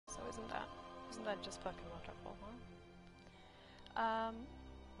Isn't that just fucking wonderful, huh?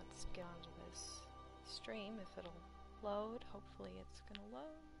 Let's get onto this stream if it'll load. Hopefully it's gonna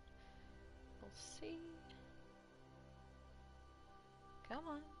load. We'll see. Come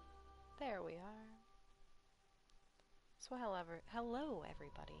on. There we are. So hello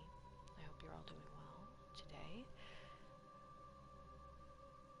everybody. I hope you're all doing well today.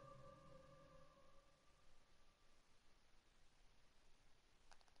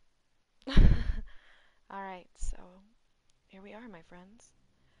 Alright, so here we are, my friends.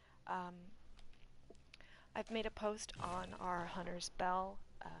 I've made a post on our Hunter's Bell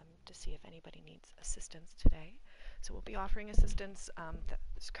to see if anybody needs assistance today. So we'll be offering assistance.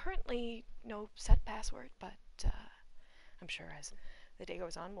 There's currently no set password, but I'm sure as the day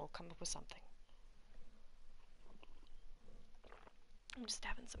goes on, we'll come up with something. I'm just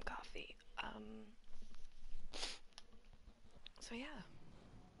having some coffee. So yeah,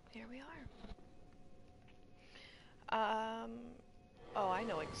 here we are. Oh, I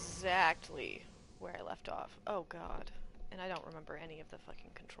know exactly where I left off. Oh god. And I don't remember any of the fucking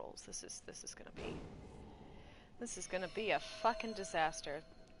controls. This is gonna be a fucking disaster.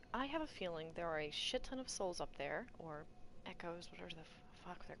 I have a feeling there are a shit ton of souls up there, or echoes, whatever the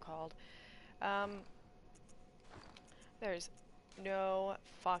fuck they're called. There's no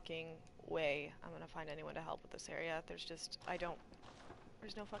fucking way I'm gonna find anyone to help with this area. There's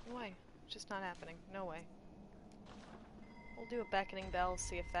no fucking way. It's just not happening. No way. We'll do a beckoning bell,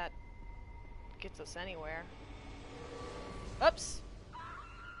 see if that gets us anywhere. Oops!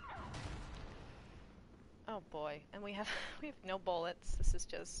 Oh boy, and we have no bullets. This is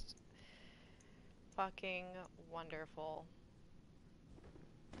just fucking wonderful.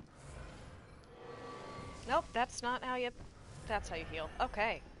 Nope, that's not how you... That's how you heal.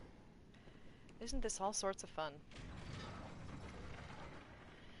 Okay. Isn't this all sorts of fun?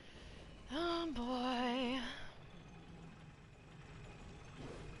 Oh boy.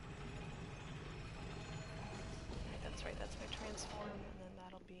 That's right, that's my transform, and then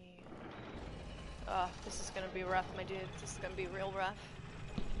that'll be... this is gonna be rough, my dudes. This is gonna be real rough.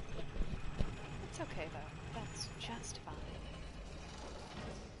 It's okay, though. That's just fine.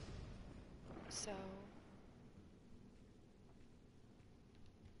 So...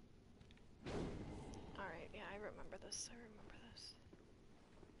 Alright, yeah, I remember this.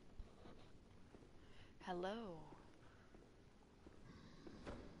 Hello.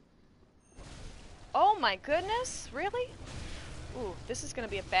 Oh my goodness, really? Ooh, this is gonna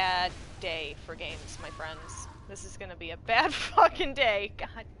be a bad day for games, my friends. This is gonna be a bad fucking day.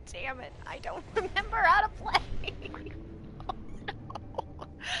 God damn it, I don't remember how to play.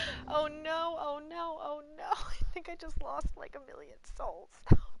 Oh no, oh no, oh no. I think I just lost like 1,000,000 souls.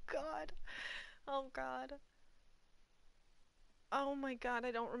 Oh god. Oh god. Oh my god,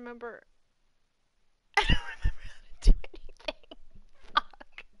 I don't remember. I don't remember how to do anything.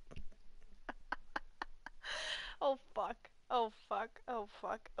 Fuck. Oh fuck. Oh fuck. Oh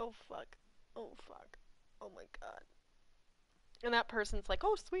fuck. Oh fuck. Oh fuck. Oh my god. And that person's like,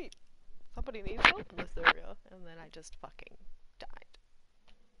 oh sweet, somebody needs help in this area. And then I just fucking died.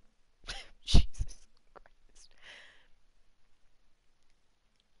 Jesus Christ.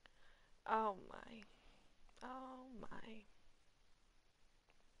 Oh my. Oh my.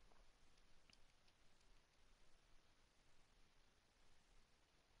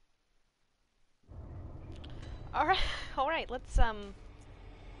 Alright, let's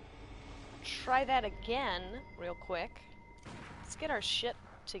try that again real quick. Let's get our shit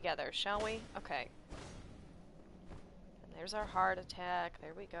together, shall we? Okay. And there's our heart attack.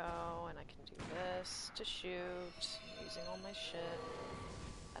 There we go. And I can do this to shoot. I'm using all my shit.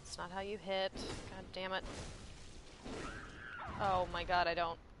 That's not how you hit. God damn it. Oh my god, I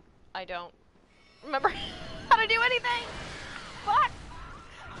don't remember how to do anything! Fuck!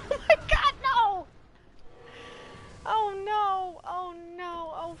 Oh my god, no! Oh no! Oh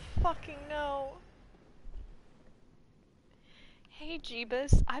no! Oh fucking no! Hey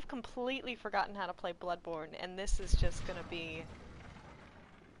Jeebus, I've completely forgotten how to play Bloodborne, and this is just gonna be...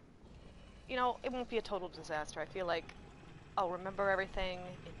 You know, it won't be a total disaster. I feel like I'll remember everything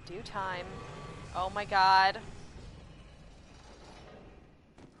in due time. Oh my god.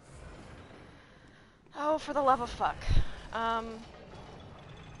 Oh, for the love of fuck. Alright,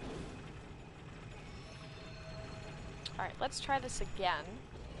 let's try this again.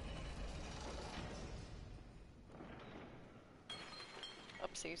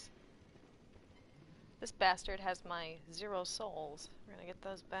 Oopsies. This bastard has my 0 souls. We're gonna get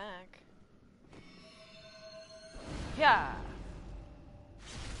those back. Yeah!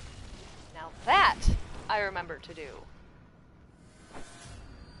 Now that I remember to do.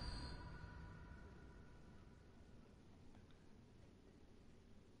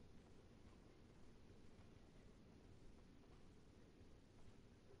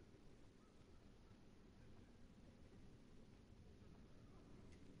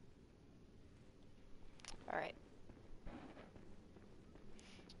 Alright.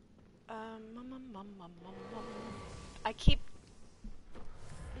 I keep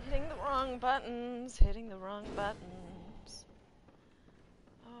hitting the wrong buttons, hitting the wrong buttons.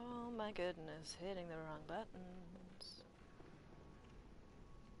 Oh my goodness, hitting the wrong buttons.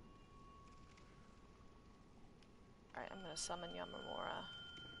 Alright, I'm gonna summon Yamamura.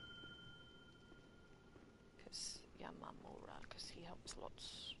 Because he helps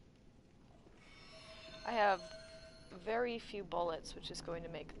lots. I have very few bullets, which is going to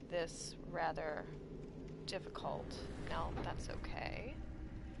make this rather difficult. Now, that's okay.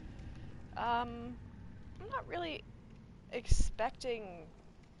 I'm not really expecting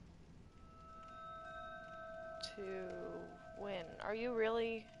to win. Are you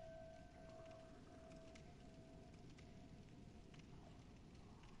really?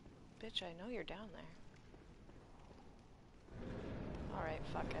 Bitch, I know you're down there. Alright,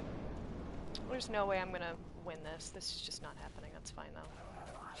 fuck it. There's no way I'm gonna win this. This is just not happening. That's fine, though.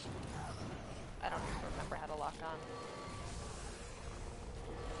 I don't even remember how to lock on.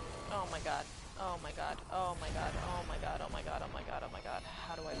 Oh my god. Oh my god. Oh my god. Oh my god. Oh my god. Oh my god. Oh my god.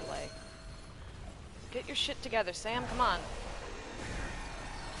 How do I play? Get your shit together, Sam. Come on.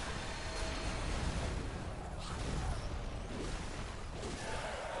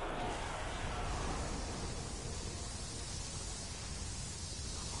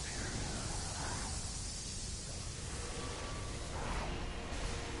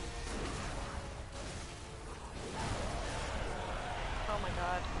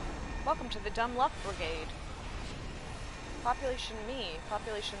 Welcome to the Dumb Luck Brigade. Population me.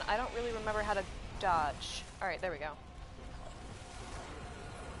 Population, I don't really remember how to dodge. Alright, there we go.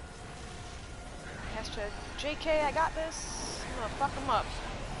 Hashtag JK, I got this. I'm gonna fuck him up.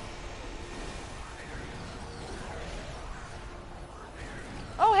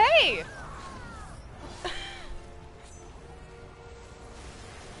 Oh, hey!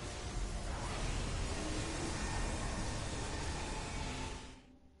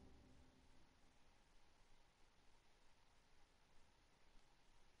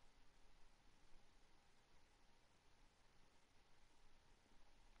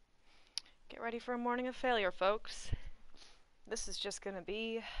 Get ready for a morning of failure, folks. This is just gonna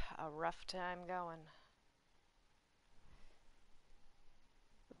be a rough time going.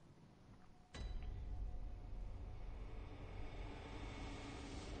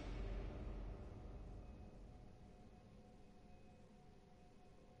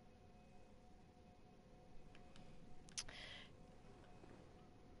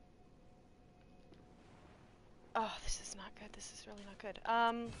 Oh, this is not good. This is really not good.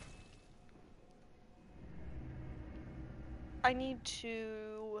 I need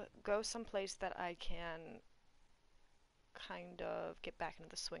to go someplace that I can kind of get back into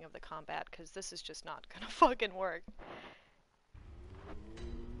the swing of the combat, because this is just not gonna fucking work.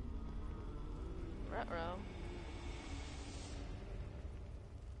 Ruh-roh.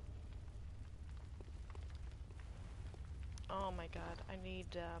 Oh my god, I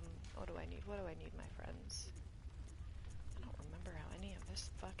need, what do I need? What do I need, my friends? I don't remember how any of this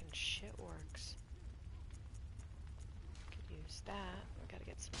fucking shit works. Could use that. We gotta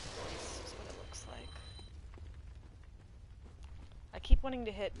get some points, is what it looks like. I keep wanting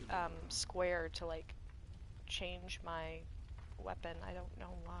to hit, square to, like, change my weapon. I don't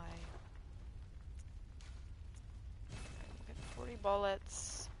know why. Okay, we'll get 40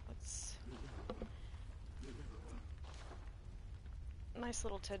 bullets. Let's... Nice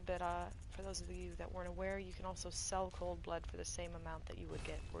little tidbit, for those of you that weren't aware, you can also sell cold blood for the same amount that you would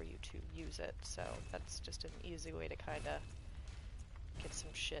get were you to use it, so that's just an easy way to kinda get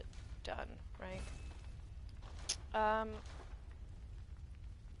some shit done, right?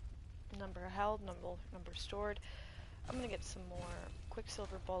 Number held, number stored. I'm gonna get some more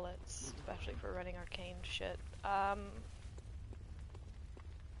quicksilver bullets, especially for running arcane shit.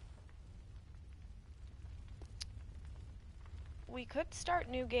 We could start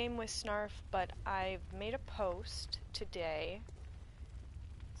new game with Snarf, but I've made a post today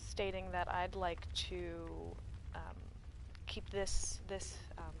stating that I'd like to keep this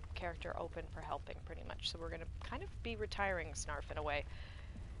character open for helping, pretty much. So we're gonna kind of be retiring Snarf in a way.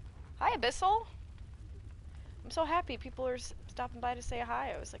 Hi, Abyssal! I'm so happy people are stopping by to say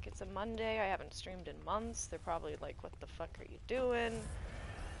hi. I was like, it's a Monday, I haven't streamed in months. They're probably like, what the fuck are you doing?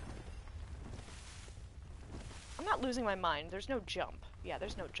 I'm not losing my mind. There's no jump. Yeah,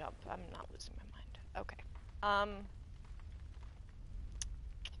 there's no jump. I'm not losing my mind. Okay.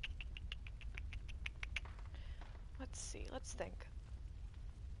 Let's see. Let's think.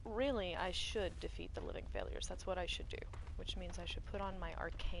 Really, I should defeat the living failures. That's what I should do. Which means I should put on my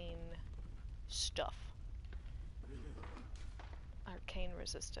arcane stuff. arcane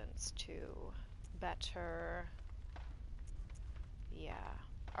resistance to better. Yeah.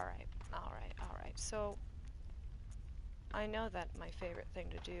 Alright, alright, alright. So, I know that my favorite thing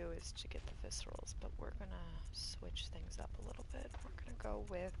to do is to get the viscerals, but we're gonna switch things up a little bit. We're gonna go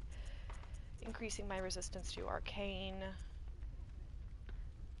with increasing my resistance to arcane.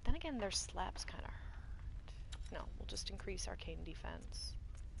 Then again, their slaps kind of hurt. No, we'll just increase arcane defense.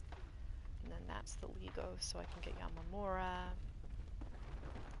 And then that's the Legos, so I can get Yamamura.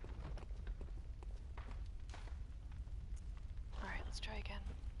 Alright, let's try again.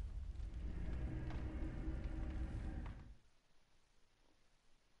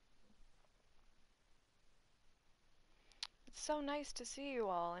 It's so nice to see you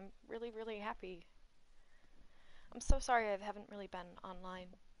all. I'm really, really happy. I'm so sorry I haven't really been online,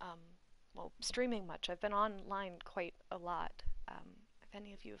 well, streaming much. I've been online quite a lot. If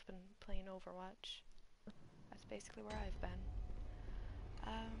any of you have been playing Overwatch, that's basically where I've been.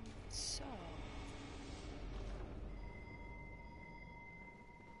 So...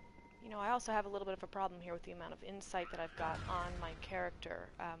 You know, I also have a little bit of a problem here with the amount of insight that I've got on my character.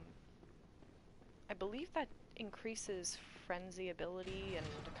 I believe that increases frenzy ability and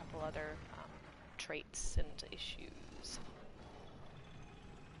a couple other traits and issues.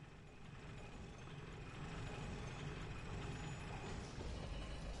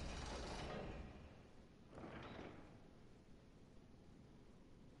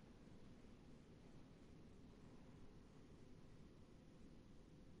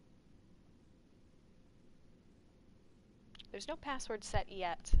 There's no password set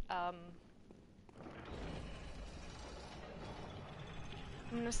yet. I'm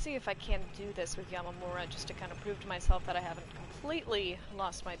gonna see if I can do this with Yamamura just to kind of prove to myself that I haven't completely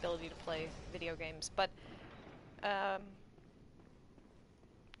lost my ability to play video games, but,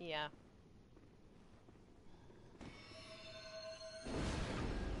 yeah.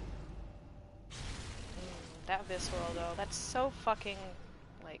 That visceral, though, that's so fucking,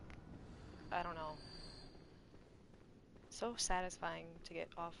 like, I don't know. So satisfying to get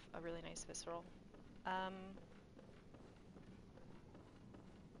off a really nice visceral.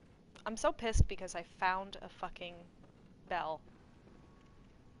 I'm so pissed because I found a fucking bell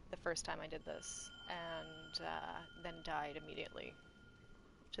the first time I did this, and then died immediately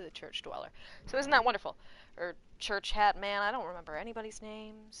to the church dweller. So isn't that wonderful? Or church hat man, I don't remember anybody's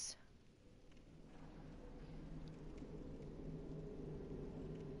names.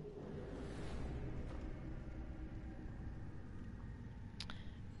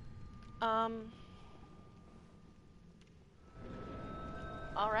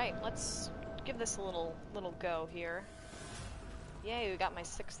 Alright, let's give this a little go here. Yay, we got my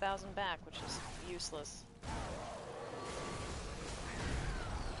 6,000 back, which is useless.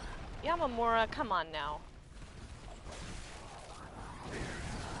 Yamamura, come on now.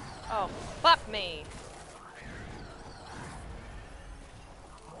 Oh, fuck me!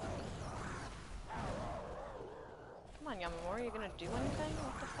 Come on, Yamamura, are you gonna do anything?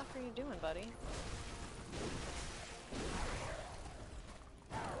 What the fuck are you doing, buddy?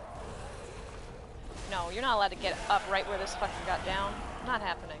 No, you're not allowed to get up right where this fucking got down. Not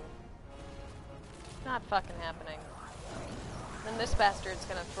happening. Not fucking happening. Then this bastard's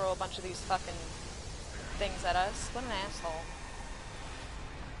gonna throw a bunch of these fucking things at us. What an asshole.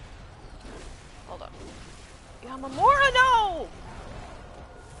 Hold up. Yamamura, no!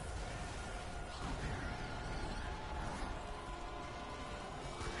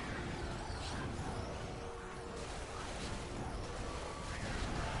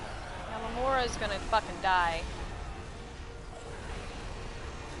 Yamamura's gonna fucking die.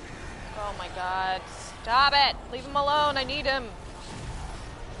 Oh my god. Stop it! Leave him alone, I need him!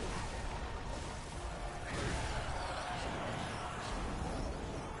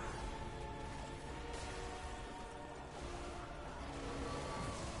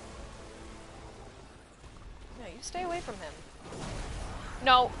 No, you stay away from him.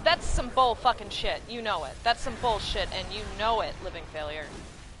 No, that's some bull fucking shit. You know it. That's some bullshit, and you know it, living failure.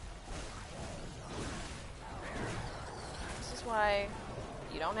 This is why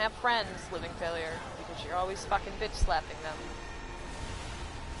you don't have friends, living failure, because you're always fucking bitch slapping them.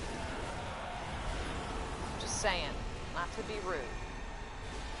 Just saying, not to be rude.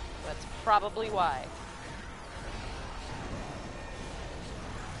 That's probably why.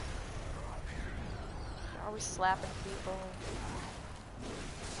 You're always slapping people.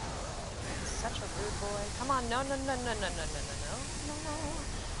 Such a rude boy. Come on, no, no, no, no, no, no, no, no, no, no, no,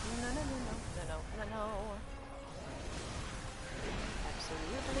 no, no, no, no, no, no, no.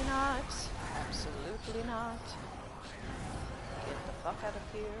 Absolutely not. Absolutely not. Get the fuck out of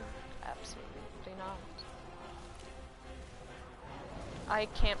here. Absolutely not. I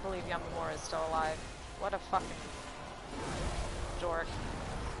can't believe Yamamura is still alive. What a fucking dork.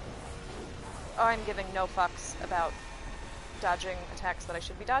 Oh, I'm giving no fucks about dodging attacks that I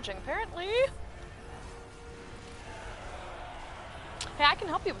should be dodging, apparently. Hey, I can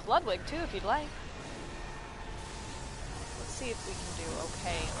help you with Ludwig, too, if you'd like. Let's see if we can do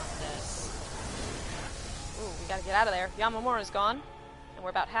okay on this. Ooh, we gotta get out of there. Yamamura's gone, and we're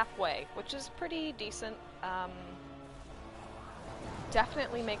about halfway, which is pretty decent.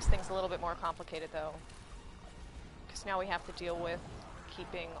 Definitely makes things a little bit more complicated, though, because now we have to deal with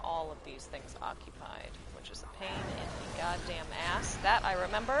keeping all of these things occupied, which is a pain in the goddamn ass. That I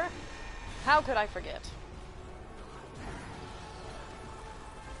remember. How could I forget?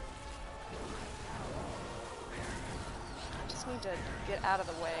 I just need to get out of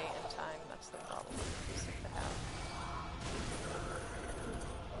the way in time. That's the problem we seem to have.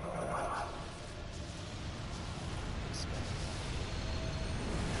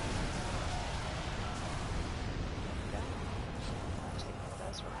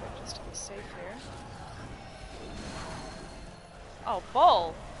 Just to be safe here. Oh,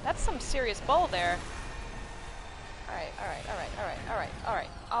 bull! That's some serious bull there. Alright, alright, alright, alright, alright, alright,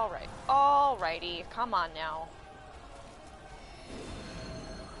 alright, alrighty. Come on now.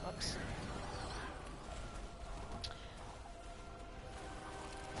 Whoops.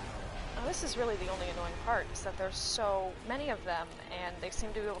 Now, this is really the only annoying part, is that there's so many of them, and they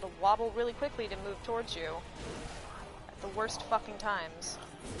seem to be able to wobble really quickly to move towards you. At the worst fucking times.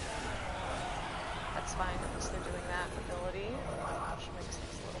 That's fine, at least they're doing that ability, which makes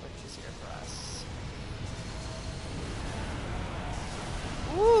things a little bit easier for us.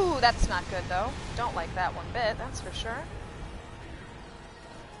 Ooh, that's not good though. Don't like that one bit, that's for sure.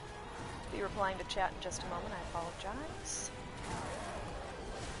 Be replying to chat in just a moment, I apologize.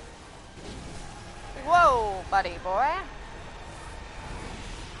 Whoa, buddy boy!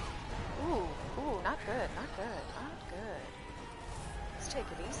 Ooh, not good, not good, not good. Let's take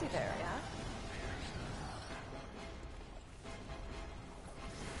it easy there, yeah?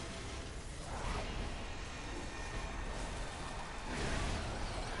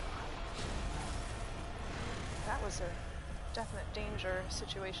 That was a definite danger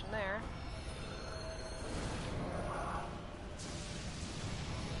situation there.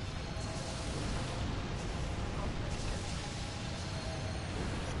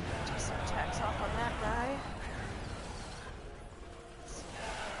 Take some attacks off on that guy.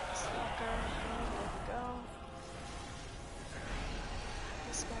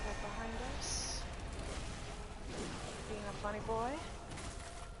 Funny boy.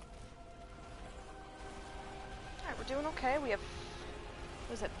 Alright, we're doing okay. We have,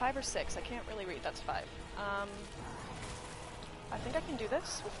 what is it, 5 or 6? I can't really read. That's 5. I think I can do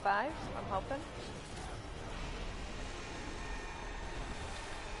this with 5. I'm hoping.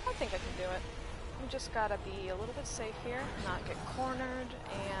 I think I can do it. We just gotta be a little bit safe here, not get cornered,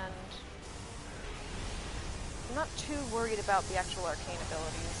 and I'm not too worried about the actual arcane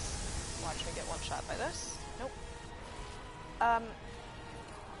abilities. Watch me get one shot by this. Nope. Come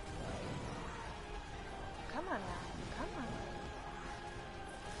on now. Come on.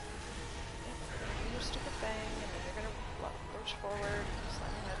 Yep. Do your stupid thing, and then you're gonna lurch forward,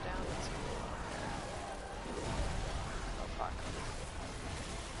 slam your head down, that's cool. Oh fuck.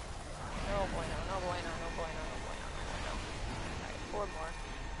 No bueno, no bueno, no bueno, no bueno, no bueno. Alright, 4 more.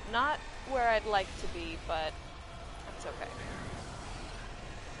 Not where I'd like to be, but that's okay.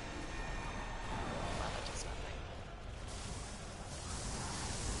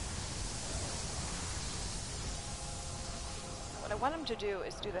 What I want him to do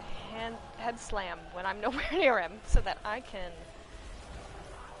is do the head slam when I'm nowhere near him, so that I can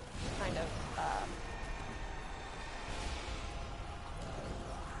kind of,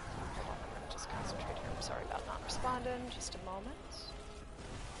 hold on, I'm gonna just concentrate here. I'm sorry about not responding. Just a moment.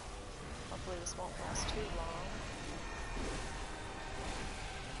 Hopefully this won't last too long.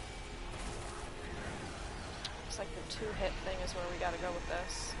 Looks like the 2-hit thing is where we gotta go with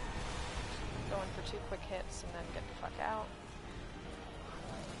this. Going for 2 quick hits and then get the fuck out.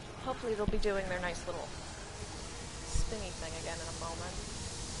 Hopefully they'll be doing their nice little spinny thing again in a moment.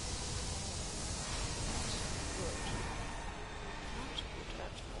 Good. Not good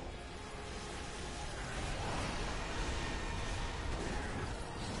at all.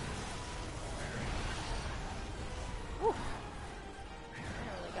 Whew.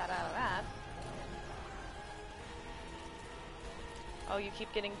 Barely got out of that. Oh, you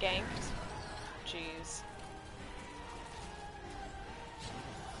keep getting ganked? Jeez.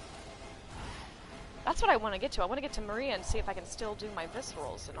 That's what I want to get to. I want to get to Maria and see if I can still do my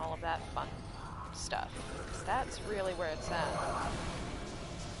viscerals and all of that fun stuff. 'Cause that's really where it's at.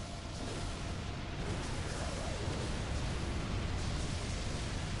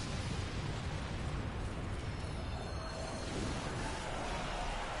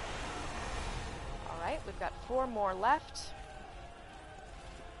 Alright, we've got 4 more left.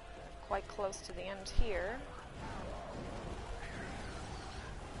 Quite close to the end here.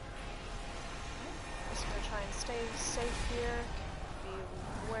 Just gonna try and stay safe here.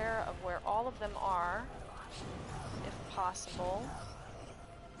 Be aware of where all of them are, if possible.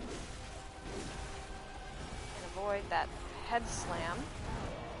 And avoid that head slam.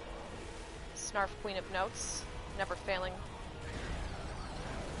 Snarf Queen of Notes, never failing.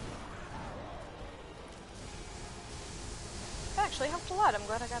 That actually helped a lot. I'm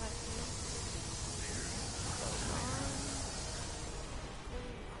glad I got it.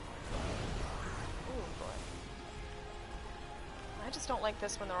 I just don't like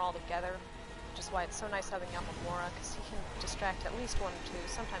this when they're all together, which is why it's so nice having Yamamura, because he can distract at least 1 or 2,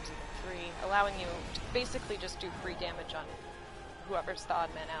 sometimes even 3, allowing you to basically just do free damage on whoever's the odd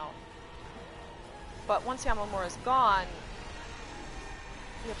man out. But once Yamamura's gone,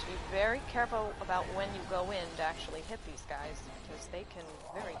 you have to be very careful about when you go in to actually hit these guys, because they can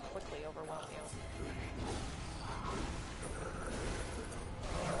very quickly overwhelm you.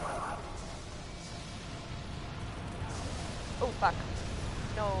 Oh, fuck.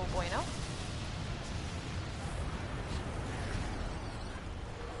 No bueno.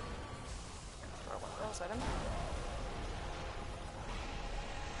 Throw one of those at him.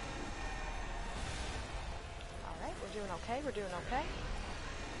 Alright, we're doing okay, we're doing okay.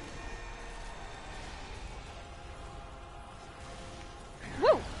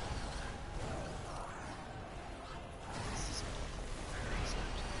 Woo!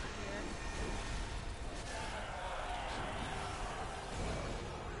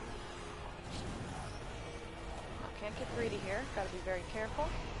 Can't get greedy here. Gotta be very careful.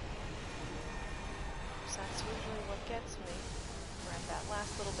 So that's usually what gets me. We're at that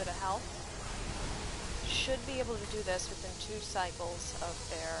last little bit of health. Should be able to do this within 2 cycles of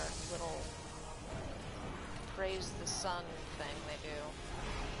their little praise the sun thing they do.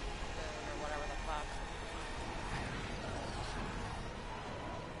 Or whatever the fuck.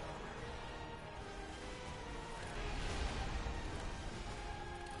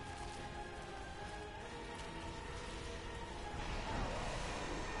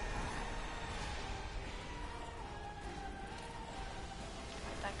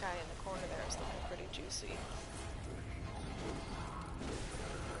 That guy in the corner there is looking pretty juicy.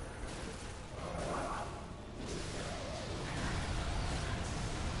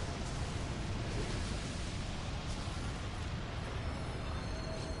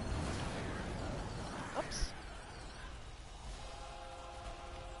 Oops.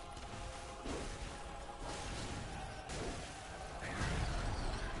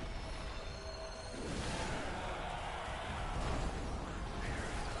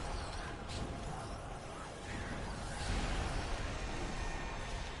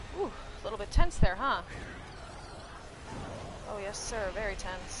 Ooh, a little bit tense there, huh? Oh yes, sir, very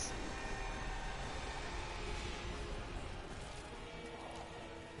tense.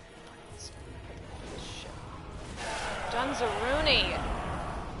 Dunzaruni!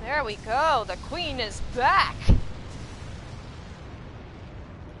 There we go, the queen is back!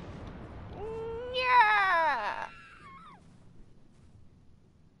 Yeah!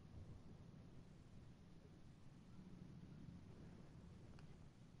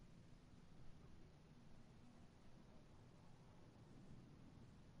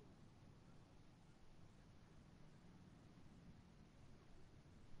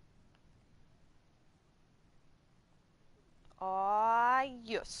 Ah,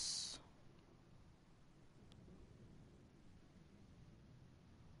 yes.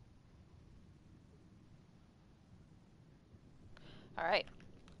 Alright.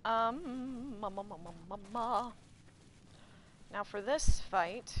 Now for this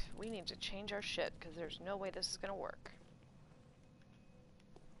fight, we need to change our shit, because there's no way this is gonna work.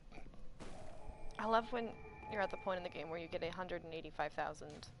 I love when you're at the point in the game where you get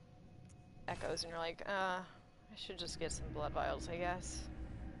 185,000 echoes and you're like, I should just get some blood vials, I guess.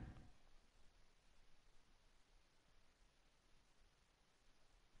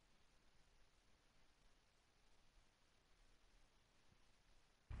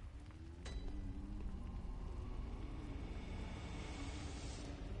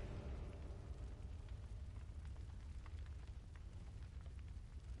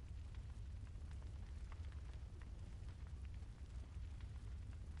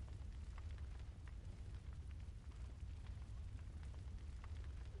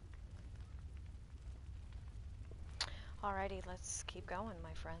 Alrighty, let's keep going,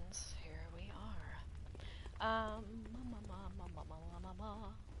 my friends. Here we are.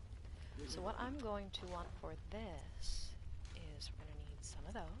 So what I'm going to want for this is we're going to need some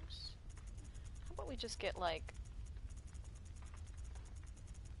of those. How about we just get like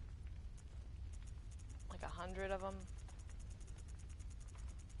 100 of them?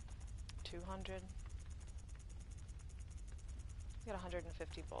 200? We got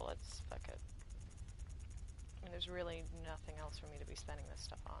 150 bullets. Fuck it. I mean, there's really nothing else for me to be spending this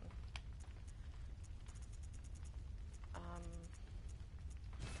stuff on.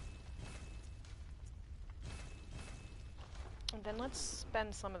 And then let's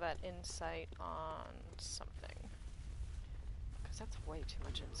spend some of that insight on something. Because that's way too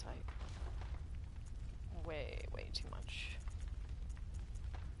much insight. Way, way too much.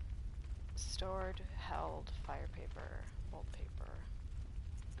 Stored, held, fire paper, old paper.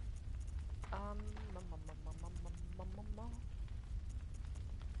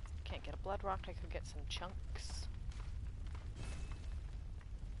 Can't get a blood rock, I could get some chunks.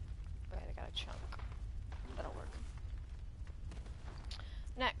 Right, I got a chunk. That'll work.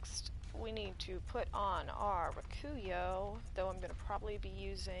 Next, we need to put on our Rakuyo, though I'm going to probably be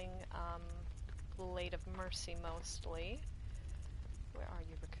using Blade of Mercy mostly. Where are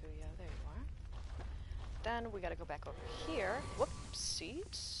you, Rakuyo? There you are. Then we gotta go back over here.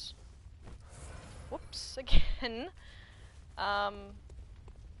 Whoopsies. Whoops, again. Alright.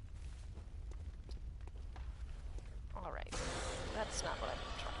 That's not what I'm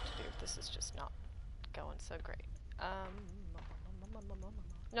trying to do. This is just not going so great.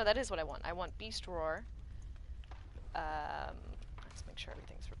 No, that is what I want. I want Beast Roar. Let's make sure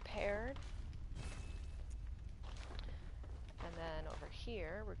everything's repaired. And then over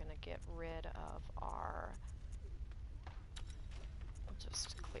here, we're going to get rid of our... We'll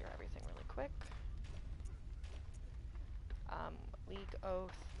just clear everything really quick. League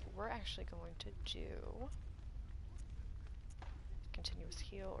Oath, we're actually going to do... Continuous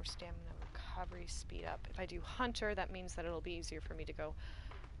heal or stamina recovery speed up. If I do Hunter, that means that it'll be easier for me to go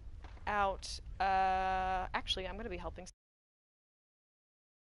out. Actually, I'm going to be helping...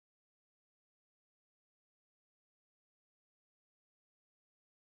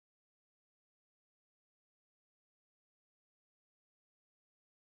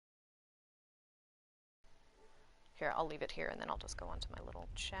 Here, I'll leave it here, and then I'll just go onto my little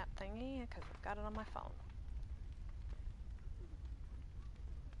chat thingy, because I've got it on my phone.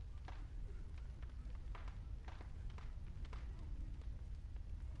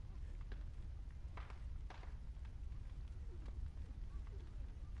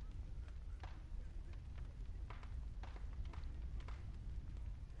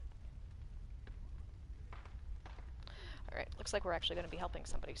 Alright, looks like we're actually going to be helping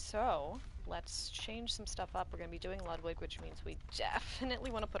somebody, so let's change some stuff up. We're going to be doing Ludwig, which means we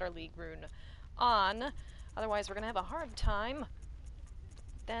definitely want to put our League Rune on, otherwise we're going to have a hard time.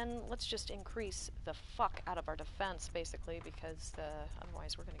 Then let's just increase the fuck out of our defense, basically, because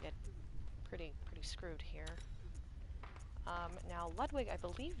otherwise we're going to get pretty screwed here. Now, Ludwig, I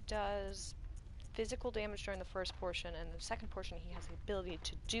believe, does physical damage during the first portion, and the second portion he has the ability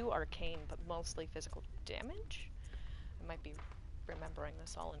to do arcane, but mostly physical damage? I might be remembering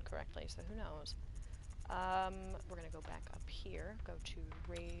this all incorrectly, so who knows. We're going to go back up here, go to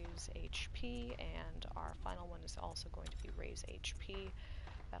raise HP, and our final one is also going to be raise HP.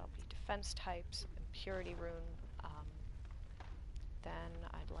 That'll be defense types, impurity rune. Then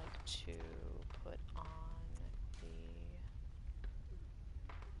I'd like to put on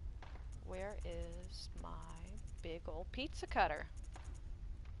where is my big old pizza cutter?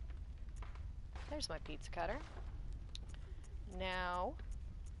 There's my pizza cutter. Now,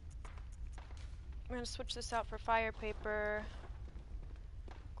 we're going to switch this out for fire paper.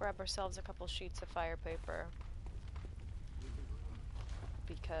 Grab ourselves a couple sheets of fire paper.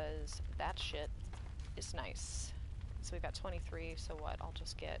 Because that shit is nice. So we've got 23, so what? I'll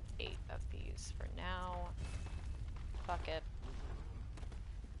just get 8 of these for now. Fuck it.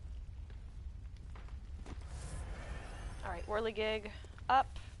 Alright, whirligig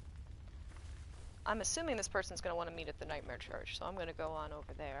up. I'm assuming this person's going to want to meet at the Nightmare Church, so I'm going to go on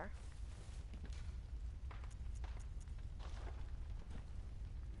over there.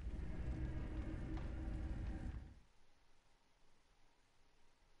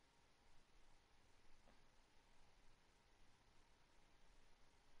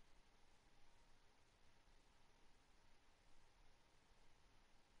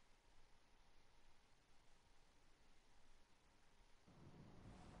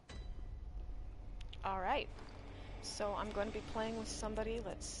 Alright, so I'm going to be playing with somebody.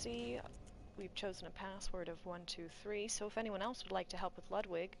 Let's see. We've chosen a password of 123, so if anyone else would like to help with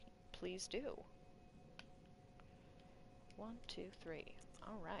Ludwig, please do. 123.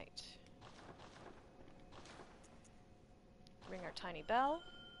 Alright. Ring our tiny bell.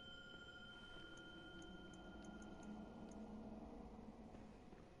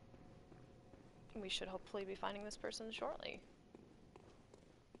 We should hopefully be finding this person shortly.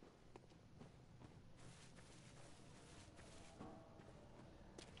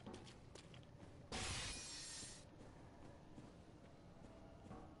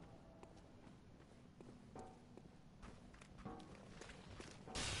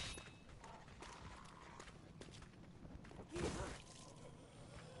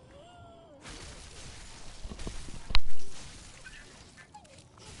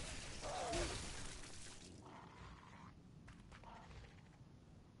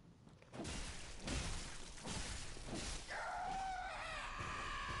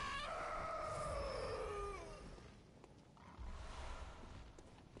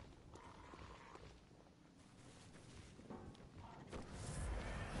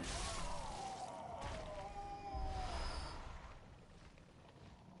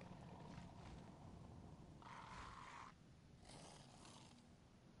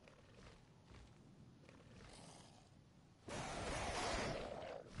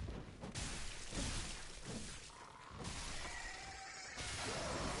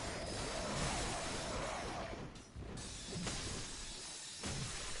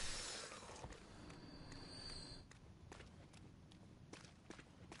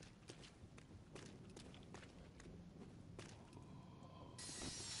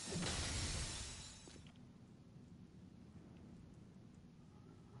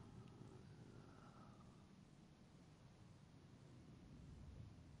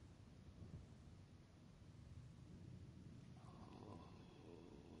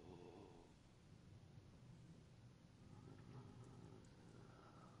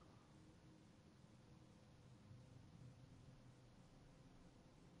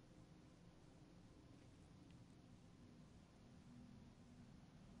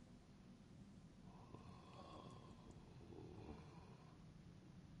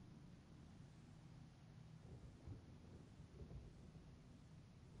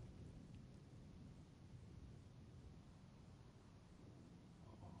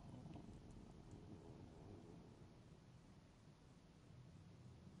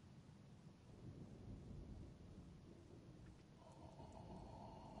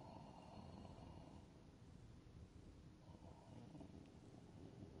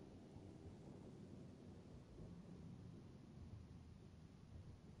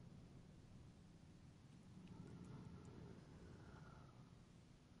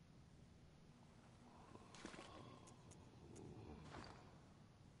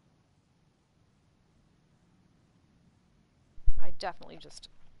 Definitely just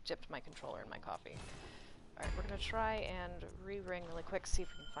dipped my controller in my coffee. Alright, we're gonna try and re-ring really quick, see if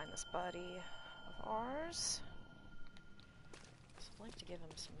we can find this buddy of ours. So I'd like to give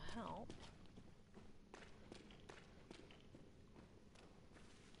him some help.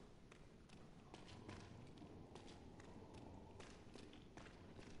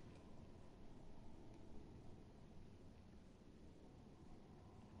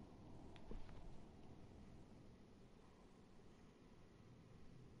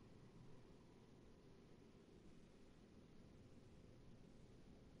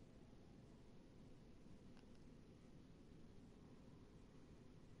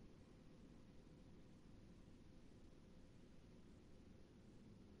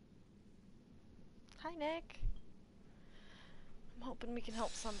 Hi, Nick. I'm hoping we can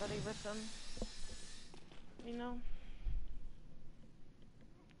help somebody with them. You know?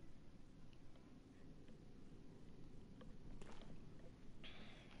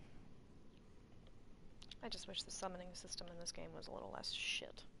 I just wish the summoning system in this game was a little less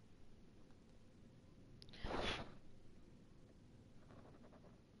shit.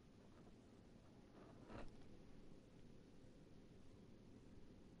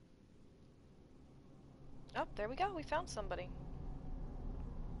 Oh, there we go. We found somebody.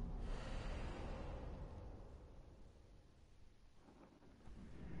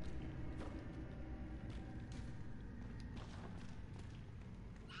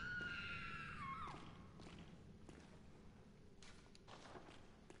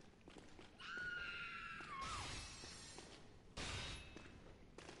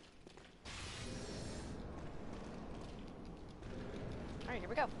 Alright, here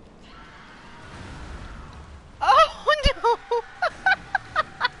we go. Oh, no!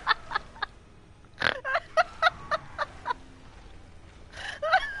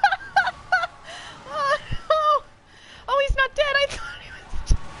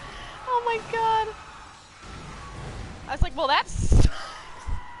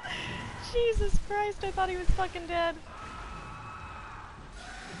 Christ, I thought he was fucking dead.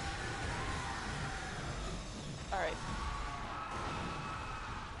 Alright.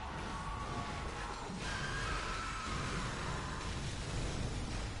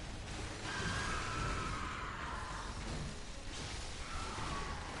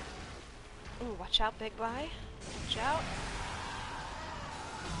 Ooh, watch out, big guy. Watch out.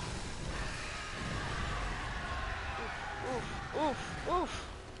 Oof, oof, oof, oof.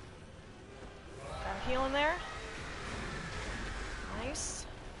 Got a heal in there. Nice.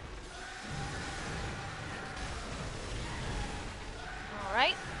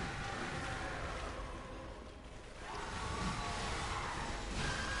 Alright.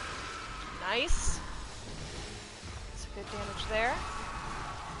 Nice. That's good damage there.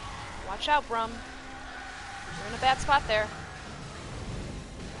 Watch out, Brum. You're in a bad spot there.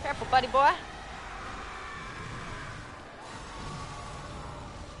 Careful, buddy boy.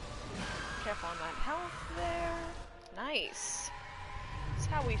 Careful on that health there. Nice. That's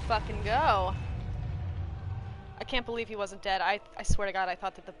how we fucking go. I can't believe he wasn't dead. I swear to God, I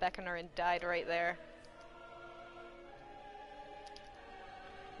thought that the Beckoner had died right there.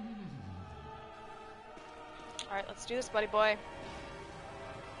 Alright, let's do this, buddy boy.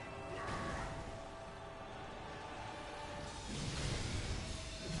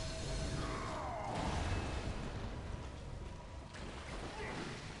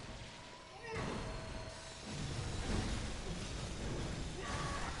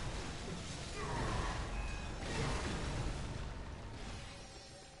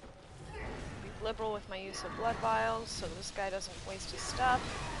 Liberal with my use of blood vials, so this guy doesn't waste his stuff.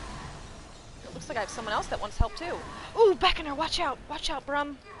 It looks like I have someone else that wants help too. Ooh, Beckoner, watch out! Watch out,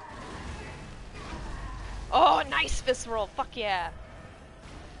 Brum! Oh, nice visceral! Fuck yeah!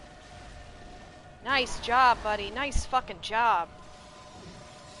 Nice job, buddy. Nice fucking job.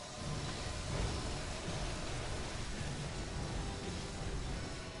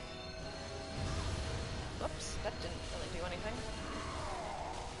 Whoops, that didn't really do anything.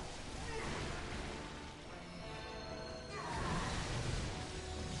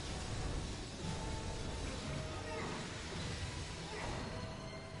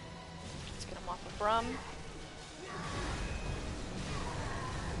 Brum.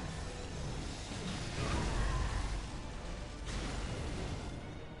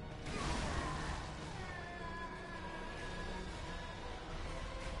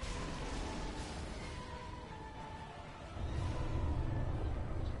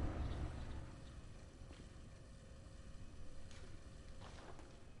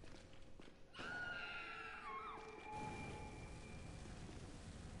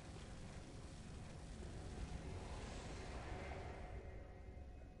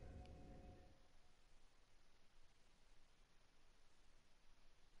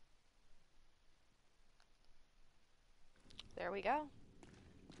 There we go.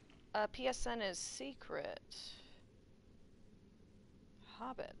 PSN is secret.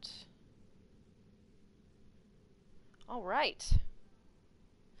 Hobbit. Alright.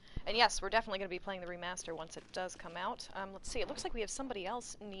 And yes, we're definitely going to be playing the remaster once it does come out. Let's see, it looks like we have somebody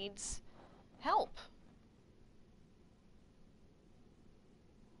else needs help.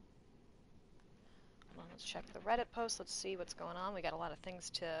 Hold on, let's check the Reddit post. Let's see what's going on. We got a lot of things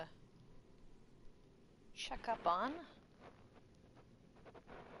to check up on.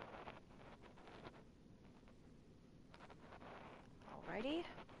 Alrighty.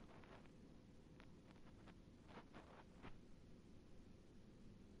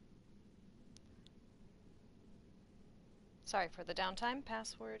 Sorry for the downtime.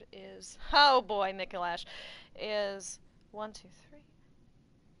 Password is, oh boy, Mikulash, is 123.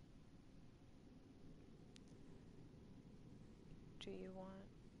 Do you want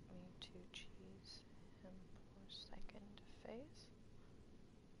me to cheese him for second phase?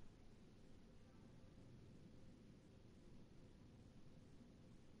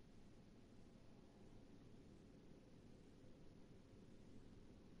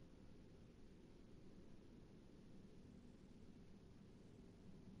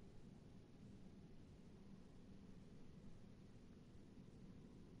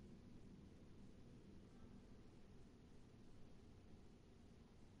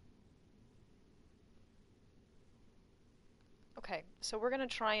 Okay, so we're going to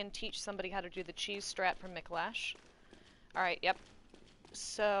try and teach somebody how to do the cheese strat from Mikulash. Alright, yep.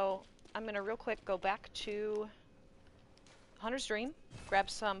 So, I'm going to real quick go back to Hunter's Dream, grab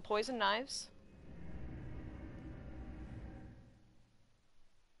some poison knives.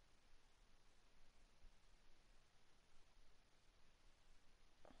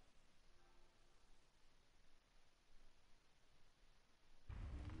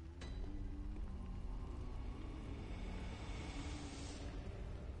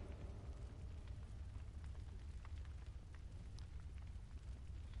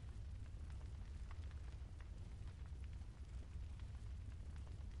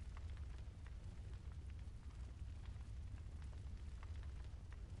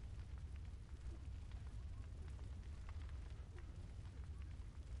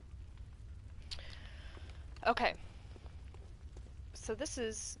 Okay. So this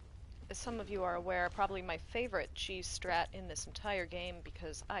is, as some of you are aware, probably my favorite cheese strat in this entire game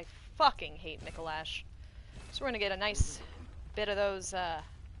because I fucking hate Mikolash. So we're gonna get a nice bit of those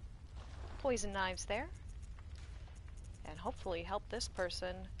poison knives there. And hopefully help this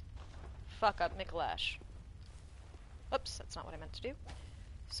person fuck up Mikolash. Oops, that's not what I meant to do.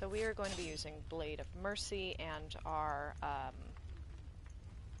 So we are going to be using Blade of Mercy and our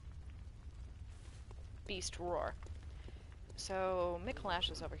Beast Roar. So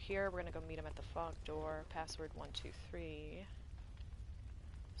Mikolash is over here. We're gonna go meet him at the fog door. Password 123.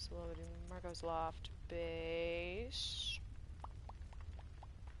 Slow to Margot's Loft base.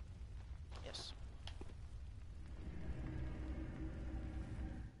 Yes.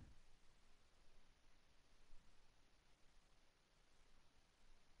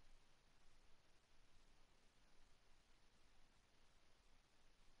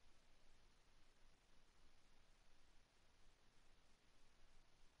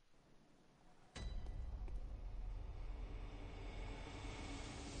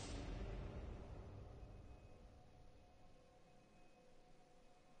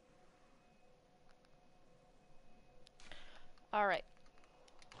 Alright.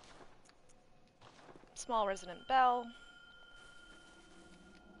 Small resonant bell.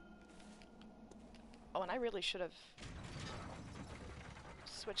 Oh, and I really should have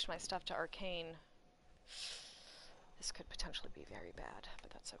switched my stuff to arcane. This could potentially be very bad,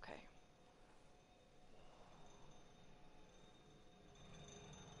 but that's okay.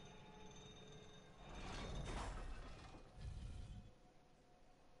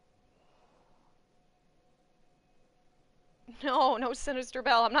 No, no sinister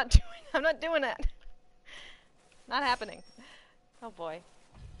bell. I'm not doing that. Not happening. Oh boy.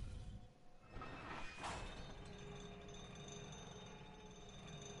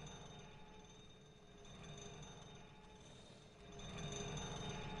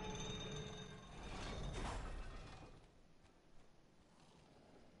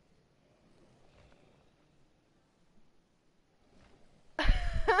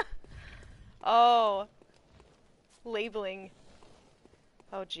 Oh. Labeling.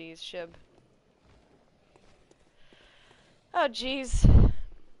 Oh geez, Shib. Oh geez.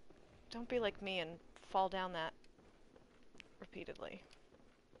 Don't be like me and fall down that repeatedly.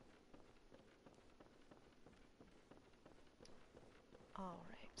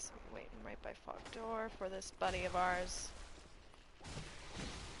 Alright, so we're waiting right by fog door for this buddy of ours.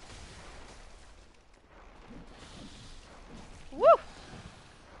 Woo!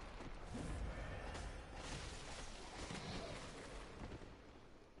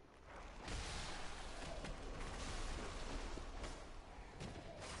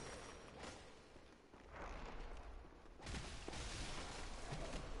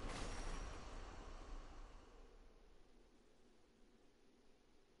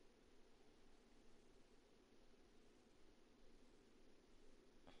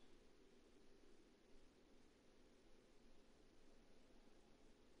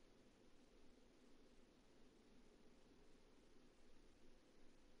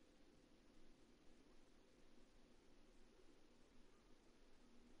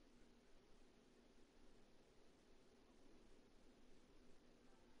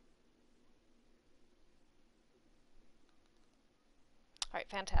 Alright,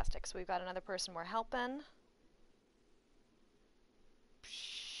 fantastic. So we've got another person we're helping.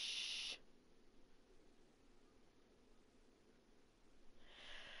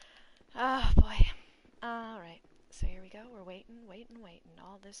 Oh boy. Alright, so here we go. We're waiting.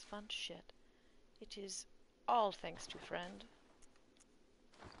 All this fun shit. It is all thanks to friend.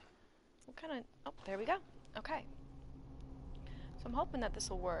 What kind of... Oh, there we go. Okay. So I'm hoping that this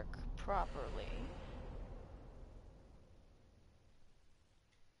will work properly.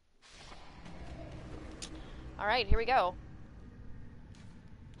 Alright, here we go.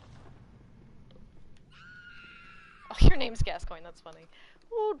 Oh, your name's Gascoigne, that's funny.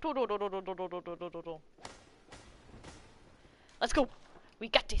 Let's go! We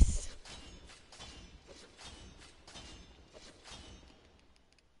got this!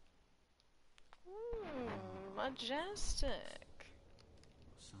 Majestic.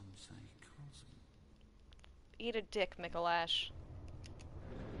 Some say Cosm. Eat a dick, Mikolash.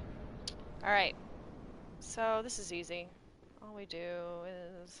 Alright. So, this is easy. All we do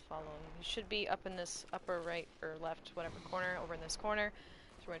is follow him. He should be up in this upper right or left, whatever corner, over in this corner.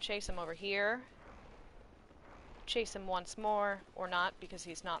 So we're going to chase him over here. Chase him once more, or not, because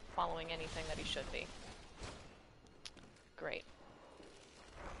he's not following anything that he should be. Great.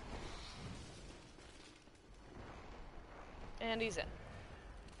 And he's in.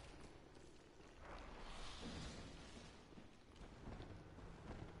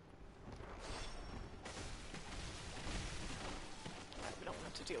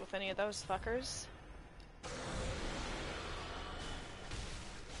 with any of those fuckers.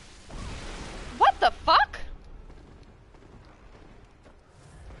 What the fuck?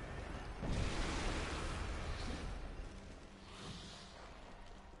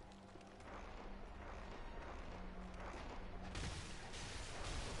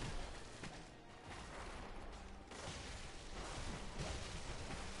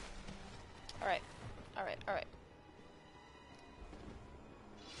 Alright. Alright, alright.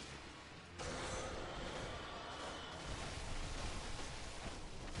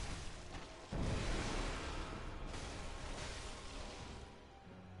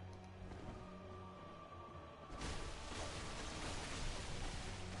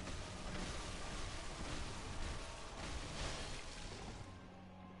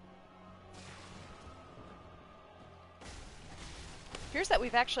 Appears that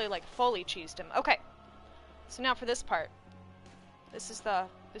we've actually, like, fully cheesed him. Okay. So now for this part. This is the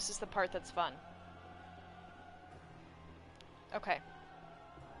part that's fun. Okay.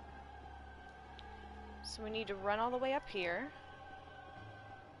 So we need to run all the way up here.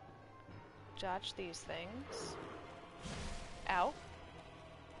 Dodge these things. Ow.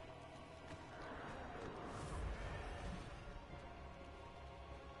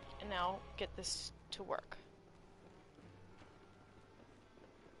 And now get this to work.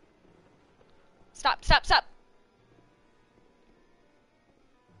 Stop, stop, stop!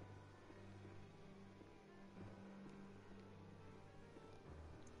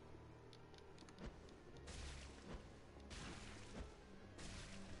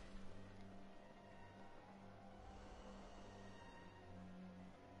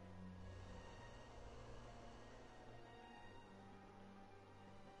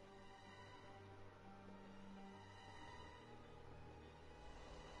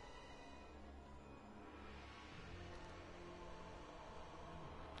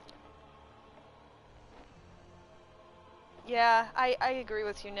 Yeah, I agree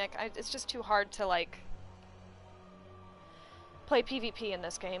with you, Nick. It's just too hard to, like, play PvP in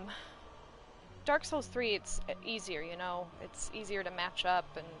this game. Dark Souls 3, it's easier, you know? It's easier to match up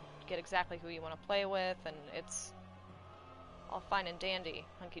and get exactly who you want to play with, and it's all fine and dandy,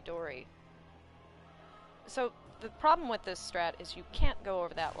 hunky-dory. So, the problem with this strat is you can't go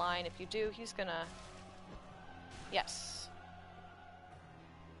over that line. If you do, he's gonna... Yes.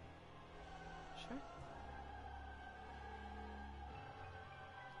 Sure.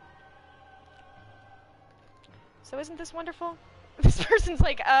 So isn't this wonderful? This person's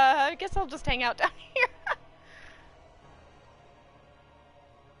like, I guess I'll just hang out down here.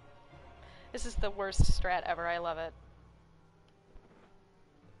 This is the worst strat ever, I love it.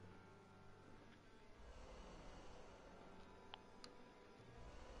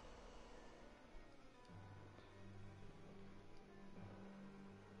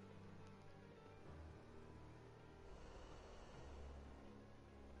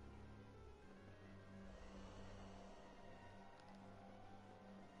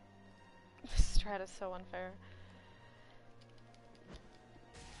 This strat is so unfair.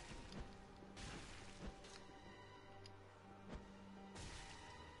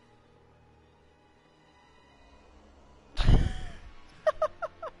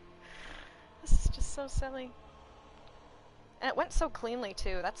 This is just so silly. And it went so cleanly,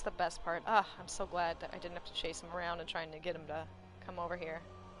 too. That's the best part. Ah, I'm so glad that I didn't have to chase him around and trying to get him to come over here.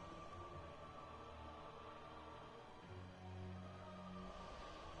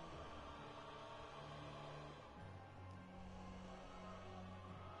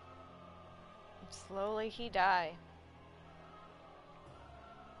 Slowly he die.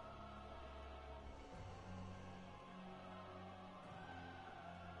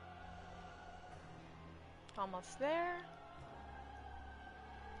 Almost there.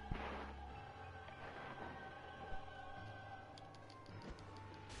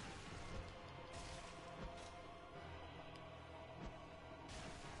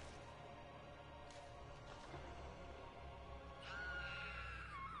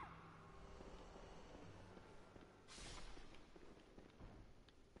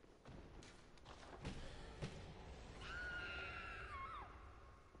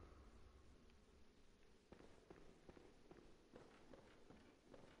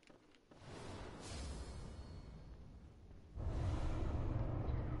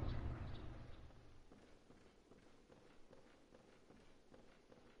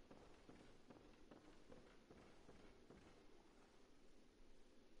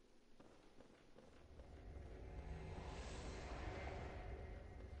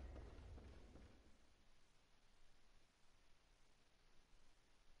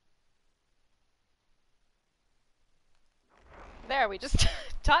 There, we just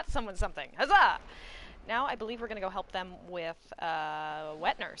Taught someone something. Huzzah! Now I believe we're going to go help them with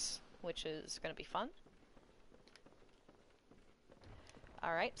wet nurse, which is going to be fun.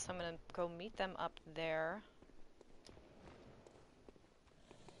 Alright, so I'm going to go meet them up there.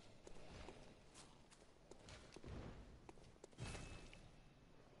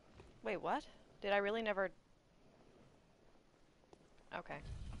 Wait, what? Did I really never... Okay.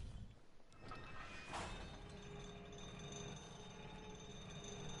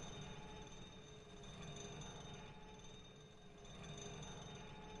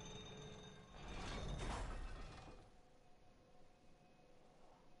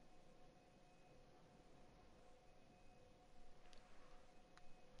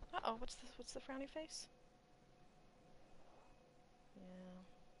 Uh-oh, what's the frowny face? Yeah.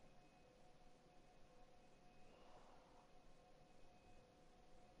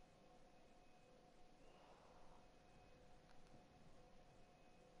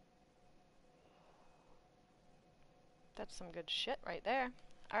 That's some good shit right there.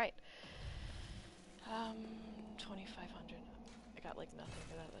 Alright. 2,500. I got like nothing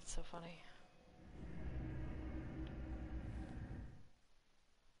for that. That's so funny.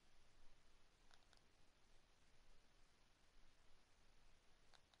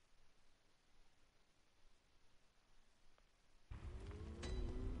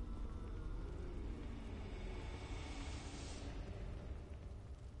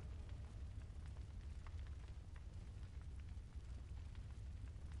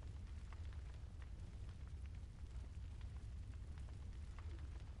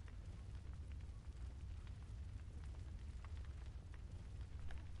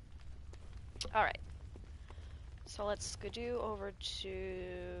 Alright. So let's skidoo over to,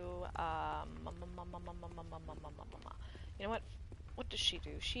 you know what? What does she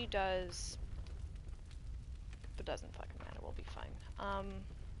do? She does... It doesn't fucking matter, we'll be fine.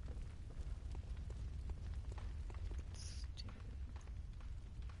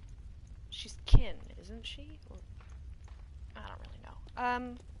 She's kin, isn't she? Or, I don't really know.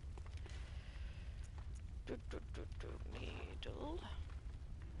 Needle.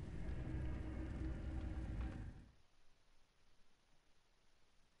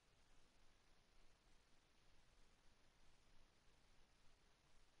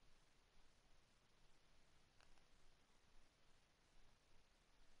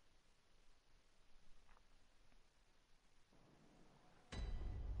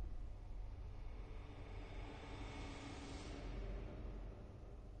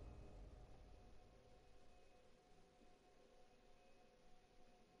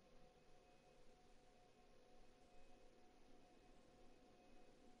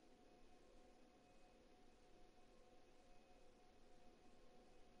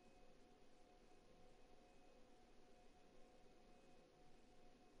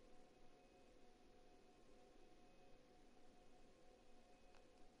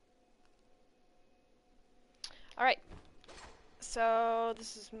 Alright. So,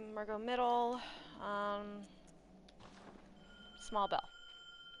 this is Margot Middle. Small bell.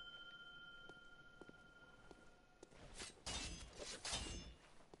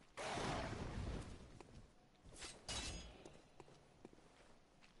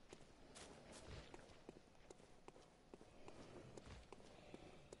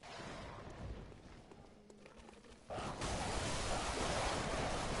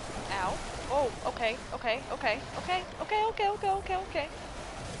 Ow. Oh, okay, okay, okay, okay, okay, okay, okay, okay, okay.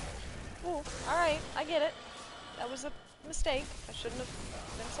 Ooh, alright, I get it. That was a mistake. I shouldn't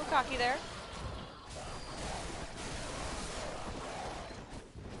have been so cocky there.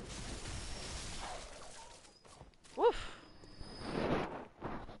 Woof.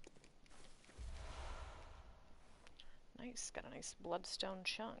 Nice, got a nice bloodstone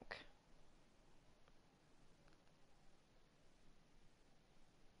chunk.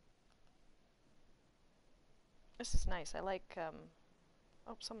 This is nice. I like,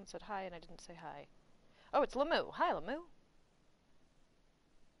 oh, someone said hi and I didn't say hi. Oh, it's Lamu. Hi, Lamu.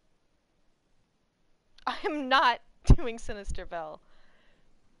 I am not doing Sinister Bell.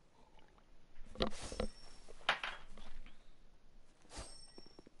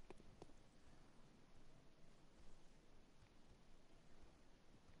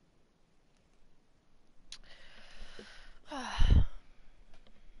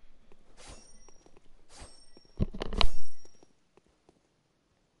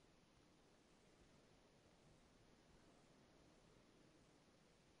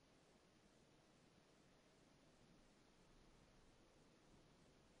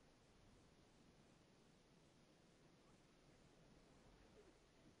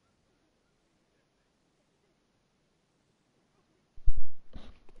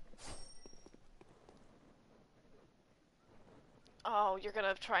 Oh, you're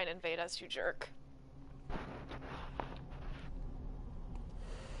gonna try and invade us, you jerk.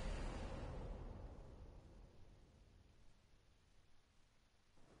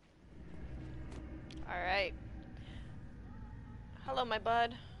 Alright. Hello, my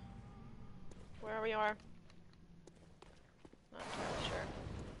bud. Wherever you are. Not entirely sure.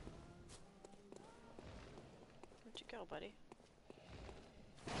 Where'd you go, buddy?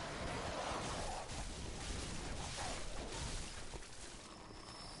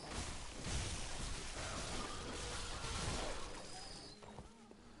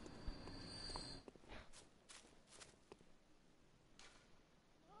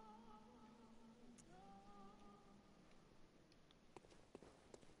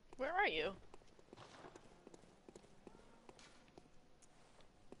 Where are you?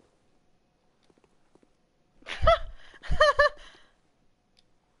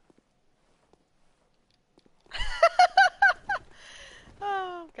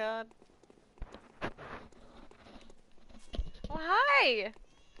 Oh, God. Oh, hi!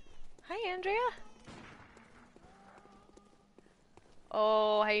 Hi, Andrea.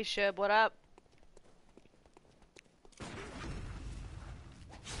 Oh, hey, Shib, what up?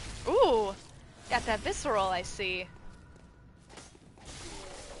 Ooh! Got that visceral, I see.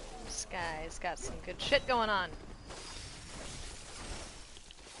 This guy's got some good shit going on.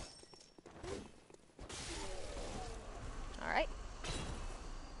 Alright.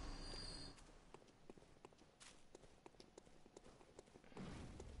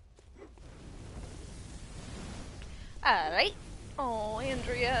 Alright. Oh,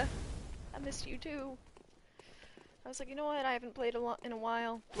 Andrea. I missed you too. I was like, you know what? I haven't played in a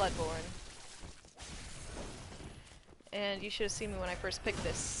while. Bloodborne. And you should have seen me when I first picked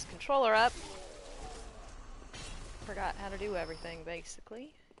this controller up. Forgot how to do everything,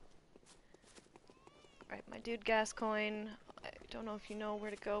 basically. Alright, my dude Gascoigne. I don't know if you know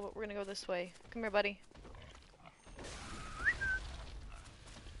where to go, but we're gonna go this way. Come here, buddy.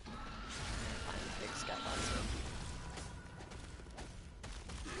 Pig's got lots of...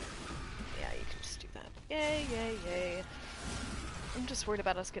 Yeah, you can just do that. Yay, yay, yay. I'm just worried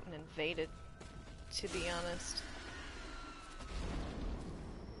about us getting invaded, to be honest.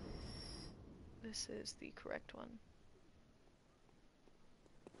 This is the correct one.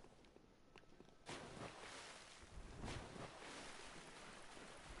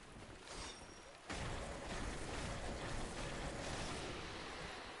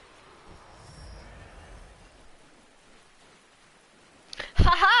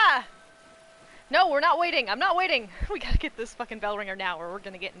 Haha! No, we're not waiting. I'm not waiting. We gotta get this fucking bell ringer now or we're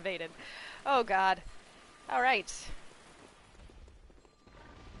gonna get invaded. Oh, God. Alright.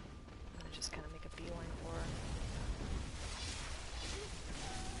 I'm gonna just kind of make a beeline for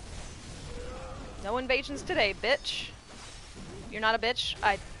her. No invasions today, bitch. You're not a bitch.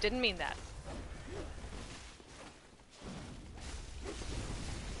 I didn't mean that.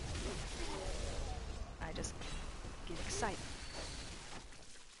 I just get excited.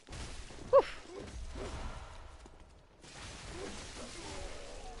 Whew.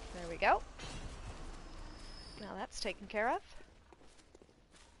 There we go. Now that's taken care of.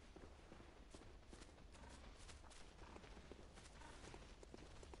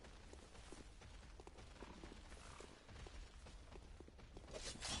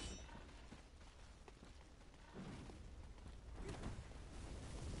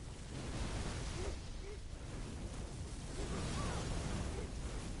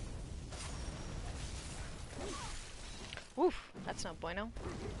 Oof, that's no bueno.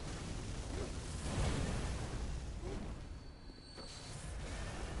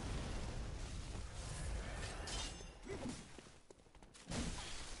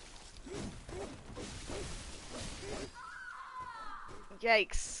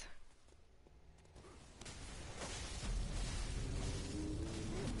 Yikes.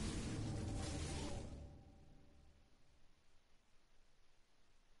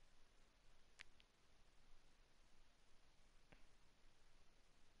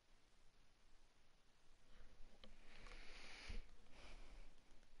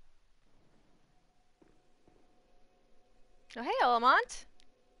 Oh, hey, Elamont.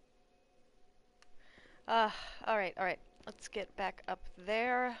 Alright, alright. Let's get back up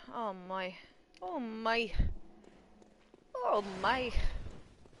there. Oh my. Oh my. Oh my.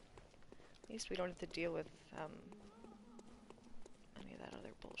 At least we don't have to deal with, any of that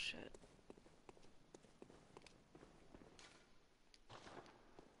other bullshit.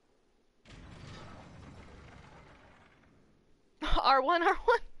 R1,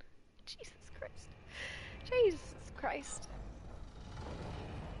 R1! Jesus Christ. Jesus Christ.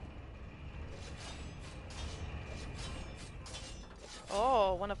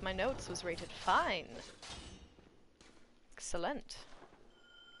 one of my notes was rated fine. Excellent.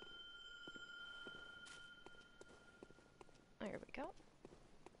 There we go.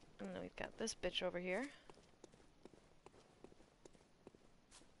 And then we've got this bitch over here.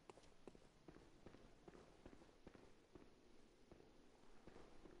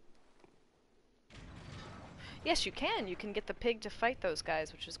 Yes, you can. You can get the pig to fight those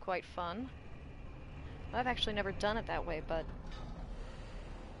guys, which is quite fun. I've actually never done it that way, but...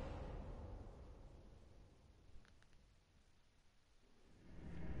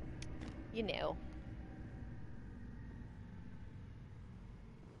 you know.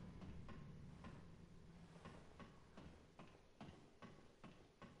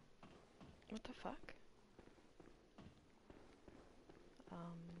 What the fuck?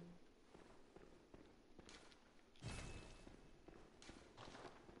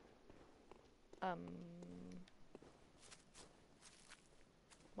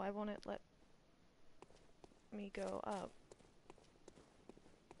 Why won't it let me go up?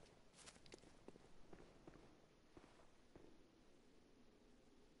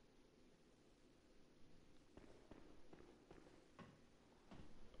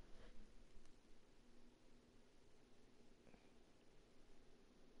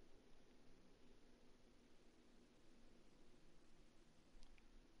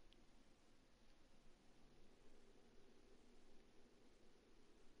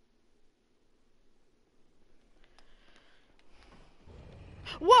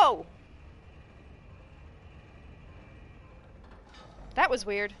 Whoa! That was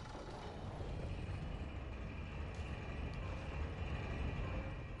weird.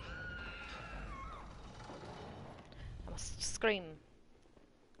 I must scream.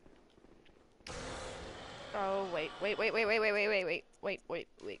 Oh, wait,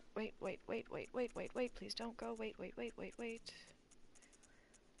 please don't go, wait.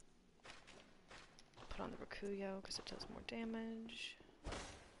 Put on the Rakuyo, because it does more damage.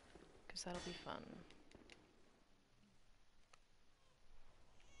 Because that'll be fun.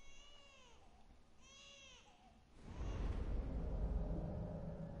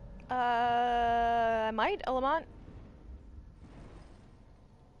 I might, Elamont.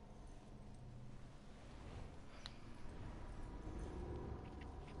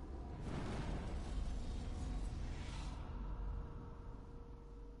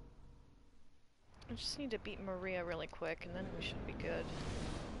 I just need to beat Maria really quick, and then we should be good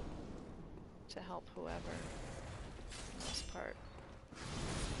to help whoever in this part.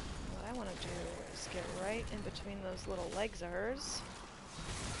 What I want to do is get right in between those little legs of hers.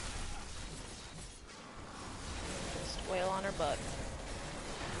 And just wail on her butt.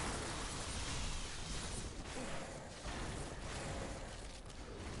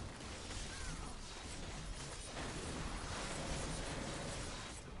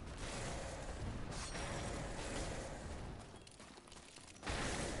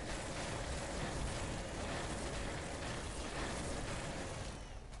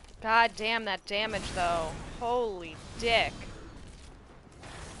 God damn that damage, though. Holy dick.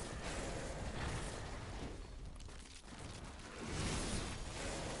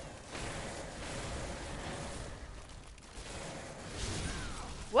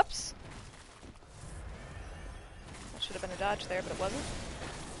 Whoops. That should have been a dodge there, but it wasn't.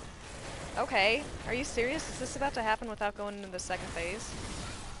 Okay. Are you serious? Is this about to happen without going into the second phase?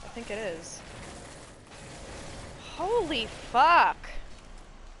 I think it is. Holy fuck.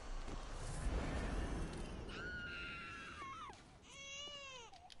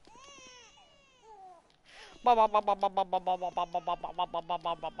 That's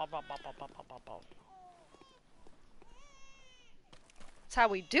how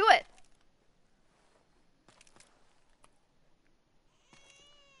we do it!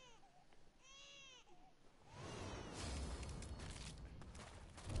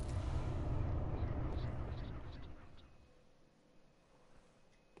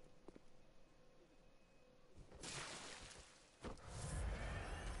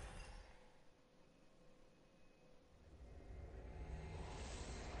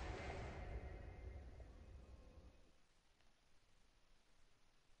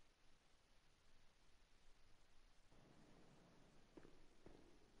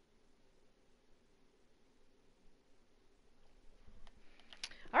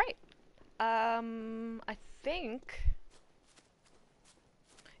 Alright. I think...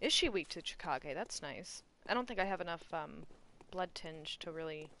 Is she weak to Chikage? That's nice. I don't think I have enough, blood tinge to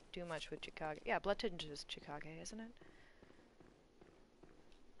really do much with Chikage. Yeah, blood tinge is Chikage, isn't it?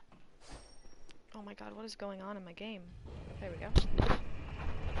 Oh my god, what is going on in my game? There we go.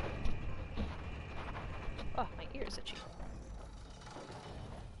 Oh, my ear is itchy.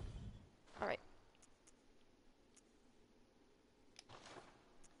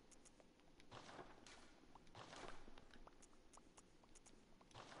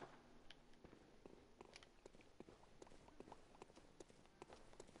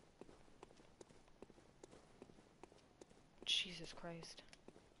 Jesus Christ.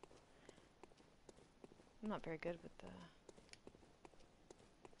 I'm not very good with the...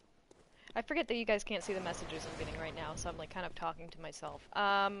 I forget that you guys can't see the messages I'm getting right now, so I'm like kind of talking to myself.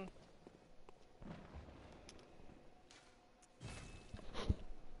 I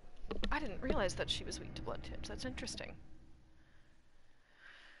didn't realize that she was weak to blood tips. That's interesting.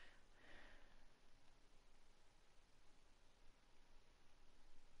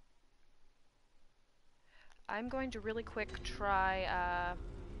 I'm going to really quick try,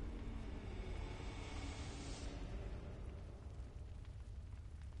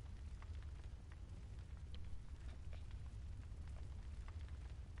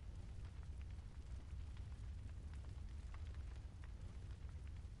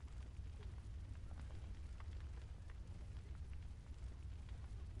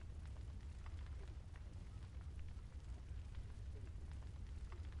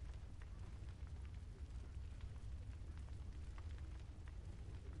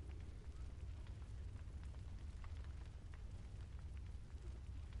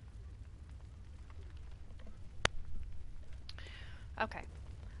 okay.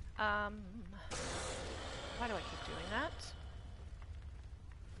 Why do I keep doing that?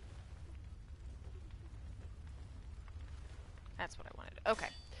 That's what I wanted. Okay.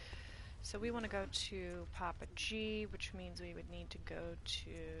 So we want to go to Papa G, which means we would need to go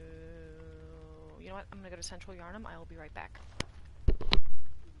to... You know what? I'm going to go to Central Yarnum. I will be right back.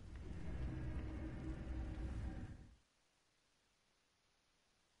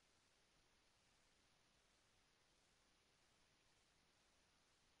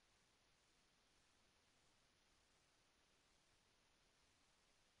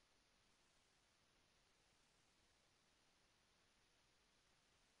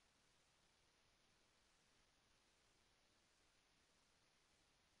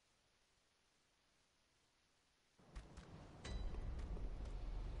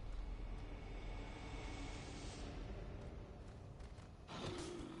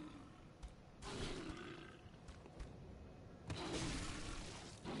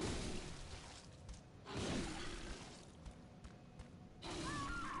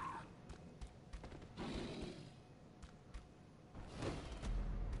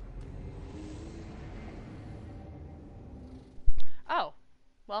 Oh,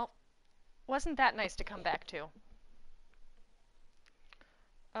 well, wasn't that nice to come back to?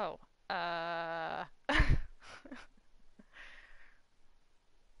 Oh,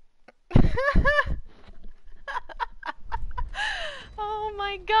 Oh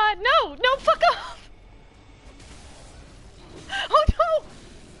my god, no! No, fuck off! Oh no!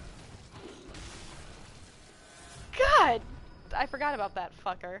 God! I forgot about that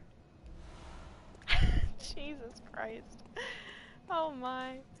fucker. Jesus Christ. Oh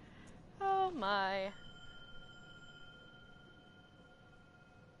my. Oh my.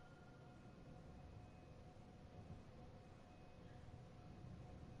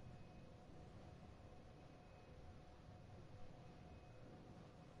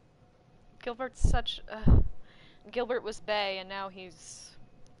 Gilbert's such... Gilbert was Bay, and now he's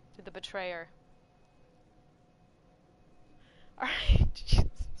the betrayer. Alright, Jesus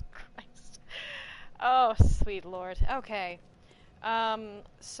Christ. Oh, sweet lord. Okay.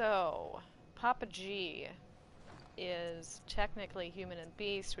 So... Papa G is technically human and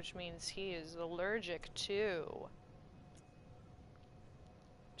beast, which means he is allergic to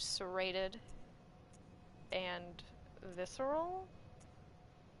serrated and visceral.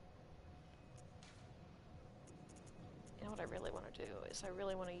 You know what I really want to do is I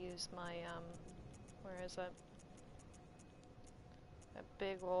really want to use my, where is it? A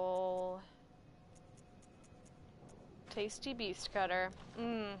big ol' tasty beast cutter.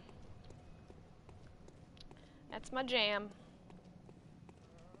 That's my jam.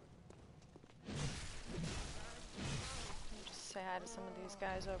 Just say hi to some of these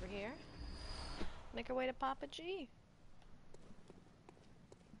guys over here. Make our way to Papa G.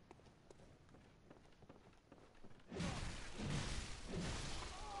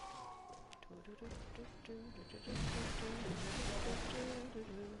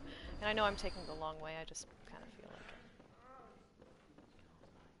 And I know I'm taking the long way, I just kind of feel like it.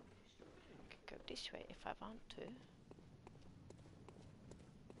 I could go this way if I want to.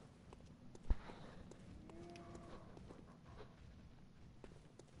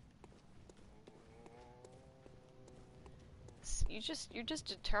 You're just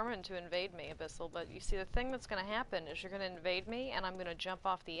determined to invade me, Abyssal, but you see the thing that's gonna happen is you're gonna invade me and I'm gonna jump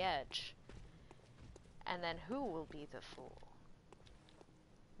off the edge. And then who will be the fool?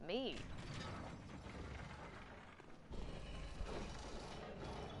 Me.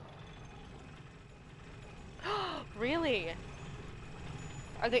 Really?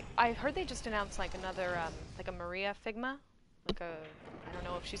 Are they? I heard they just announced like another, like a Maria Figma. Like a, I don't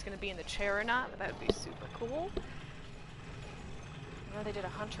know if she's gonna be in the chair or not, but that would be super cool. I know they did a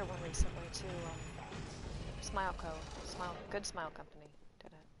Hunter one recently too. Smile Co. Good Smile Company did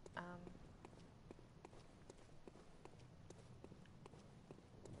it.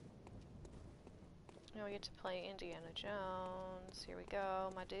 Now we get to play Indiana Jones. Here we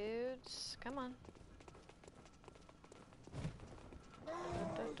go, my dudes. Come on.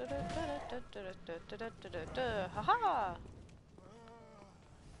 Ha-ha!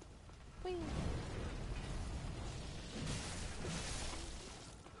 Whee!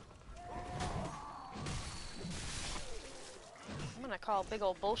 I'm gonna call big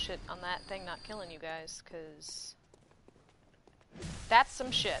old bullshit on that thing not killing you guys, 'cause that's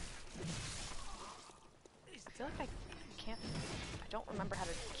some shit. I feel like I don't remember how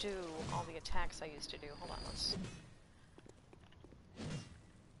to do all the attacks I used to do. Hold on, let's...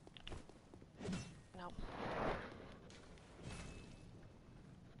 Nope.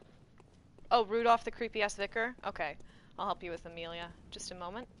 Oh, Rudolph the creepy-ass vicar? Okay. I'll help you with Amelia. Just a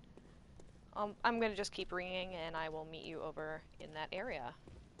moment. I'm gonna just keep ringing, and I will meet you over in that area.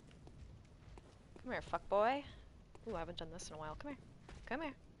 Come here, fuckboy. Ooh, I haven't done this in a while. Come here. Come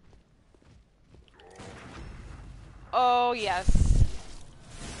here. Oh, yes.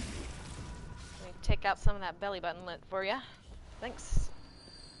 Let me take out some of that belly button lint for you. Thanks.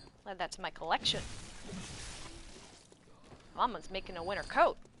 Add that to my collection. Mama's making a winter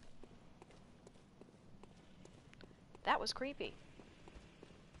coat. That was creepy.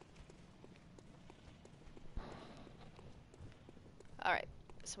 Alright,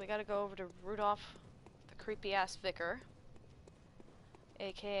 so we gotta go over to Rudolph, the creepy-ass vicar,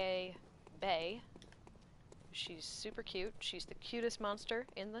 aka Bae. She's super cute. She's the cutest monster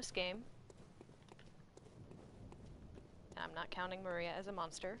in this game. I'm not counting Maria as a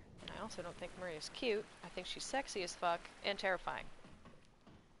monster. I also don't think Maria's cute. I think she's sexy as fuck and terrifying.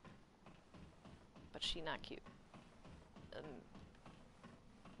 But she's not cute.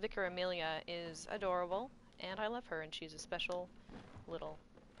 Vicar Amelia is adorable, and I love her, and she's a special little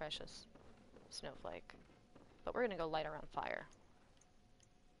precious snowflake. But we're gonna go light her on fire.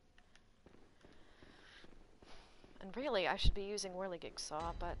 And really, I should be using Whirligig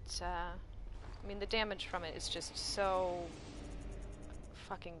Saw, but, I mean, the damage from it is just so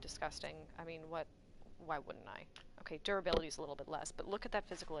fucking disgusting. I mean, why wouldn't I? Okay, durability's a little bit less, but look at that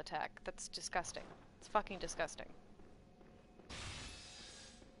physical attack. That's disgusting. It's fucking disgusting.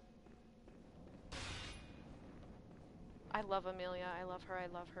 I love Amelia. I love her. I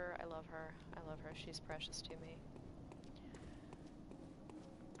love her. I love her. I love her. She's precious to me.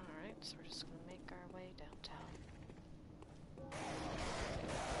 Alright, so we're just gonna make our way downtown.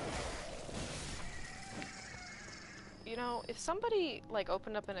 You know, if somebody, like,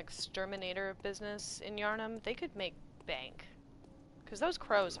 opened up an exterminator business in Yarnum, they could make bank. Because those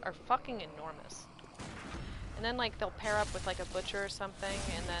crows are fucking enormous. And then, like, they'll pair up with, like, a butcher or something,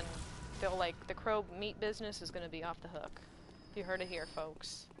 and then they'll, like, the crow meat business is gonna be off the hook. You heard it here,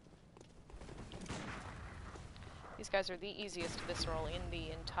 folks. These guys are the easiest visceral in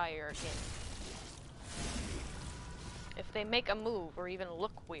the entire game. If they make a move or even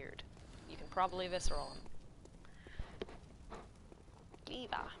look weird, you can probably visceral them.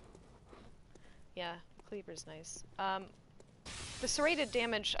 Viva. Yeah, cleaver's nice. The serrated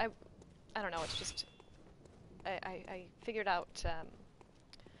damage, I don't know, it's just... I figured out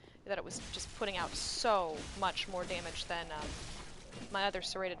that it was just putting out so much more damage than my other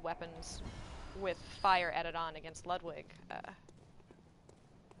serrated weapons with fire added on against Ludwig.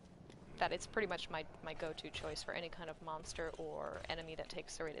 That it's pretty much my go-to choice for any kind of monster or enemy that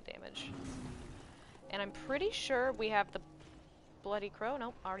takes serrated damage. And I'm pretty sure we have the Bloody Crow.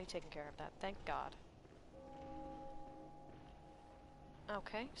 Nope, already taken care of that. Thank God.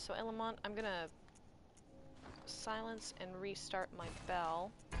 Okay, so Elamont, I'm gonna silence and restart my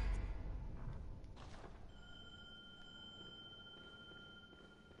bell.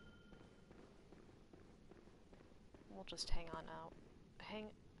 We'll just hang on out.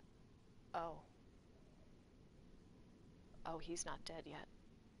 Oh. Oh, he's not dead yet.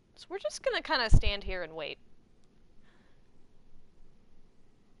 So we're just gonna kind of stand here and wait.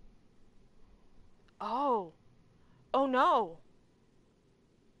 Oh. Oh no.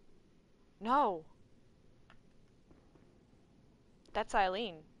 No. That's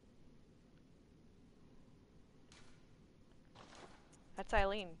Eileen. That's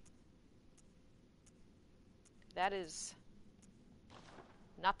Eileen. That is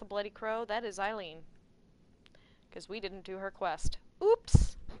not the Bloody Crow, that is Eileen. Because we didn't do her quest.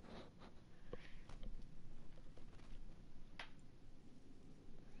 Oops!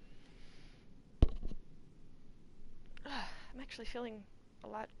 actually feeling a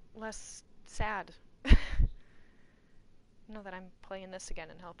lot less sad. Now that I'm playing this again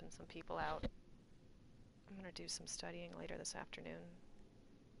and helping some people out. I'm gonna do some studying later this afternoon.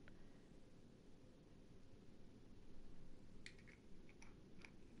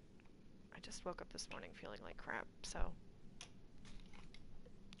 I just woke up this morning feeling like crap, so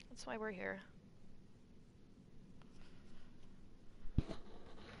that's why we're here.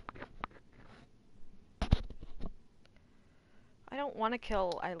 I don't want to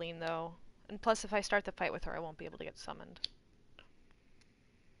kill Eileen, though. And plus, if I start the fight with her, I won't be able to get summoned.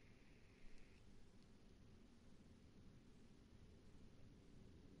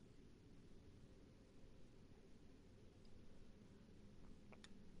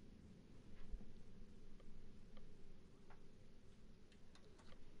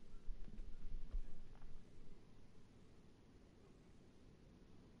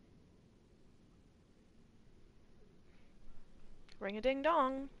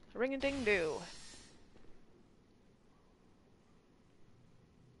 Ring-a-ding-dong. Ring-a-ding-doo.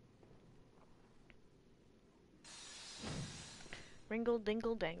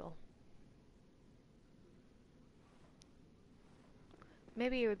 Ringle-dingle-dangle.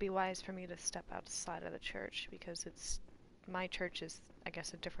 Maybe it would be wise for me to step outside of the church, because my church is, I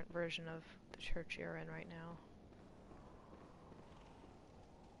guess, a different version of the church you're in right now.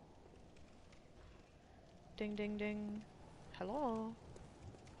 Ding ding ding. Hello?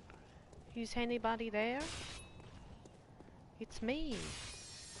 Is anybody there? It's me.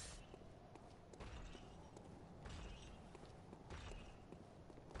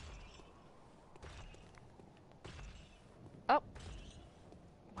 Oh.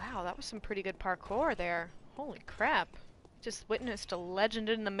 Wow, that was some pretty good parkour there. Holy crap. Just witnessed a legend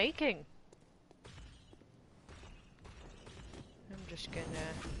in the making. I'm just gonna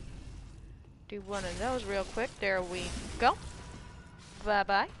do one of those real quick. There we go.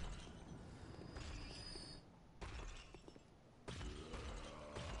 Bye-bye.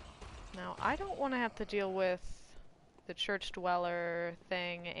 Now, I don't want to have to deal with the church dweller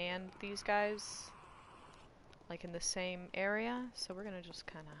thing and these guys, like, in the same area, so we're gonna just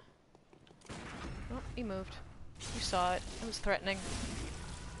kinda... Oh, he moved. You saw it. It was threatening.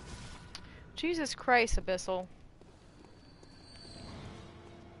 Jesus Christ, Abyssal.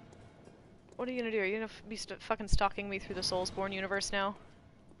 What are you gonna do? Are you gonna be fucking stalking me through the Soulsborne universe now?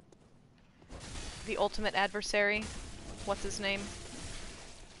 The ultimate adversary? What's his name?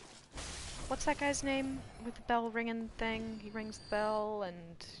 What's that guy's name with the bell ringing thing? He rings the bell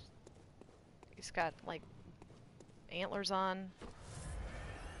and he's got, like, antlers on.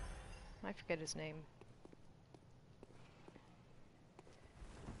 I forget his name.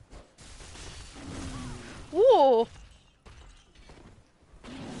 Whoa!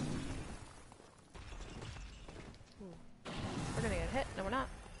 We're gonna get hit. No, we're not.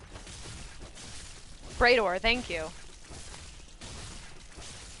 Braidor, thank you.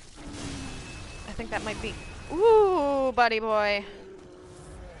 I think that might be... Ooh, buddy boy.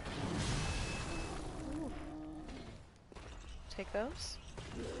 Ooh. Take those.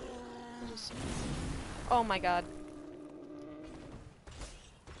 Just... Oh my god.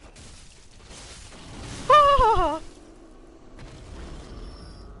 Ah!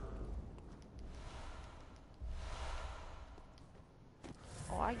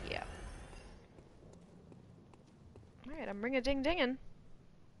 Oh yeah. Alright, I'm ring-a-ding-dingin'.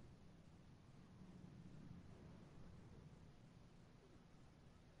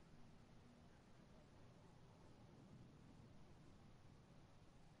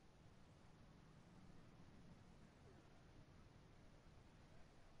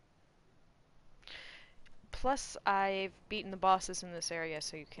 Plus, I've beaten the bosses in this area,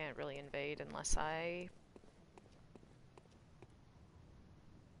 so you can't really invade unless I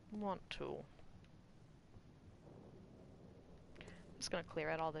want to. I'm just gonna clear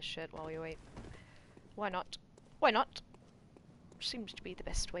out all this shit while we wait. Why not? Why not? Seems to be the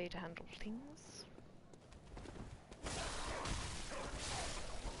best way to handle things.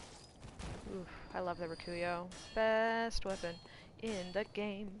 Oof, I love the Rikuyo. Best weapon in the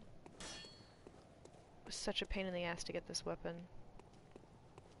game. It was such a pain in the ass to get this weapon.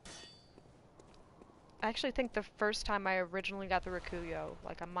 I actually think the first time I originally got the Rikuyo,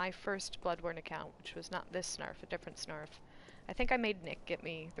 like on my first Bloodborne account, which was not this Snarf, a different Snarf, I think I made Nick get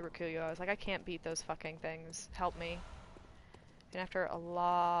me the Rikuyo. I was like, I can't beat those fucking things. Help me. And after a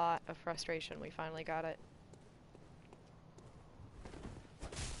lot of frustration, we finally got it.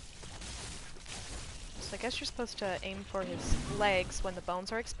 So I guess you're supposed to aim for his legs when the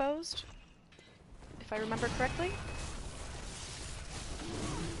bones are exposed, if I remember correctly.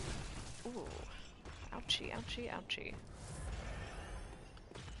 Ooh. Ouchie, ouchie, ouchie.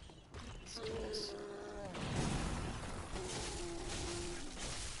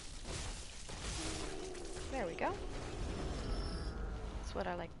 go. That's what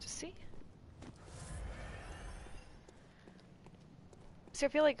I like to see. So I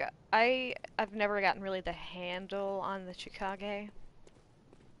feel like I've never gotten really the handle on the Chikage.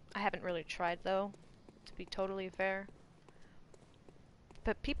 I haven't really tried though, to be totally fair.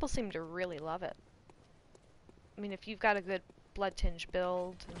 But people seem to really love it. I mean, if you've got a good blood tinge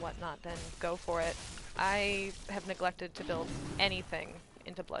build and whatnot, then go for it. I have neglected to build anything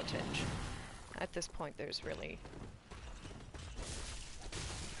into blood tinge. At this point, there's really...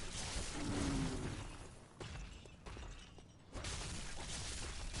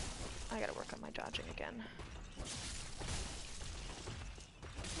 I gotta work on my dodging again.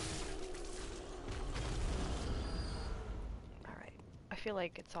 Alright. I feel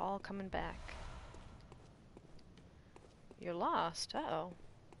like it's all coming back. You're lost. Uh-oh.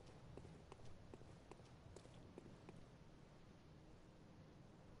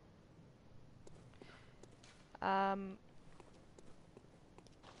 I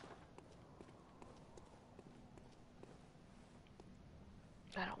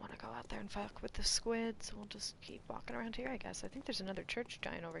don't want to go out there and fuck with the squid, so we'll just keep walking around here, I guess. I think there's another church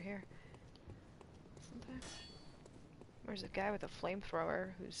giant over here. Isn't there? There's a guy with a flamethrower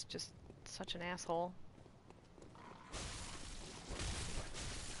who's just such an asshole.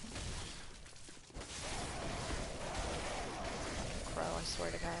 Crow, I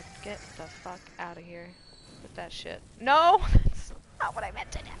swear to God. Get the fuck out of here with that shit. No! That's not what I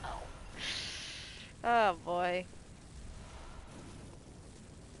meant to do. Oh boy.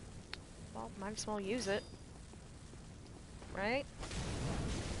 Well, might as well use it. Right?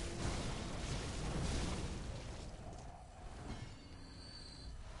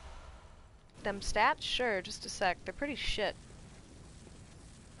 Them stats? Sure, just a sec. They're pretty shit.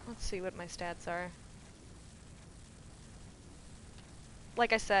 Let's see what my stats are.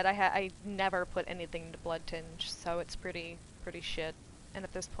 Like I said, I never put anything into blood tinge, so it's pretty shit. And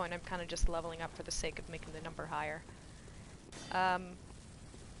at this point, I'm kind of just leveling up for the sake of making the number higher.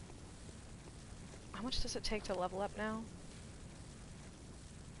 How much does it take to level up now?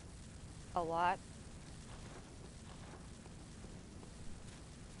 A lot.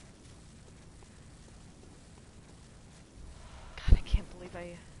 God, I can't believe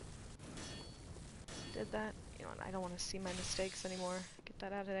I did that. You know what, I don't want to see my mistakes anymore. Get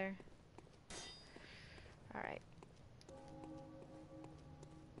that out of there. Alright.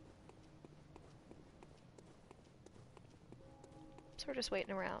 So we're just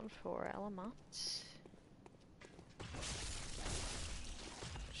waiting around for Elamont.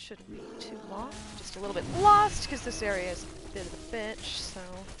 Shouldn't be too long. Just a little bit lost because this area is a bit of a bitch, so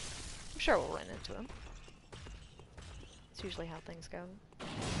I'm sure we'll run into him. It's usually how things go.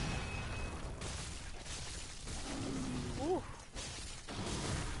 Ooh.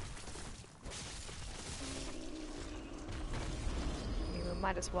 I mean, we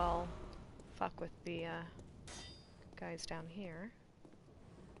might as well fuck with the guys down here.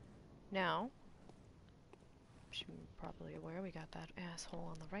 Now, should be probably aware we got that asshole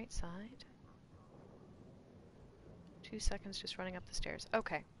on the right side. 2 seconds just running up the stairs.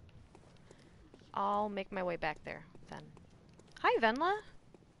 Okay. I'll make my way back there, then. Hi, Venla!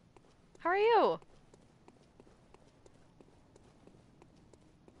 How are you?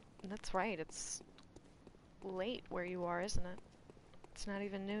 That's right, it's late where you are, isn't it? It's not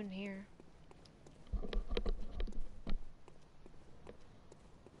even noon here.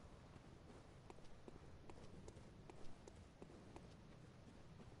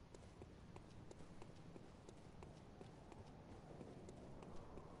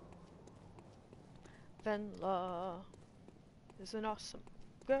 Venla is an awesome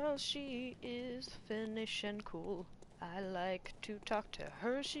girl. She is Finnish and cool. I like to talk to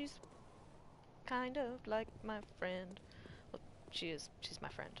her. She's kind of like my friend. Well, she's my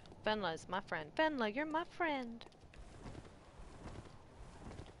friend. Venla is my friend. Venla, you're my friend.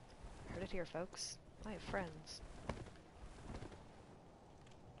 Heard it here, folks. I have friends.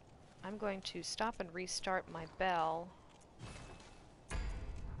 I'm going to stop and restart my bell.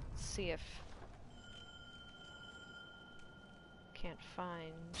 See if... Can't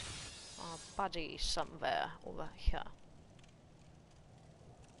find a body somewhere over here.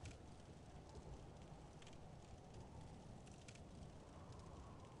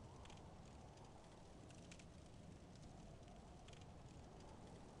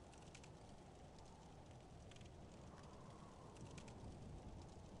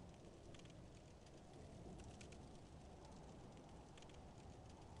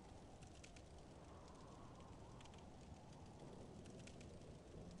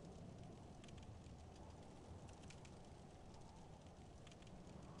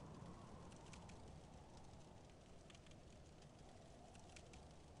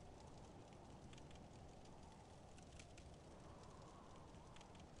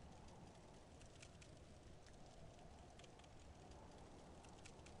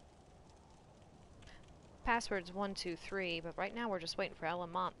 password's 123, but right now we're just waiting for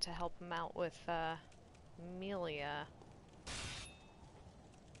Elamont to help him out with, Amelia.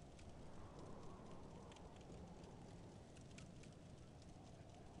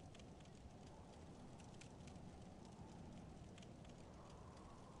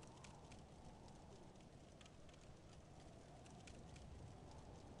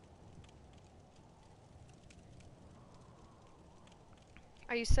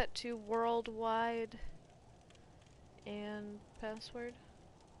 Are you set to worldwide and password?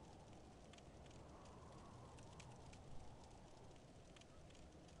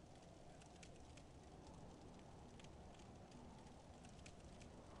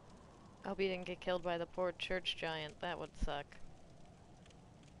 I hope you didn't get killed by the poor church giant. That would suck.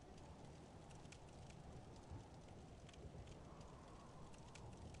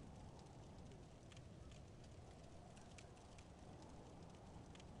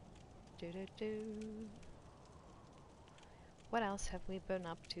 Do-do-do. What else have we been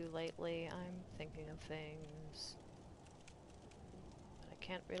up to lately? I'm thinking of things. But I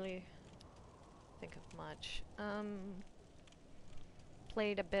can't really think of much.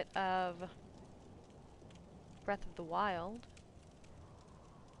 Played a bit of Breath of the Wild.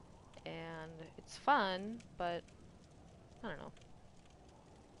 And it's fun, but I don't know.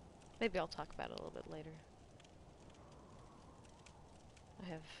 Maybe I'll talk about it a little bit later. I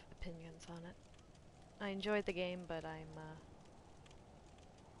have opinions on it. I enjoyed the game, but I'm,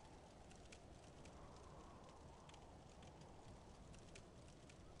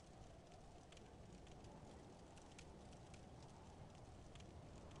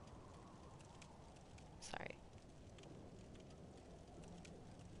 sorry.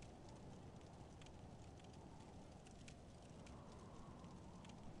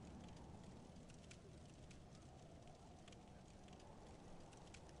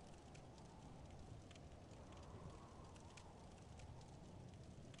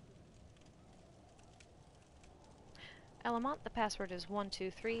 Elamont, the password is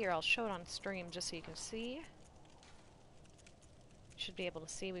 123. Here, I'll show it on stream just so you can see. Should be able to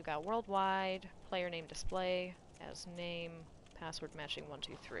see we've got worldwide, player name display, as name, password matching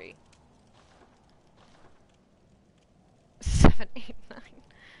 123. 789.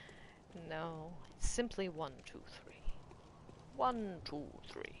 No, it's simply 123.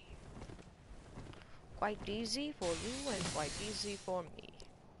 123. Quite easy for you and quite easy for me.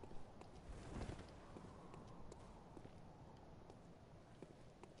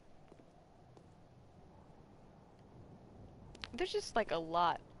 There's just like a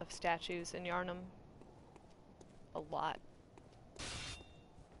lot of statues in Yarnum. A lot.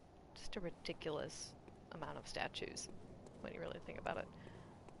 Just a ridiculous amount of statues when you really think about it.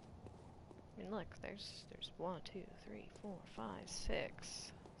 I mean, look, there's 1, 2, 3, 4, 5,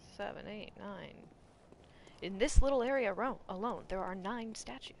 6, 7, 8, 9. In this little area alone, there are 9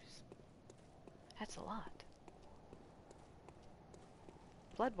 statues. That's a lot.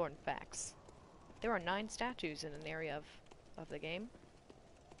 Bloodborne facts. There are 9 statues in an area of the game.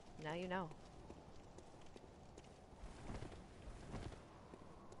 Now you know.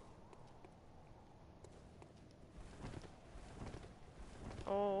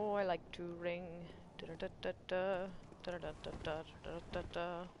 Oh, I like to ring. Da-da-da-da-da.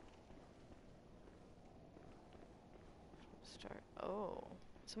 Da-da-da-da-da. Start. Oh,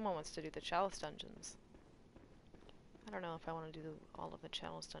 someone wants to do the Chalice Dungeons. I don't know if I want to do all of the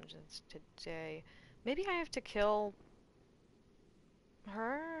Chalice Dungeons today. Maybe I have to kill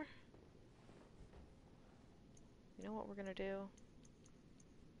her? You know what we're gonna do?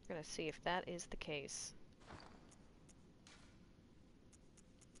 We're gonna see if that is the case.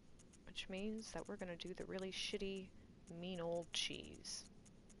 Which means that we're gonna do the really shitty, mean old cheese.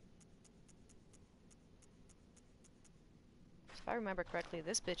 If I remember correctly,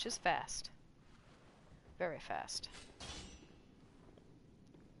 this bitch is fast. Very fast.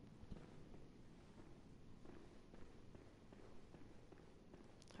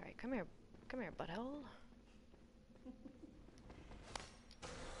 Alright, come here, butthole.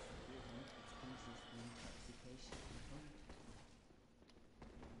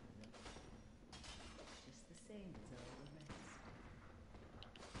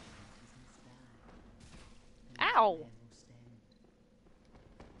 Ow!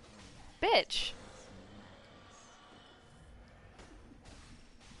 Bitch!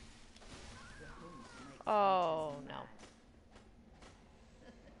 Oh no.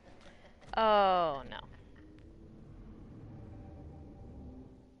 Oh no.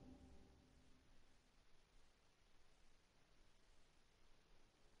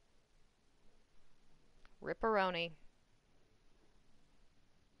 Ripperoni.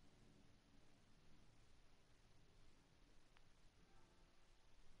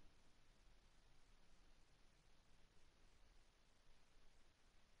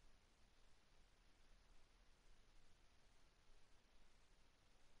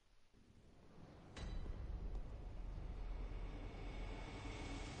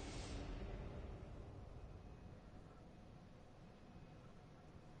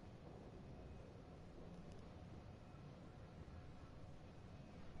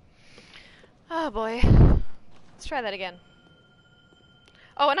 Oh boy. Let's try that again.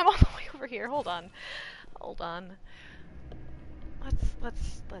 Oh, and I'm all the way over here. Hold on. Hold on.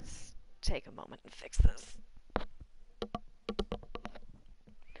 Let's take a moment and fix this.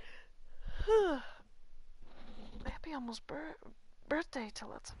 Happy almost birthday to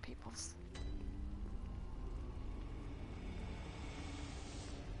lots of peoples.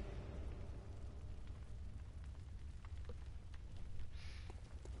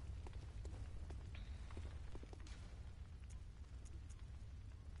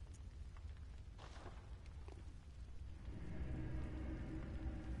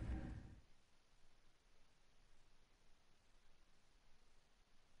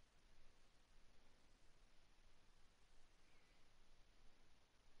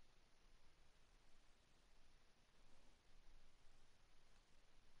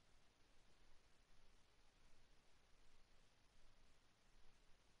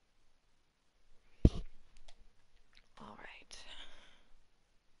 All right.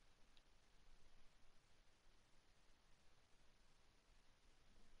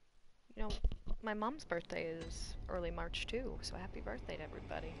 You know, my mom's birthday is early March too, so happy birthday to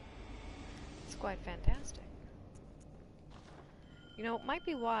everybody. It's quite fantastic. You know, it might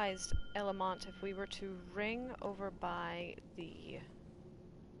be wise, Elamont, if we were to ring over by the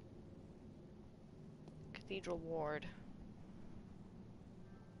Cathedral Ward.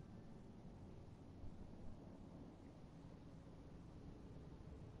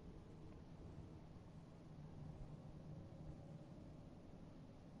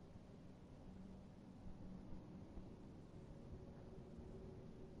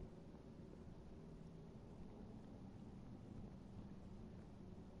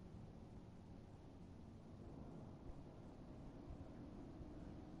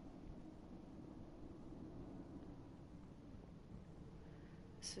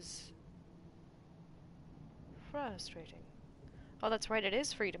 This is frustrating. Oh, that's right, it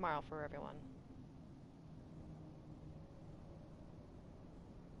is free tomorrow for everyone.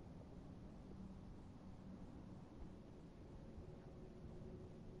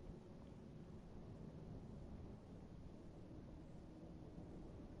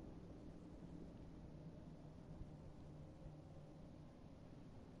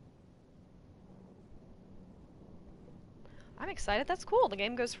 I'm excited. That's cool. The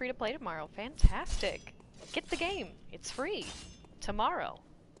game goes free to play tomorrow. Fantastic. Get the game. It's free. Tomorrow.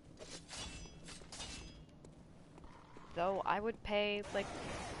 Though I would pay, like,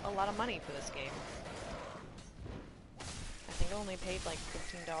 a lot of money for this game. I think I only paid, like,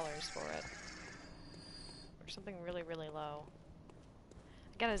 $15 for it. Or something really, really low.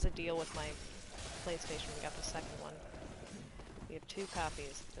 I got it as a deal with my PlayStation. We got the second one. We have 2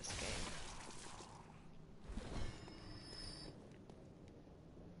 copies of this game.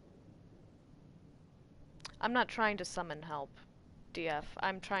 I'm not trying to summon help, DF.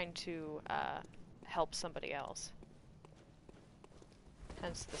 I'm trying to, help somebody else.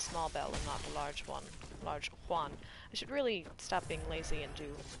 Hence the small bell and not the large one. Large Juan. I should really stop being lazy and do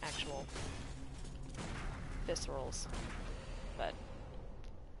actual viscerals. But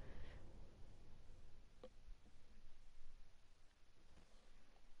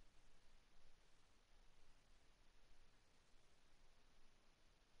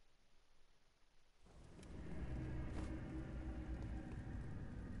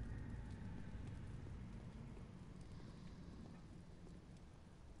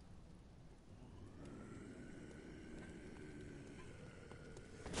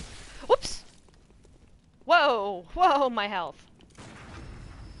whoops! Whoa! Whoa, my health.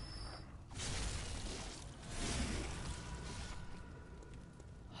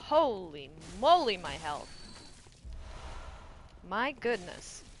 Holy moly, my health. My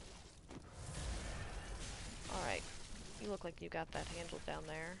goodness. Alright. You look like you got that handled down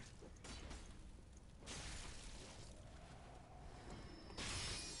there.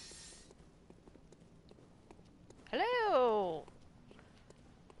 Hello!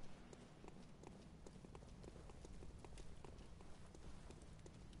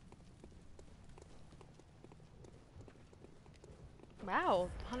 Wow,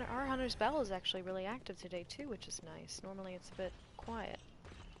 our Hunter's Bell is actually really active today too, which is nice. Normally it's a bit quiet.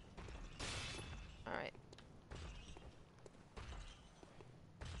 Alright.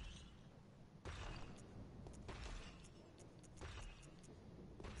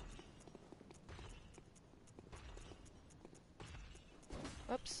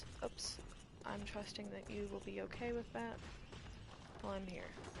 Oops, oops. I'm trusting that you will be okay with that while I'm here.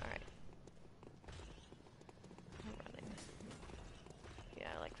 Alright. I'm running. Yeah,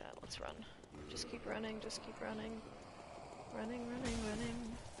 I like that. Let's run. Just keep running, just keep running. Running, running,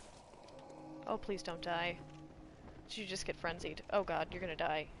 running. Oh, please don't die. Did you just get frenzied? Oh god, you're gonna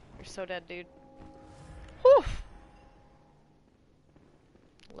die. You're so dead, dude. Whew!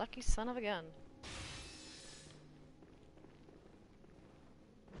 Lucky son of a gun.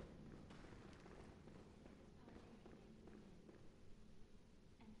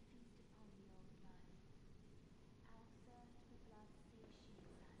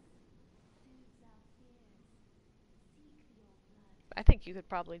 I think you could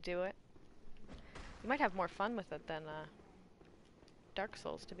probably do it. You might have more fun with it than Dark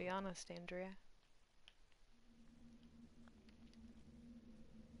Souls, to be honest, Andrea.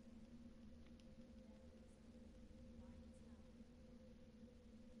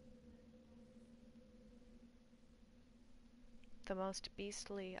 The most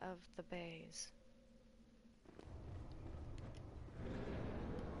beastly of the bays.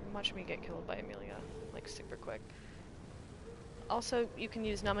 Watch me get killed by Amelia, like super quick. Also, you can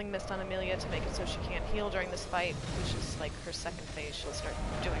use Numbing Mist on Amelia to make it so she can't heal during this fight, which is like her second phase. She'll start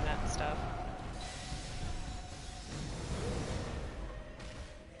doing that stuff.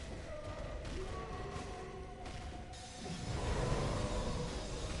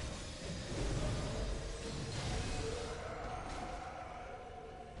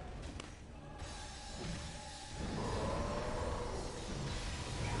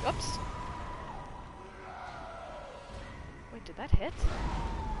 Oops. Wait, did that hit?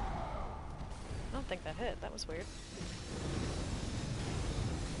 I don't think that hit. That was weird.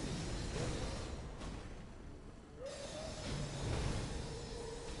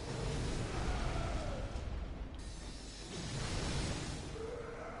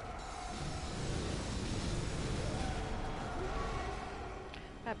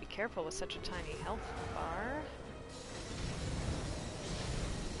 Gotta be careful with such a tiny health bar.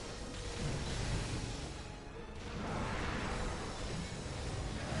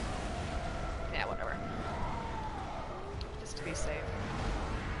 Yeah, whatever. Just to be safe.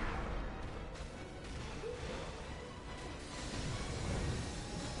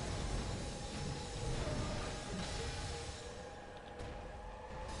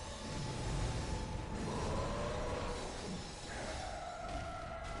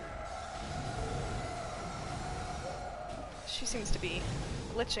 She seems to be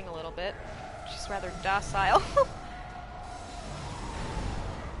glitching a little bit. She's rather docile.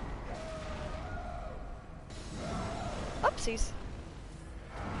 Oopsies.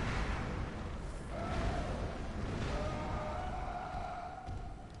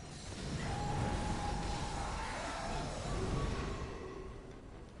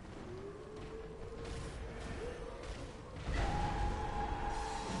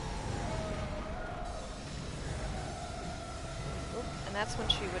 And that's when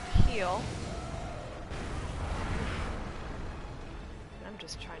she would heal. I'm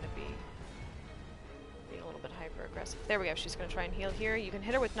just trying to be a little bit hyper aggressive. There we go. She's going to try and heal here. You can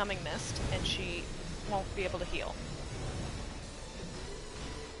hit her with Numbing Mist, and she won't be able to heal.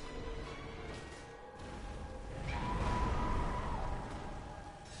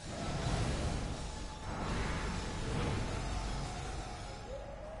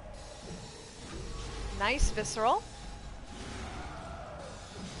 Nice visceral.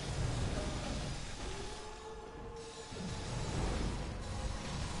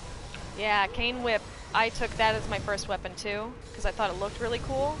 Yeah, Cane Whip. I took that as my first weapon too, because I thought it looked really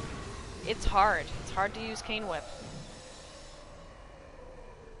cool. It's hard. It's hard to use Cane Whip.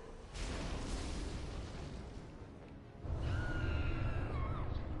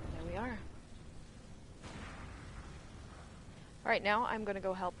 There we are. Alright, now I'm going to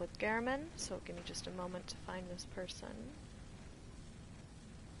go help with Garamond, so give me just a moment to find this person.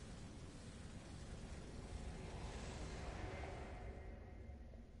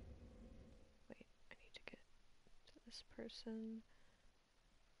 Wait, I need to get to this person.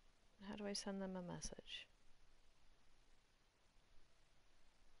 How do I send them a message?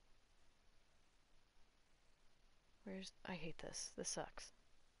 I hate this. This sucks.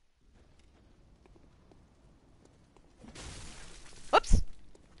 Whoops!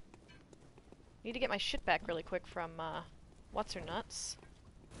 Need to get my shit back really quick from, What's-Her-Nuts.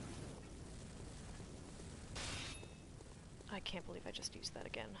 I can't believe I just used that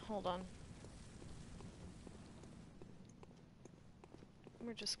again. Hold on.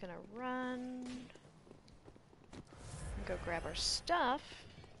 We're just gonna run and go grab our stuff.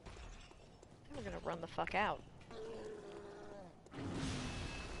 Then we're gonna run the fuck out.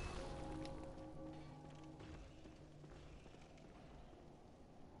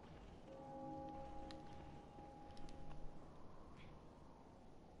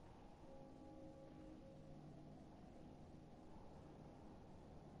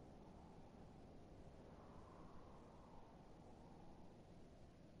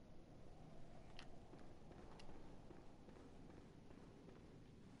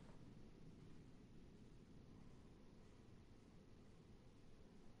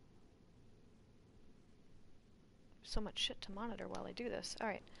 so much shit to monitor while I do this.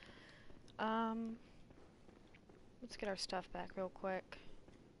 Alright. Let's get our stuff back real quick.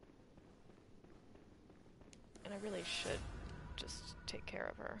 And I really should just take care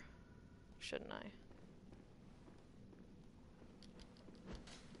of her, shouldn't I?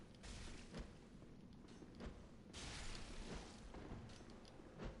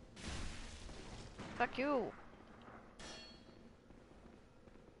 Fuck you!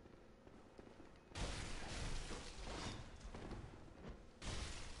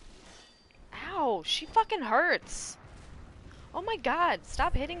 Ow! She fucking hurts! Oh my god,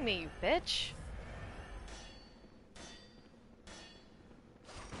 stop hitting me, you bitch!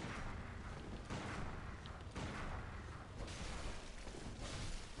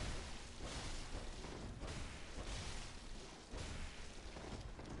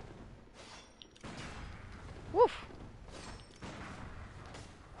 Woof!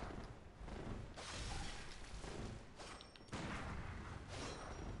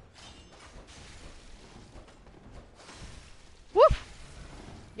 Woof!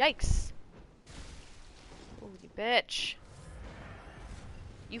 Yikes! Ooh, you bitch!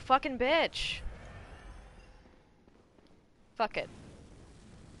 You fucking bitch! Fuck it.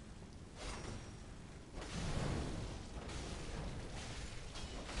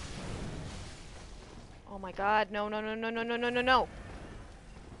 Oh my god, no, no, no, no, no, no, no, no, no!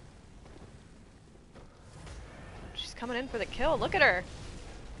 She's coming in for the kill, look at her!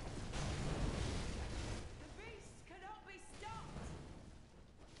 The beast cannot be stopped!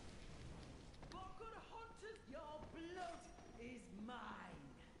 For good hunters, your blood is mine!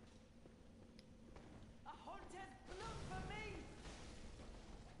 A hunter's blood for me!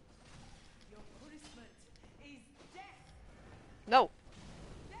 Your punishment is death! No!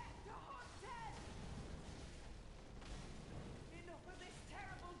 Death to hunters! Enough of this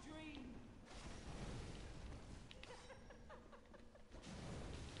terrible dream!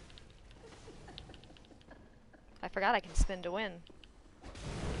 I forgot I can spin to win.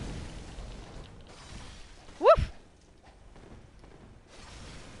 Woof!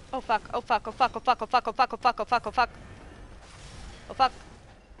 Oh fuck, oh fuck, oh fuck, oh fuck, oh fuck, oh fuck, oh fuck, oh fuck, oh fuck. Oh fuck.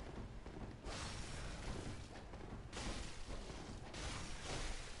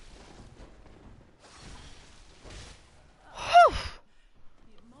 Whew!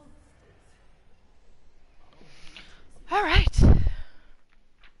 Alright.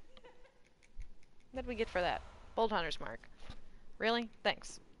 What did we get for that? Bold Hunter's Mark. Really?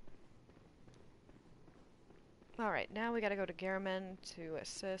 Thanks. Alright, now we gotta go to Garamond to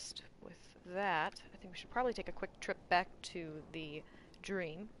assist with that. I think we should probably take a quick trip back to the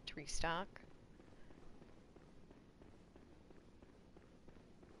Dream to restock.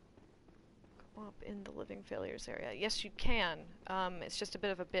 Go up in the Living Failures area. Yes, you can. It's just a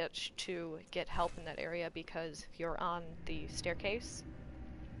bit of a bitch to get help in that area because if you're on the staircase,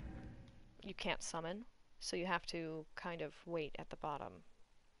 you can't summon, so you have to kind of wait at the bottom.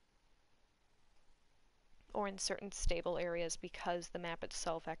 Or in certain stable areas because the map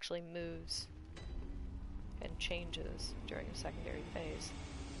itself actually moves and changes during a secondary phase.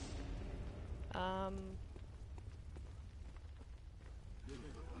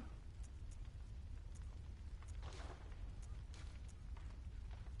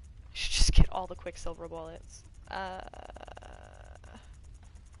 Should just get all the Quicksilver bullets. I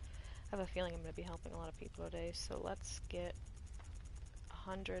have a feeling I'm going to be helping a lot of people today, so let's get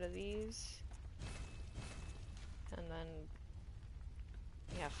 100 of these. And then,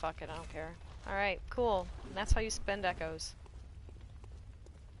 yeah, fuck it, I don't care. Alright, cool. And that's how you spend echoes.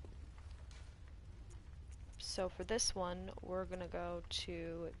 So for this one, we're gonna go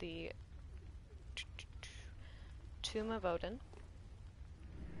to the Tomb of Odin.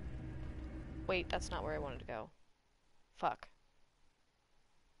 Wait, that's not where I wanted to go. Fuck.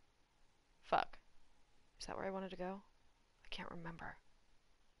 Fuck. Is that where I wanted to go? I can't remember.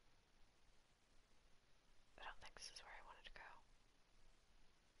 I don't think this is where I wanted to go.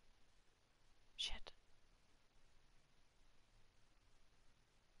 Shit.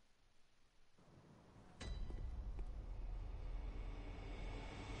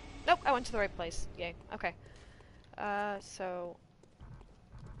 Nope, I went to the right place. Yay. Okay. So...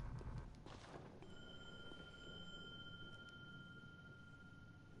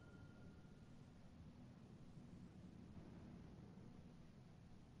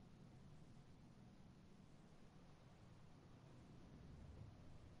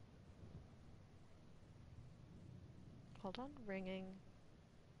 Hold on, ringing.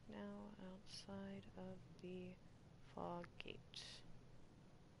 Now outside of the fog gate.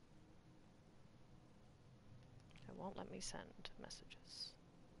 It won't let me send messages.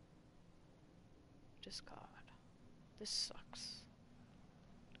 Discard. This sucks.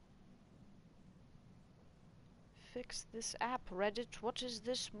 Fix this app, Reddit. What is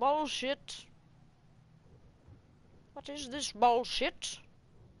this bullshit? What is this bullshit?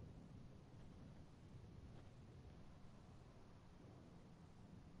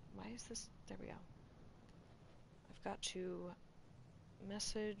 Why is this? There we go. I've got to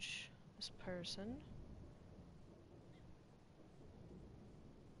message this person.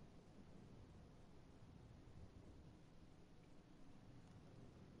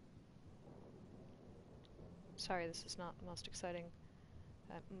 Sorry, this is not the most exciting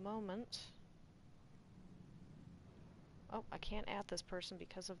moment. Oh, I can't add this person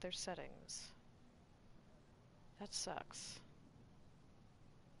because of their settings. That sucks.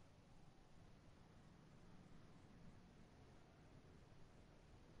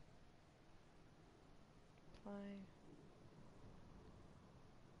 Apply.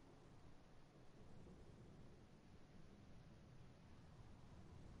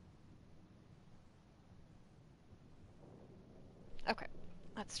 Okay,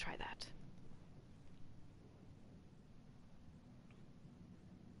 let's try that.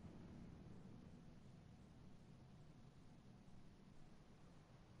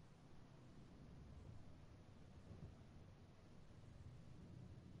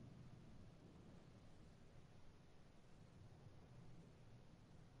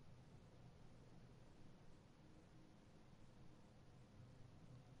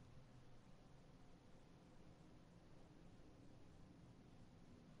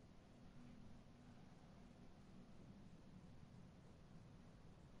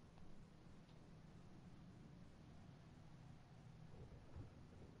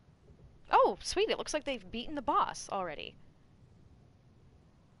 Oh, sweet, it looks like they've beaten the boss already.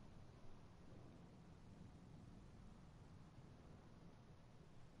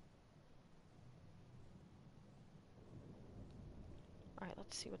 Alright,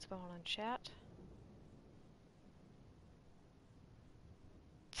 let's see what's going on in chat.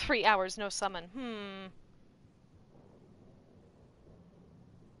 3 hours, no summon.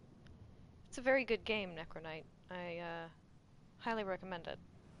 It's a very good game, Necronite. I, highly recommend it.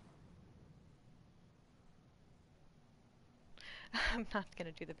 I'm not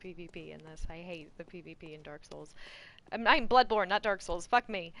gonna do the PvP in this. I hate the PvP in Dark Souls. I'm Bloodborne, not Dark Souls. Fuck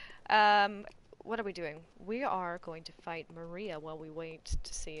me. What are we doing? We are going to fight Maria while we wait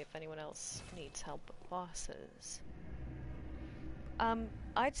to see if anyone else needs help with bosses.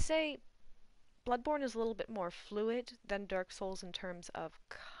 I'd say Bloodborne is a little bit more fluid than Dark Souls in terms of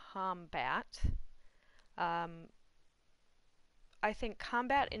combat. I think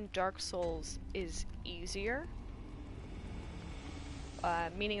combat in Dark Souls is easier,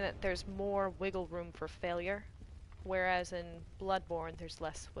 meaning that there's more wiggle room for failure, whereas in Bloodborne there's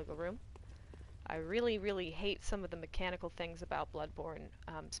less wiggle room. I really, really hate some of the mechanical things about Bloodborne,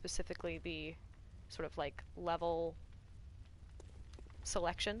 specifically the sort of like level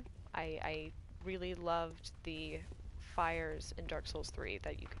selection. I really loved the fires in Dark Souls 3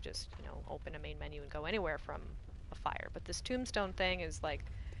 that you could just, you know, open a main menu and go anywhere from a fire. But this tombstone thing is like,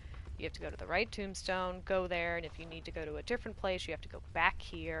 you have to go to the right tombstone, go there, and if you need to go to a different place, you have to go back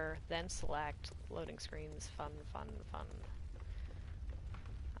here, then select, loading screens, fun, fun, fun.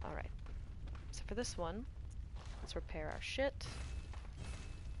 Alright. So for this one, let's repair our shit.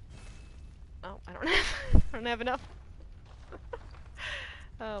 Oh, I don't have, I don't have enough.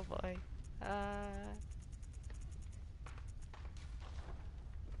 Oh boy.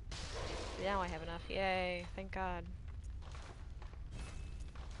 Now I have enough. Yay, thank God.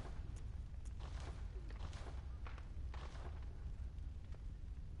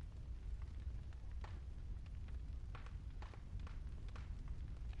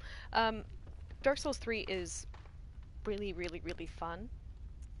 Dark Souls 3 is really, really, really fun.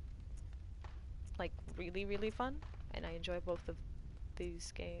 Like, really, really fun. And I enjoy both of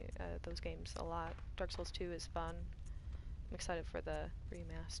those games a lot. Dark Souls 2 is fun. I'm excited for the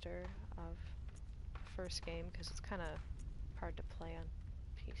remaster of the first game because it's kind of hard to play on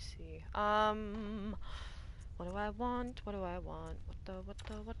PC. What do I want? What do I want? What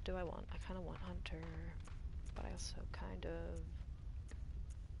do I want? I kind of want Hunter, but I also kind of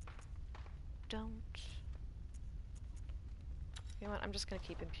don't. You know what? I'm just gonna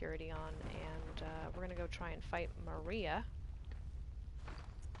keep Impurity on, and we're gonna go try and fight Maria.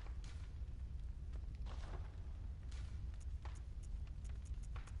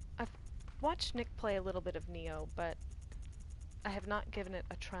 I've watched Nick play a little bit of Neo, but I have not given it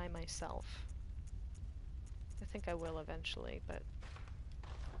a try myself. I think I will eventually, but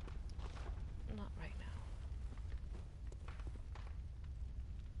not right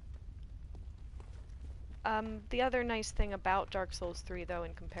The other nice thing about Dark Souls 3, though,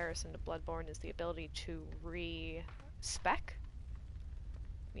 in comparison to Bloodborne, is the ability to re-spec.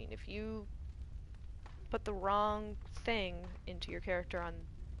 I mean, if you put the wrong thing into your character on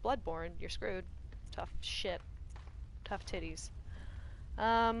Bloodborne, you're screwed. Tough shit. Tough titties.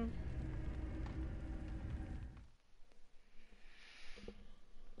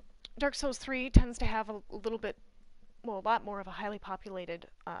 Dark Souls 3 tends to have a little bit, well, a lot more of a highly populated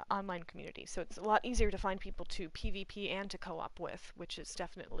online community, so it's a lot easier to find people to PvP and to co-op with, which is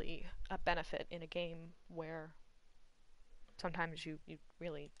definitely a benefit in a game where sometimes you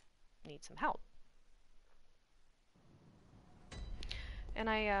really need some help. And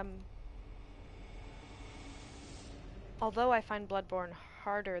although I find Bloodborne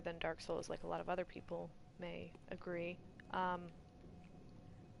harder than Dark Souls, like a lot of other people may agree,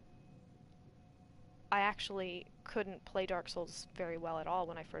 I actually couldn't play Dark Souls very well at all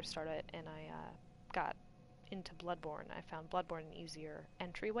when I first started, and I got into Bloodborne. I found Bloodborne an easier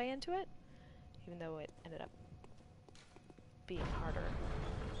entryway into it, even though it ended up being harder.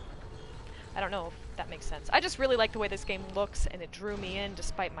 I don't know if that makes sense. I just really like the way this game looks, and it drew me in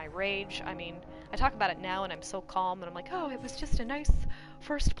despite my rage. I mean, I talk about it now and I'm so calm, and I'm like, oh, it was just a nice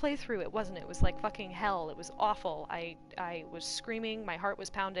first playthrough. It wasn't. It was like fucking hell. It was awful. I was screaming, my heart was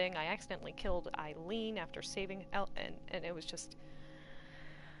pounding, I accidentally killed Eileen after saving and it was just...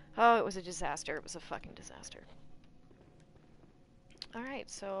 Oh, it was a disaster. It was a fucking disaster. Alright,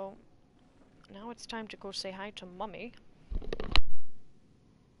 so now it's time to go say hi to Mummy.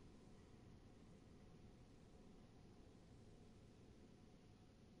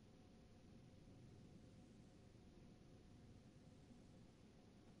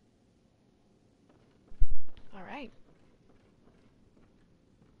 Alright.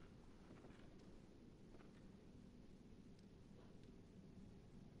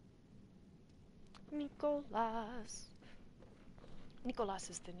 Nicholas. Nicholas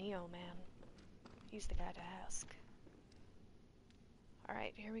is the Neo man. He's the guy to ask.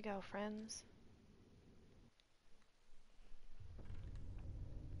 Alright, here we go, friends.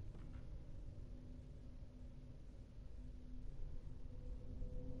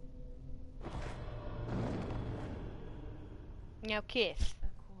 Now kiss. A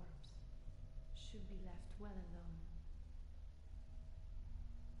corpse should be left well alone.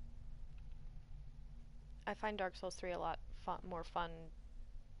 I find Dark Souls 3 a lot more fun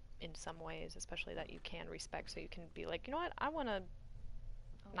in some ways, especially that you can respect, so you can be like, you know what, I want to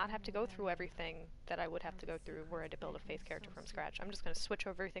not have to go through everything that I would have to go through were I to build a faith character from scratch. I'm just going to switch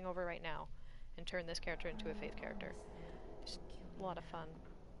everything over right now and turn this character into a faith character. Just a lot of fun.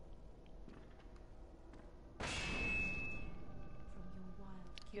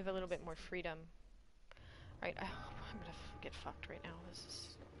 You have a little bit more freedom. Right, I'm gonna get fucked right now. This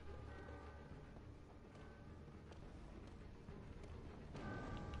is...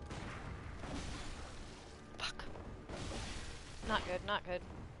 Fuck. Not good, not good.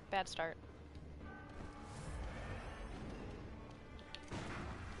 Bad start.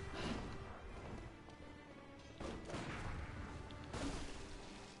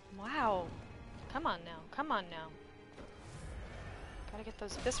 Wow. Come on now, come on now. Gotta get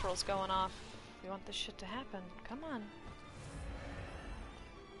those viscerals going off if we want this shit to happen. Come on.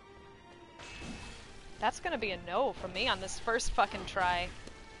 That's gonna be a no from me on this first fucking try.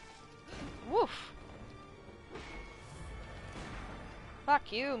 Woof.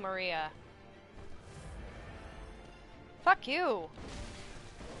 Fuck you, Maria. Fuck you.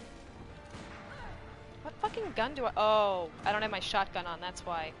 What fucking gun do I... Oh, I don't have my shotgun on, that's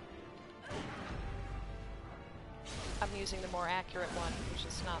why. I'm using the more accurate one, which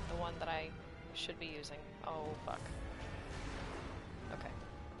is not the one that I should be using. Oh, fuck. Okay.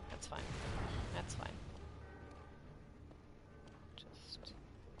 That's fine. That's fine. Just...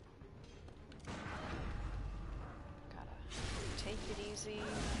 gotta take it easy.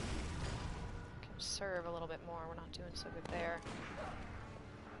 Conserve a little bit more. We're not doing so good there.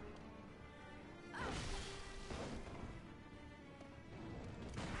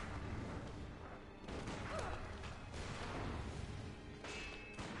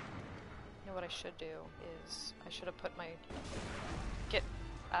 What I should do is I should have put my get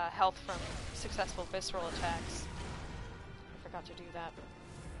health from successful visceral attacks. I forgot to do that.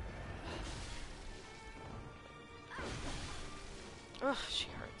 Ugh, she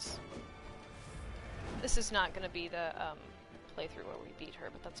hurts. This is not going to be the playthrough where we beat her,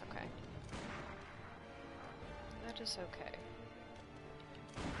 but that's okay. That is okay.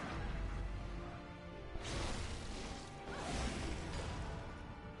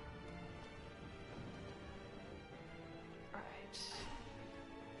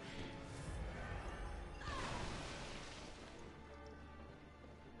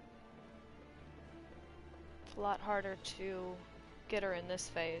 It's a lot harder to get her in this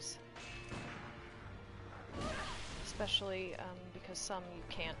phase. Especially because some you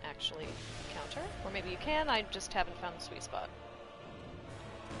can't actually counter. Or maybe you can, I just haven't found the sweet spot.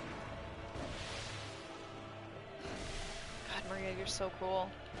 God, Maria, you're so cool.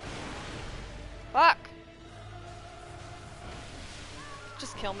 Fuck!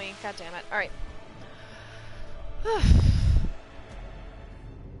 Just kill me, god damn it. Alright.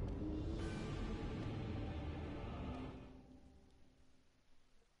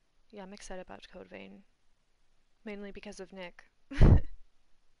 Yeah, I'm excited about Code Vein. Mainly because of Nick.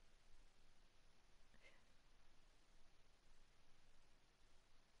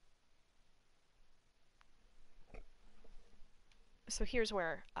 So here's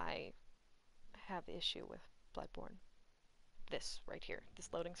where I have issue with Bloodborne. This right here,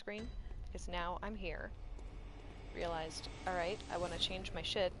 this loading screen. Because now I'm here. Realized, alright, I want to change my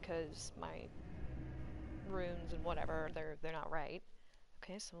shit because my runes and whatever, they're not right.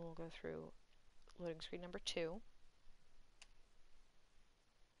 Okay, so we'll go through loading screen number 2.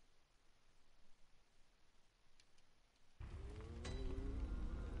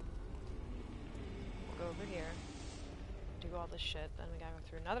 We'll go over here, do all this shit, then we gotta go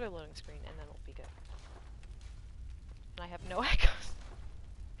through another loading screen, and then we'll be good. And I have no echoes.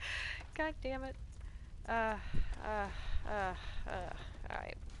 God damn it. Alright.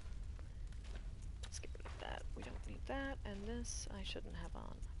 Let's get rid of that. We don't need that, and this I shouldn't have on.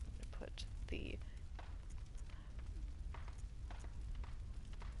 I'm gonna put the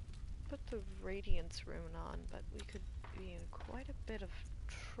Radiance rune on, but we could be in quite a bit of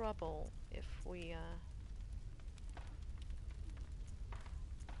trouble if we, yeah,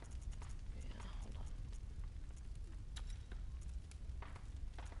 hold on.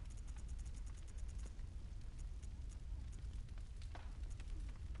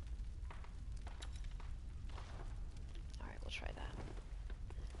 Alright, we'll try that.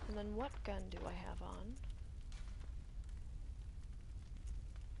 And then what gun do I have on?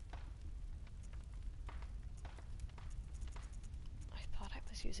 I thought I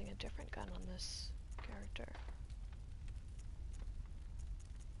was using a different gun on this character.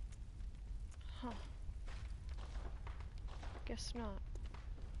 Huh. Guess not.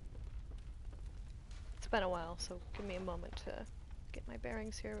 It's been a while, so give me a moment to get my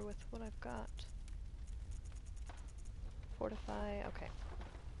bearings here with what I've got. Fortify, okay.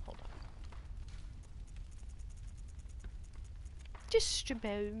 Hold on. Just a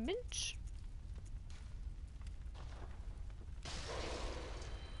moment.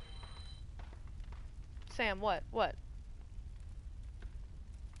 Sam, what? What?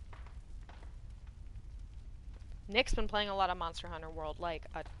 Nick's been playing a lot of Monster Hunter World, like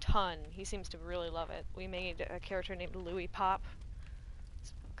a ton. He seems to really love it. We made a character named Louie Pop.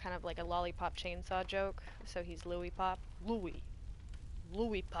 It's kind of like a lollipop chainsaw joke, so he's Louie Pop. Louie.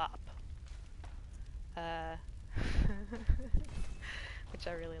 Louie Pop. Which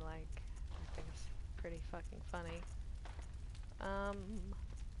I really like. I think it's pretty fucking funny.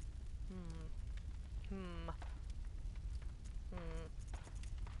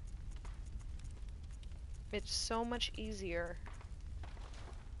 It's so much easier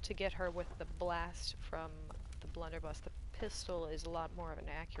to get her with the blast from the blunderbuss. The pistol is a lot more of an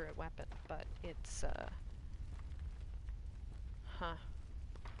accurate weapon, but it's, Let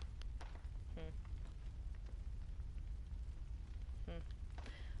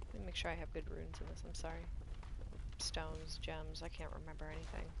me make sure I have good runes in this, I'm sorry. Stones, gems, I can't remember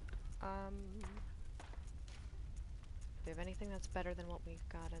anything. Do we have anything that's better than what we've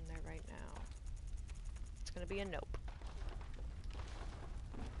got in there right now? It's gonna be a nope.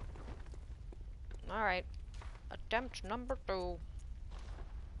 Alright. Attempt number 2.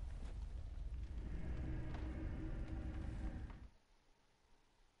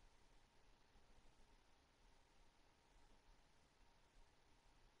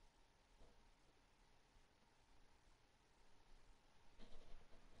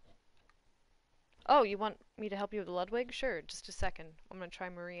 Oh, you want me to help you with Ludwig? Sure, just a second. I'm gonna try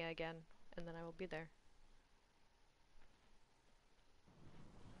Maria again, and then I will be there.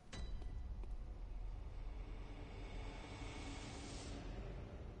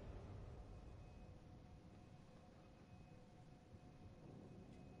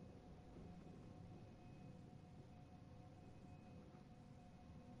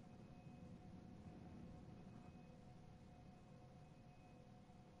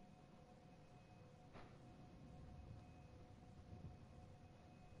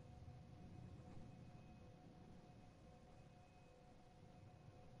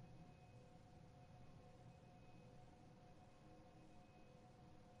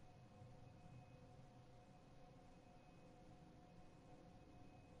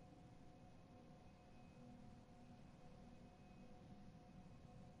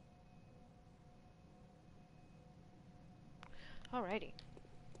 Alrighty.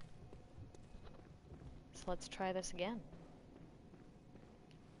 So let's try this again.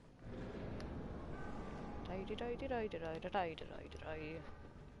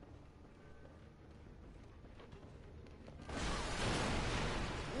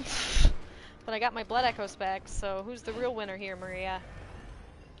 But I got my blood echoes back, so who's the real winner here, Maria?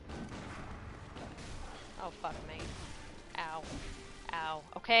 Oh, fuck me. Ow. Ow.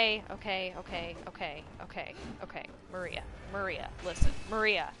 Okay, okay, okay, okay, okay, okay. Maria. Maria, listen.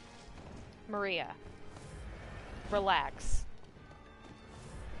 Maria. Maria. Relax.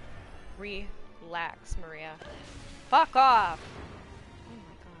 Relax, Maria. Fuck off! Oh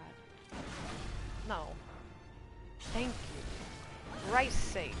my god. No. Thank you. For Christ's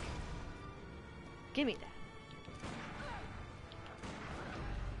sake. Give me that.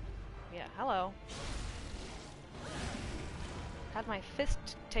 Yeah, hello. Had my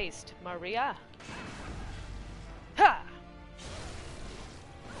fist taste, Maria. Ha!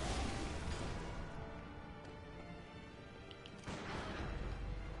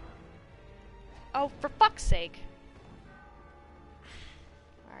 Oh, for fuck's sake.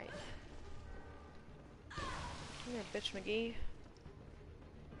 Alright. Come here, bitch McGee.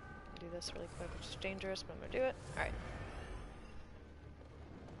 Do this really quick, which is dangerous, but I'm gonna do it. Alright.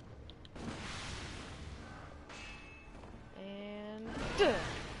 And... duh.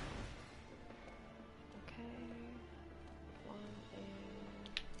 Okay. One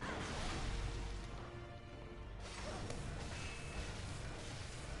and...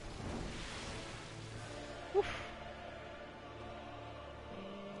 woof.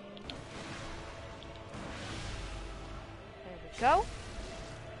 And... there we go.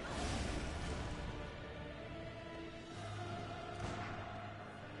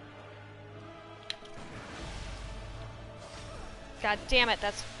 God damn it,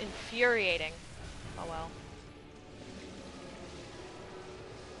 that's infuriating. Oh well.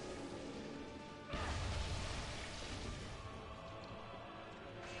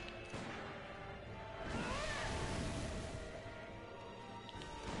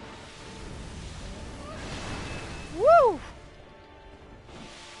 Woo!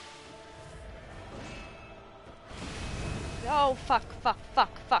 Oh, fuck, fuck, fuck,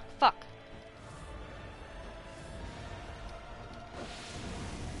 fuck, fuck.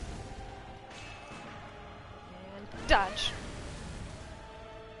 Dodge.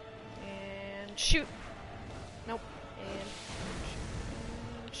 And shoot. Nope.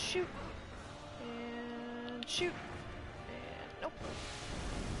 And shoot. And shoot. And nope.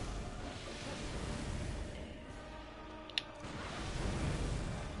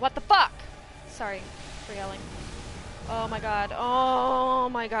 What the fuck? Sorry for yelling. Oh my god. Oh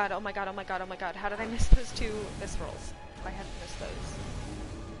my god. Oh my god. Oh my god. Oh my god. How did I miss those two viscerals? I hadn't missed those.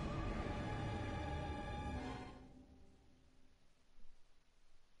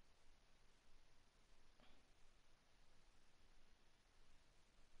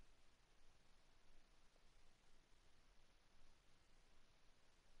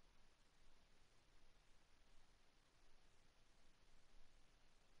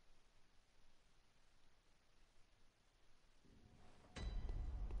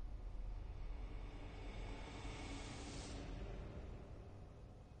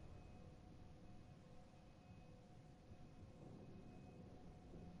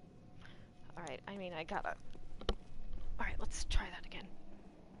 Alright, I mean, I gotta... Alright, let's try that again.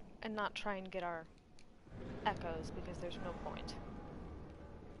 And not try and get our echoes, because there's no point.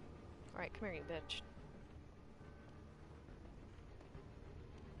 Alright, come here, you bitch.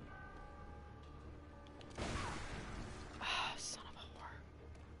 Ah, son of a whore.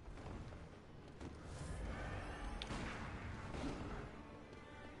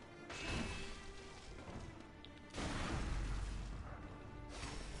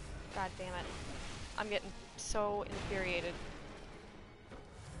 God damn it. I'm getting so infuriated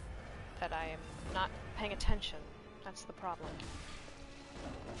that I am not paying attention. That's the problem.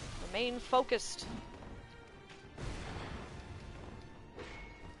 Remain focused.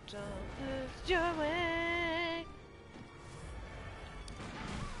 Don't lose your way.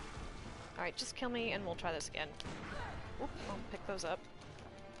 Alright, just kill me and we'll try this again. Oop, I'll pick those up.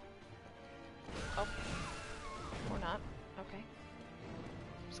 Oh. Or not. Okay.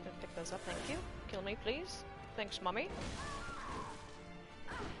 Just gonna pick those up, thank you. Kill me, please. Thanks, mommy.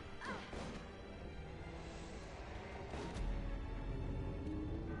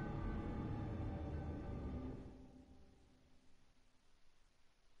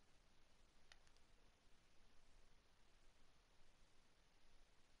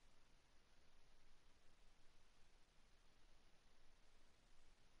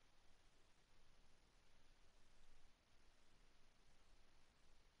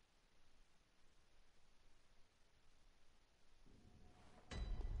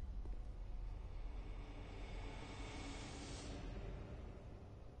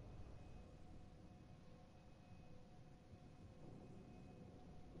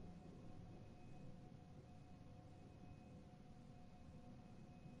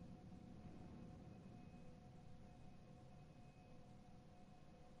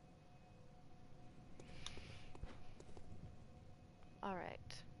 Alright.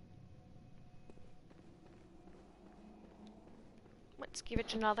 Let's give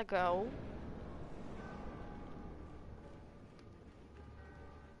it another go.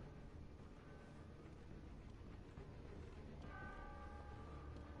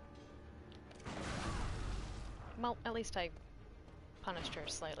 Well, at least I punished her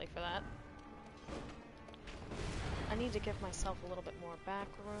slightly for that. I need to give myself a little bit more back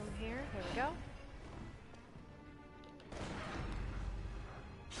room here. Here we go.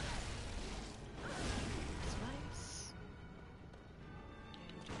 That's nice.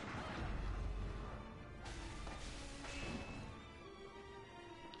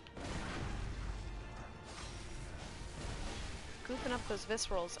 Goofing up those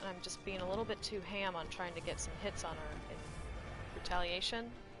viscerals, and I'm just being a little bit too ham on trying to get some hits on her in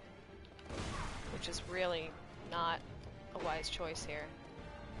retaliation, which is really not a wise choice here.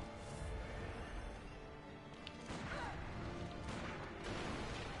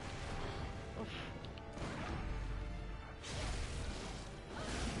 Oof.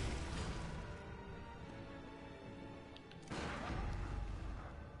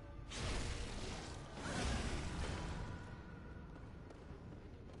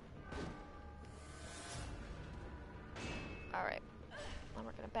 Alright, now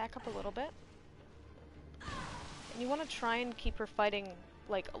we're going to back up a little bit. And you want to try and keep her fighting,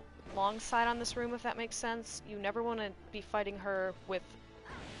 like, alongside on this room, if that makes sense. You never want to be fighting her with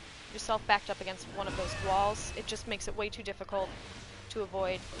yourself backed up against one of those walls. It just makes it way too difficult to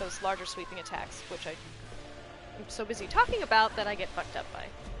avoid those larger sweeping attacks, which I'm so busy talking about that I get fucked up by.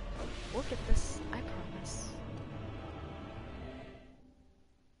 We'll get this, I promise.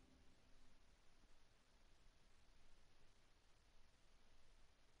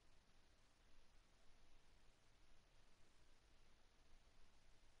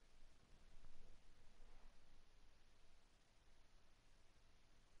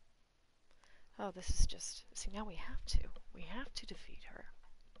 Oh, this is just... See, now we have to. We have to defeat her.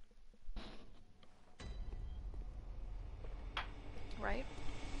 Right?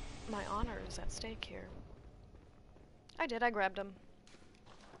 My honor is at stake here. I did, I grabbed him.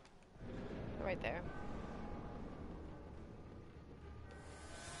 Right there.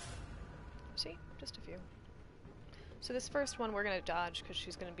 See? Just a few. So this first one we're gonna dodge, because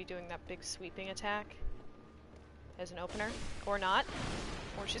she's gonna be doing that big sweeping attack as an opener. Or not.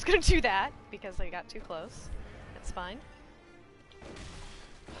 Or she's gonna do that, because I got too close. That's fine.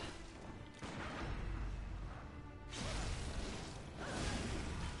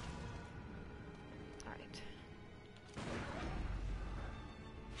 Alright.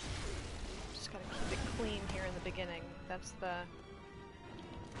 Just gotta keep it clean here in the beginning. That's the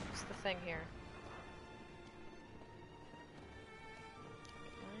thing here.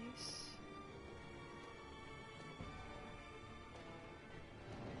 Nice.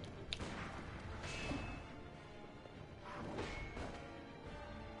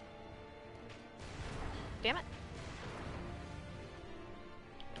 Damn it.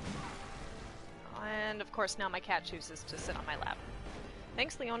 And of course now my cat chooses to sit on my lap.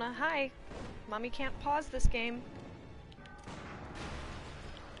 Thanks, Leona. Hi. Mommy can't pause this game.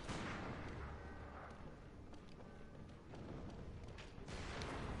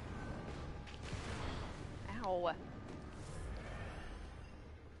 Ow.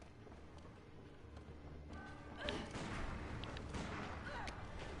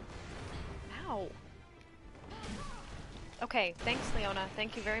 Ow. Okay, thanks, Leona.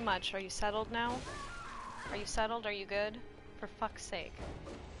 Thank you very much. Are you settled now? Are you settled? Are you good? For fuck's sake.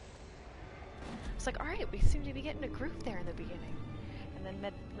 It's like, alright, we seem to be getting a groove there in the beginning. And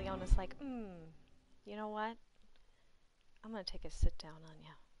then Leona's like, you know what? I'm gonna take a sit down on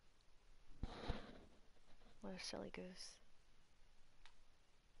you. What a silly goose.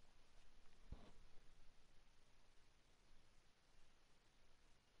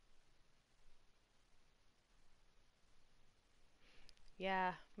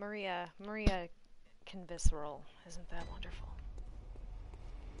 Yeah, Maria can visceral. Isn't that wonderful?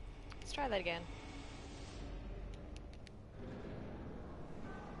 Let's try that again.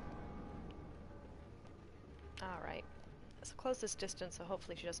 Alright. Let's close this distance so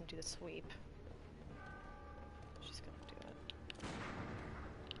hopefully she doesn't do the sweep. She's gonna do it.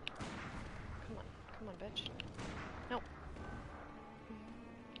 Come on, bitch. Nope.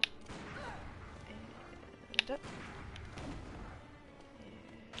 And up.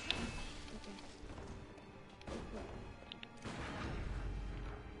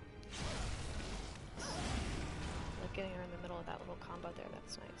 Getting her in the middle of that little combo there,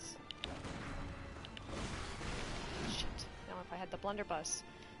 that's nice. Shit. Now if I had the blunderbuss,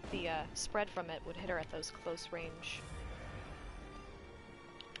 the spread from it would hit her at those close range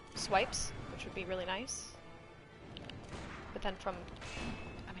swipes, which would be really nice. But then from...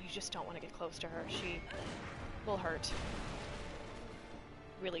 I mean, you just don't want to get close to her. She will hurt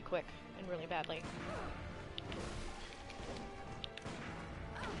really quick and really badly.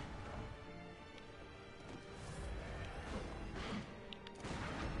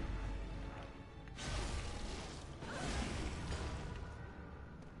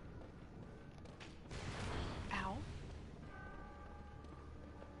 Ow.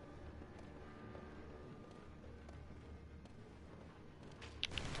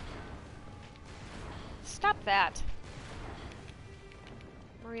 Stop that.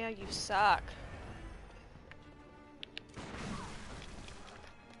 Maria, you suck.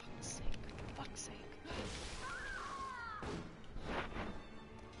 Fuck's sake. Fuck's sake.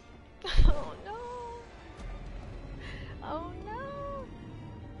 Oh no. Oh no.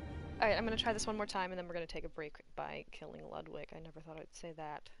 Alright, I'm gonna try this one more time and then we're gonna take a break by killing Ludwig. I never thought I'd say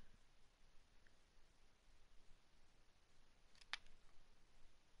that.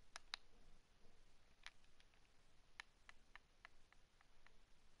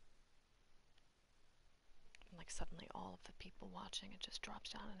 Like suddenly all of the people watching, it just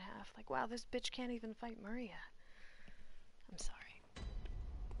drops down in half. Like, wow, this bitch can't even fight Maria. I'm sorry.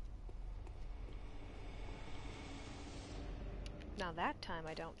 Now that time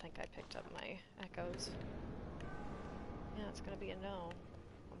I don't think I picked up my echoes. Yeah, it's gonna be a no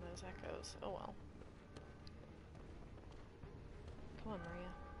on those echoes. Oh well. Come on,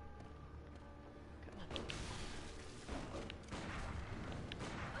 Maria. Come on.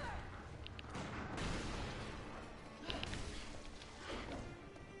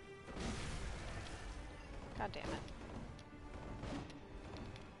 God damn it.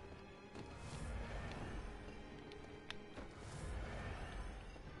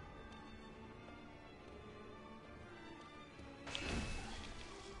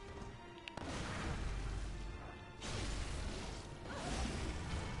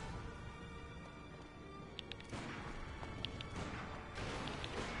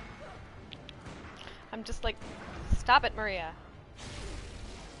 I'm just like, stop it, Maria.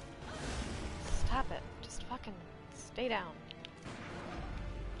 Stop it. Just fucking stay down.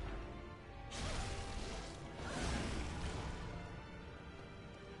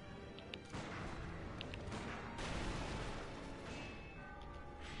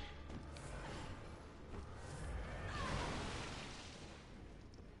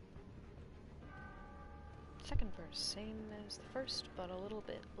 Second verse, same as the first, but a little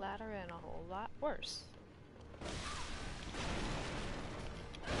bit louder and a whole lot worse.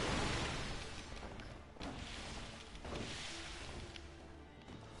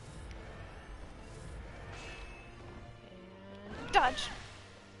 And dodge!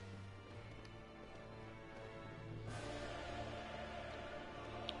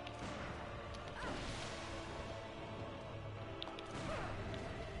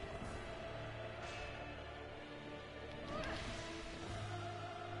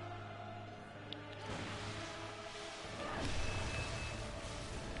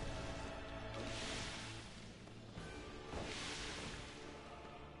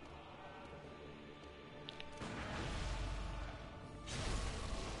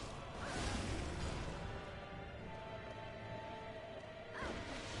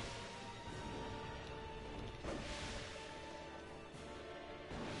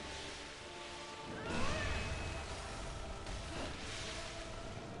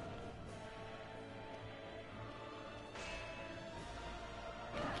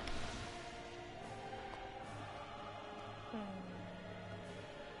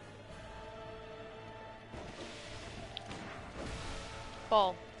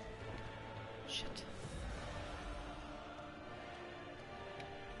 Ball. Shit.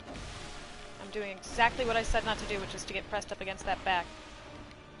 I'm doing exactly what I said not to do, which is to get pressed up against that back.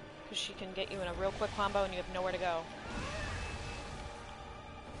 Because she can get you in a real quick combo and you have nowhere to go.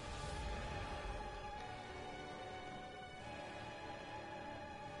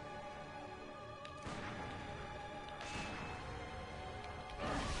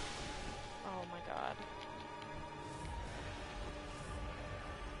 Oh my god.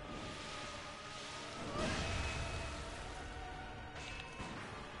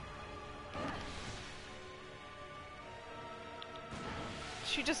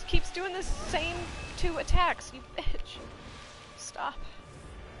 She just keeps doing the same two attacks, you bitch. Stop.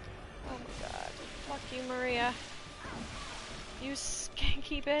 Oh my god. Fuck you, Maria. You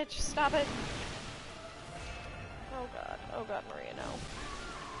skanky bitch. Stop it. Oh god, Maria, no.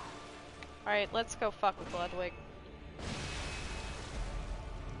 Alright, let's go fuck with Ludwig.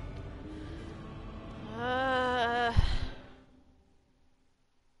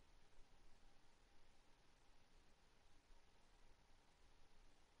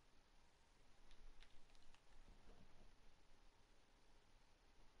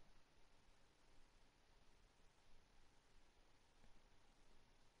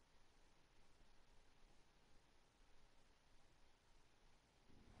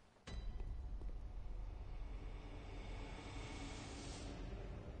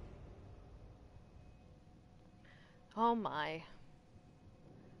 Oh my.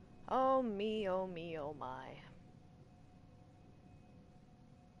 Oh me, oh me, oh my.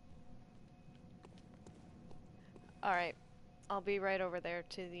 Alright. I'll be right over there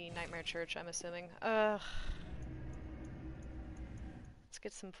to the Nightmare Church, I'm assuming. Ugh. Let's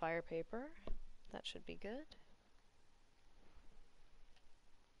get some fire paper. That should be good.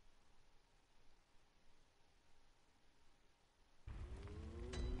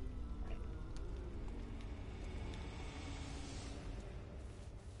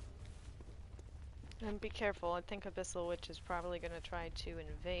 And be careful, I think Abyssal Witch is probably going to try to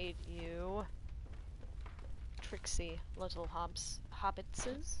invade you. Tricksy little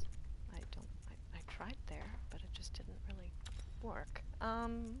hobbitses. I tried there, but it just didn't really work.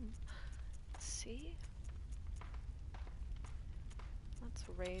 Let's see. Let's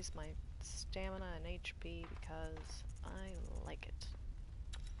raise my stamina and HP because I like it.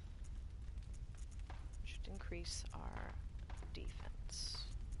 Should increase our defense.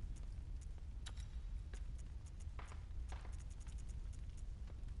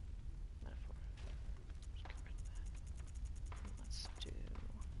 Metaphor. Just get rid of that. And let's do...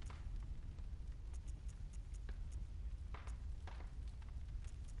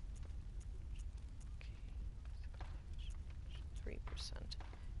 Okay. 3%.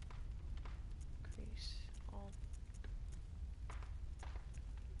 Increase all...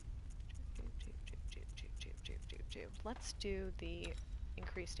 Let's do the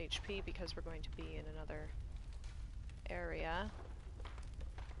increased HP because we're going to be in another area.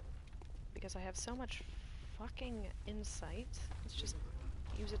 Because I have so much fucking insight. Let's just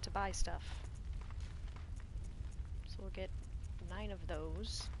use it to buy stuff. So we'll get 9 of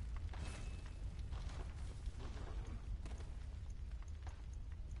those.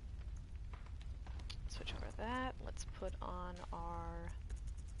 Switch over that. Let's put on our...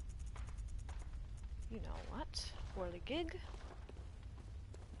 You know what? Whirligig.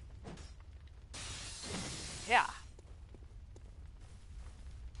 Yeah!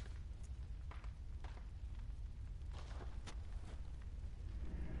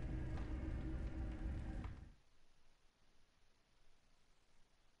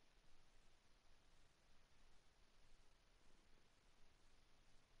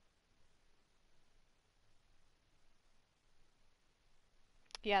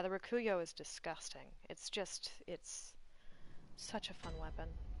 Yeah, the Rakuyo is disgusting. It's just, it's such a fun weapon.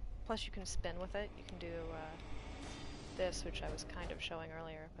 Plus you can spin with it. You can do this, which I was kind of showing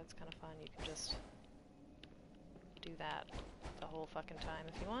earlier, but it's kind of fun. You can just do that the whole fucking time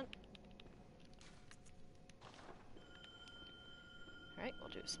if you want. Alright,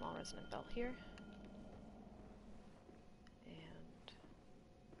 we'll do a small resonant belt here. And...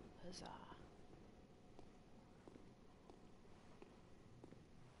 huzzah.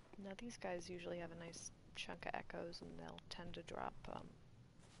 Now these guys usually have a nice chunk of echoes and they'll tend to drop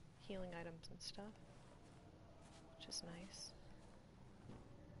healing items and stuff, which is nice.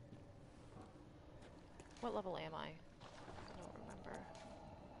 What level am I? I don't remember.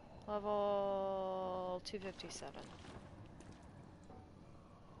 Level 257.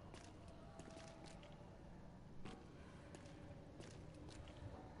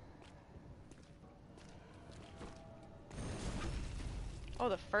 Oh,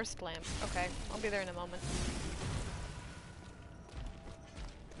 the first lamp. Okay, I'll be there in a moment.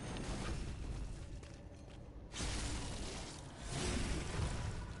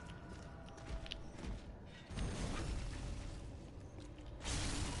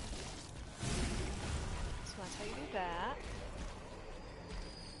 So that's how you do that.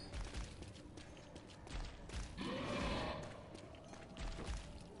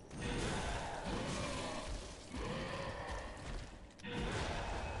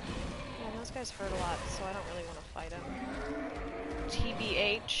 Those guys hurt a lot, so I don't really want to fight him.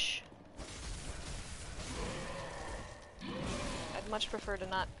 TBH. I'd much prefer to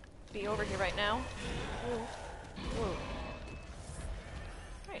not be over here right now. Ooh. Ooh.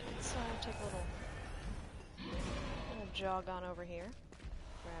 Alright, let's take a little jog on over here.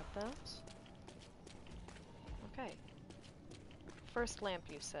 Grab those. Okay. First lamp,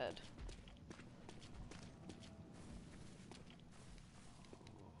 you said.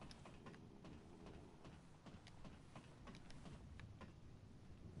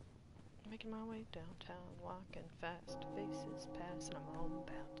 Making my way downtown, walking fast, faces pass, and I'm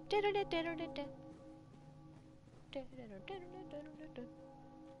homebound.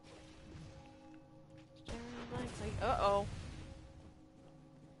 Staring blankly. Uh-oh.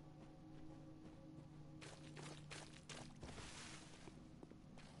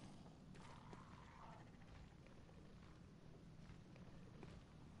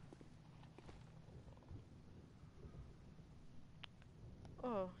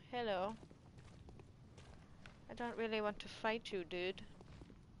 Oh, hello. I don't really want to fight you, dude.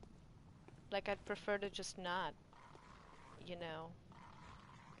 Like, I'd prefer to just not. You know.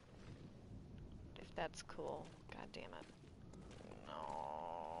 If that's cool. God damn it.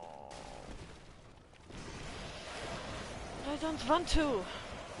 No. I don't want to.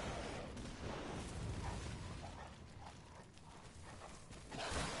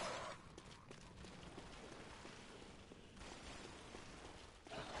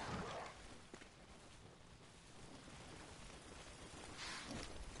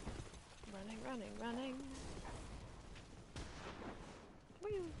 Running, running, running.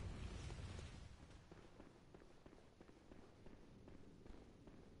 Woo.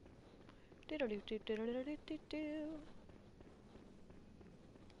 Diddle-doo-doo-diddle-doo-doo-doo.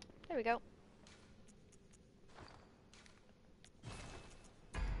 There we go.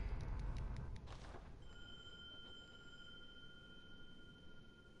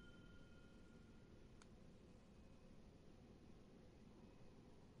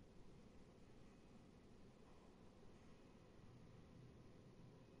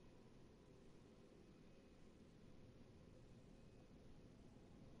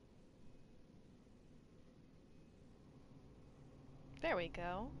 There we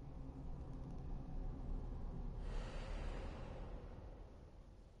go.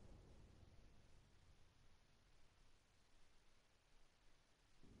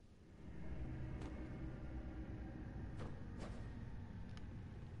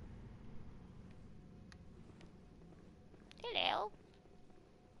 Hello.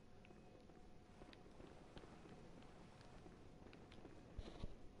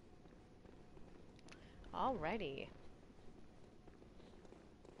 Alrighty.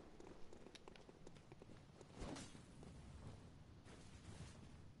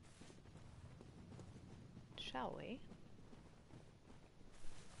 Shall we?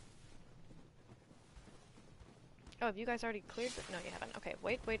 Oh, have you guys already cleared the— No, you haven't. Okay,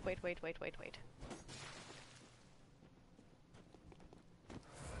 wait.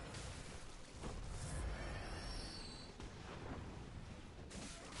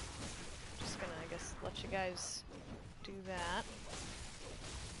 Just gonna, I guess, let you guys do that.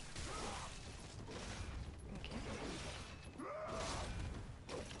 Okay.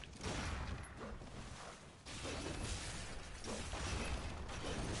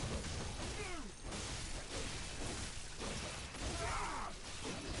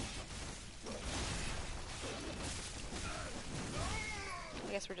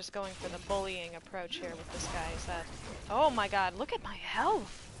 I guess we're just going for the bullying approach here with this guy. Is that— Oh my god, look at my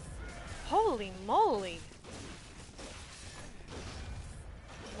health! Holy moly!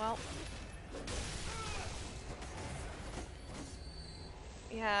 Well.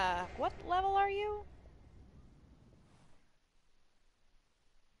 Yeah, what level are you?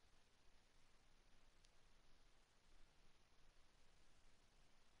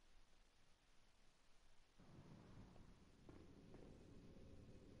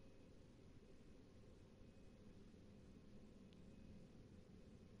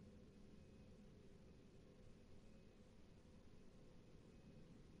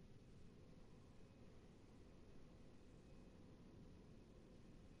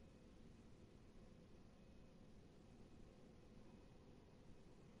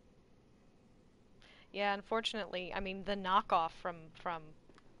 Yeah, unfortunately, I mean, the knockoff from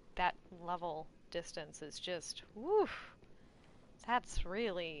that level distance is just— woof. That's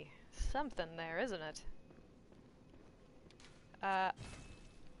really something there, isn't it? I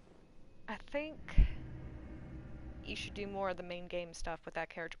think you should do more of the main game stuff with that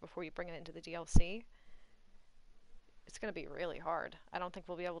character before you bring it into the DLC. It's gonna be really hard. I don't think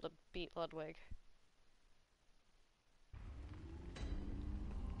we'll be able to beat Ludwig.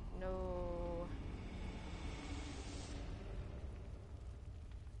 No.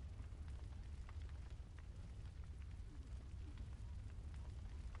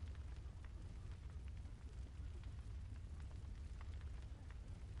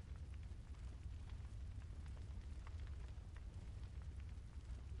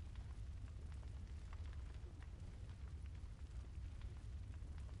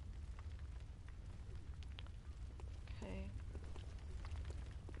 Okay.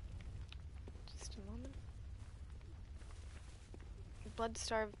 Just a moment.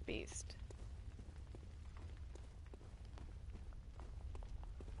 Blood-starved beast.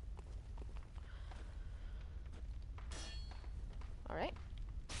 Alright.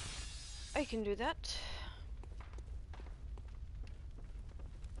 I can do that.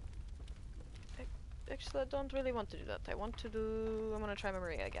 Actually, I don't really want to do that. I want to do— I'm gonna try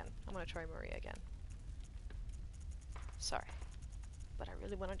Maria again. Sorry. but I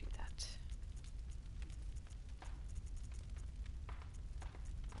really want to do that.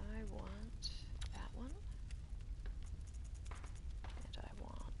 I want that one. And I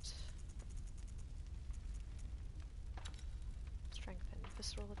want strength and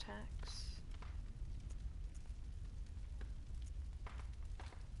visceral attacks.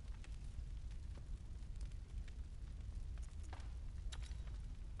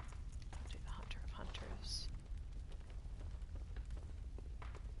 I'll do the Hunter of Hunters.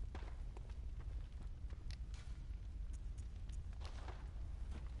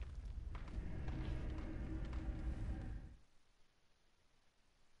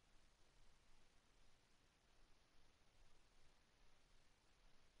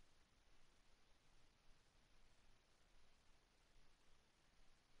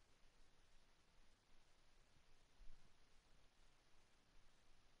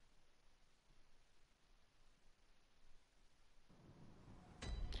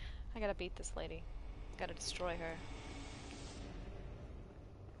 I gotta beat this lady. Gotta destroy her.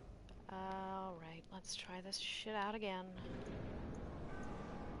 Alright, let's try this shit out again.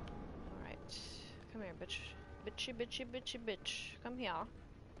 Alright. Come here, bitch. Bitchy, bitchy, bitchy, bitch. Come here.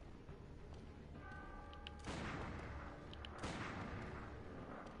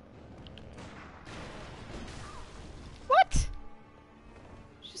 What?!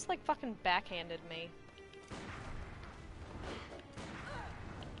 She just like fucking backhanded me.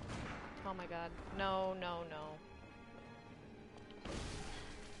 Oh my god. No, no, no.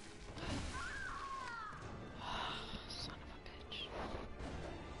 Son of a bitch.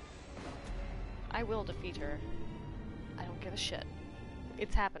 I will defeat her. I don't give a shit.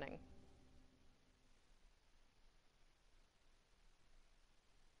 It's happening.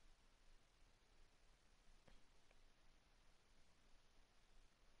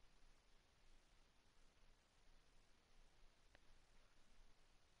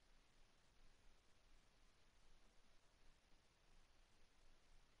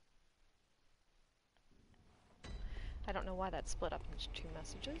 I don't know why that split up into 2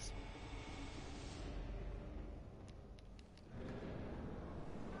 messages.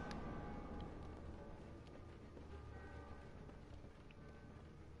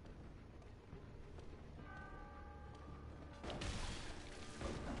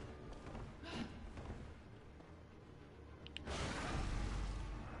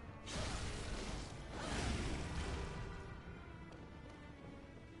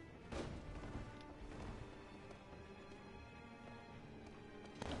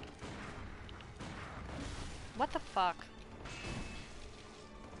 What the fuck?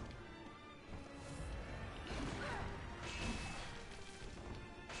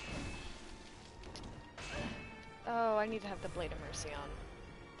 Oh, I need to have the Blade of Mercy on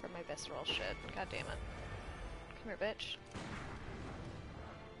for my visceral shit. God damn it. Come here, bitch.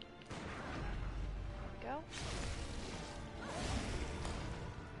 Go.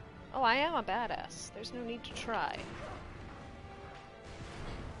 Oh, I am a badass. There's no need to try.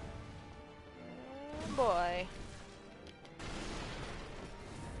 Oh boy.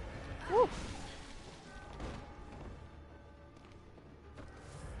 Woo!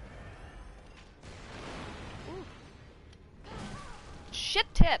 Ooh. Shit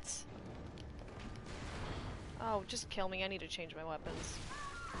tits! Oh, just kill me. I need to change my weapons.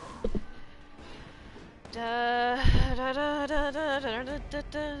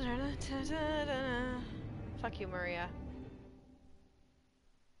 Fuck you, Maria.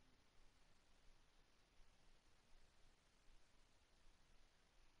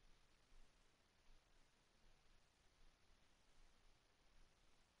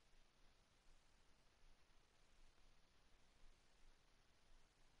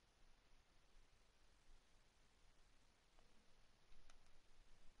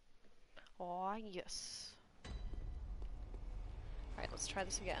 Aw, yes. Alright, let's try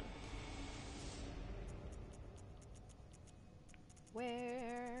this again.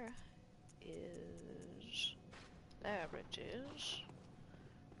 Where is... There it is.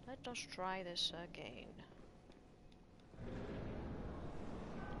 Let us try this again.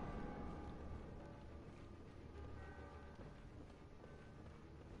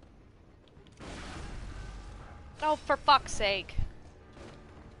 Oh, for fuck's sake.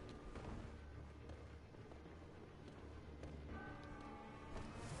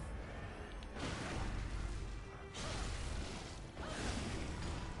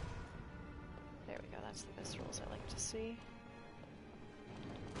 There we go, that's the viscerals I like to see.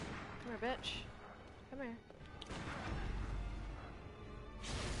 Come here, bitch. Come here.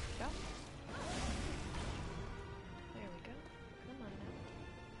 Go. There we go. Come on now.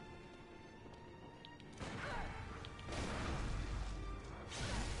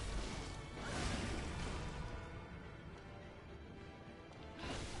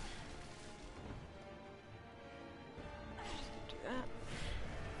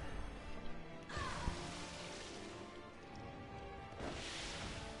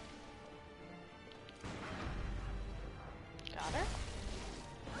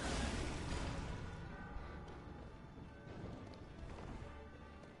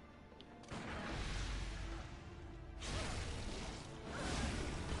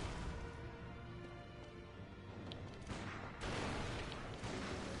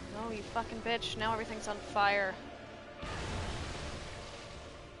 Oh, you fucking bitch. Now everything's on fire.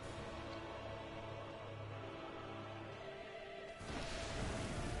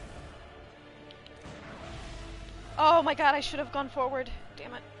 Oh my god, I should have gone forward.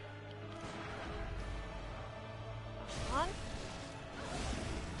 Damn it. Come on.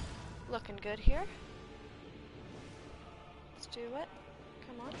 Looking good here. Let's do it.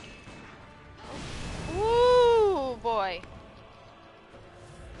 Come on. Oh. Ooh, boy.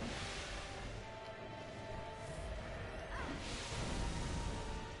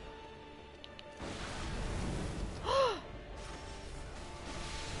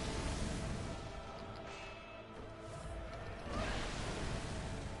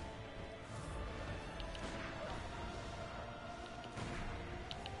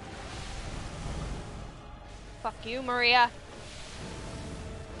 Fuck you, Maria.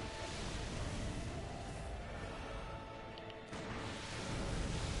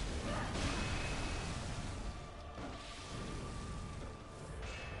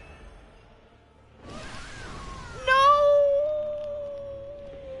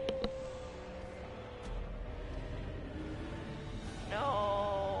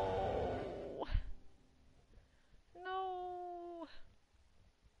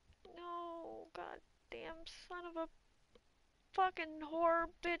 Son of a fucking whore,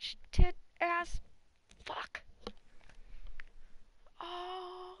 bitch, tit, ass, fuck.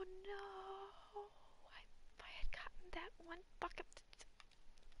 Oh no. If I had gotten that one bucket.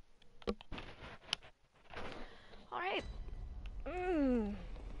 Alright.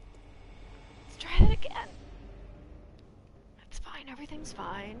 Let's try that again. It's fine, everything's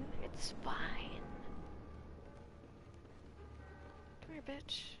fine. It's fine. Come here,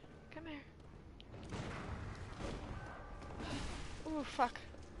 bitch. Come here. Ooh, fuck.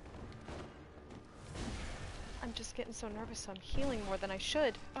 I'm just getting so nervous, so I'm healing more than I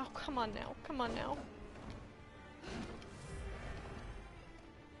should. Oh, come on now. Come on now.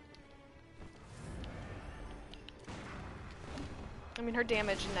 I mean, her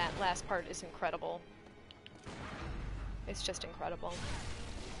damage in that last part is incredible. It's just incredible.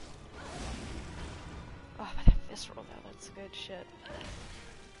 Oh, but that visceral, though, that's good shit.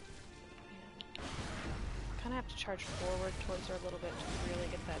 Kind of have to charge forward towards her a little bit to really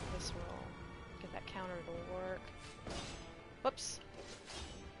get that visceral, get that counter to work. Whoops.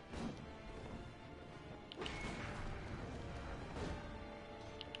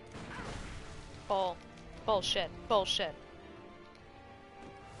 Bullshit. Bullshit.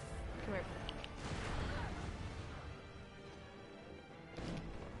 Come here.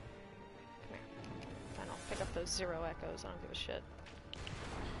 Come here. Fine, I'll pick up those 0 echoes. I don't give a shit.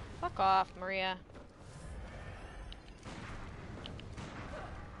 Fuck off, Maria.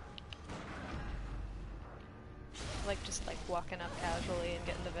 Like, just like walking up casually and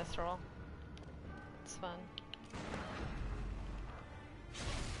getting the visceral. It's fun.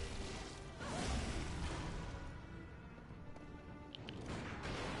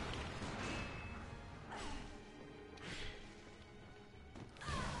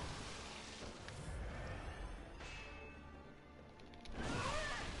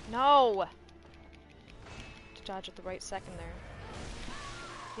 No! To dodge at the right second there.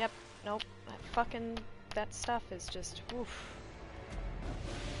 Yep, nope. That stuff is just, oof.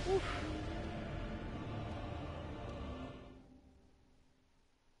 Oof.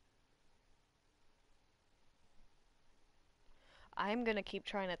 I'm gonna keep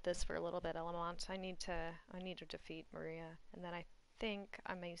trying at this for a little bit, Elamont. I need to defeat Maria, and then I think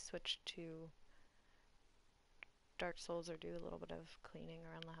I may switch to Dark Souls or do a little bit of cleaning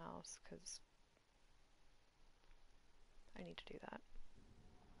around the house, because I need to do that.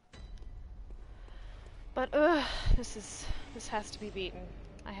 But, this has to be beaten.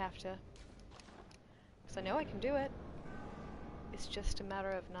 I have to. Because I know I can do it. It's just a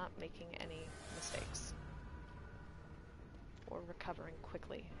matter of not making any mistakes. Or recovering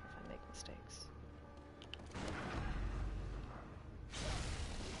quickly if I make mistakes.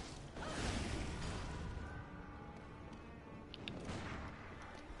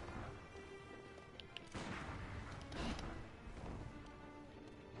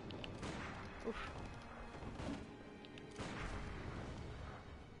 Oof.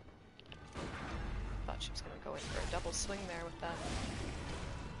 Thought she was going to go in for a double swing there with that.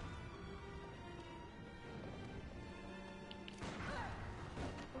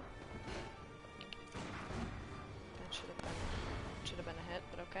 That should have been a hit,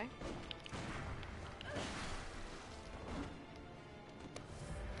 but okay.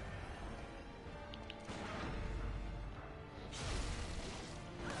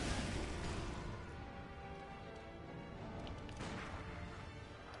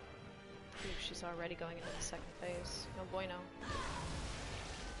 Ooh, she's already going into the second phase. No bueno.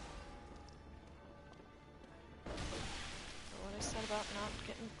 What I said about not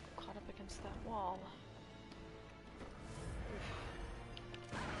getting caught up against that wall.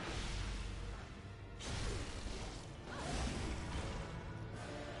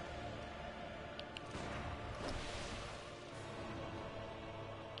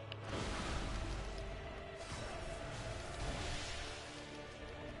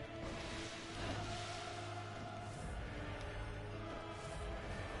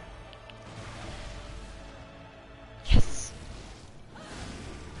 Yes!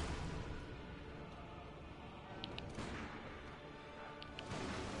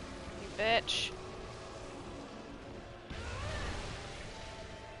 You bitch.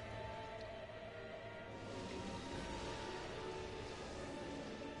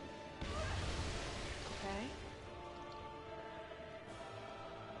 Okay.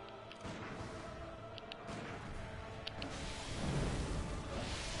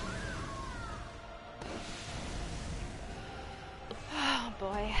 Oh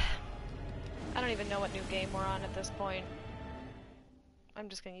boy. I don't even know what new game we're on at this point. I'm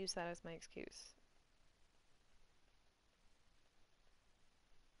just gonna use that as my excuse.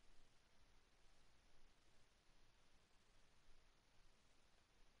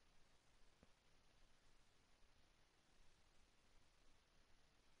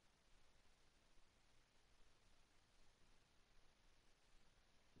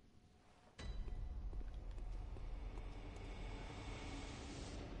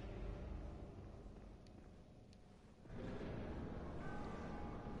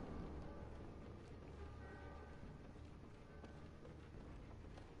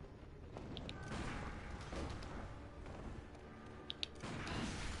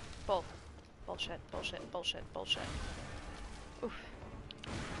 Bull. Bullshit, bullshit, bullshit, bullshit. Oof.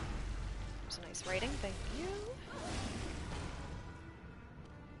 There's a nice rating, thank you.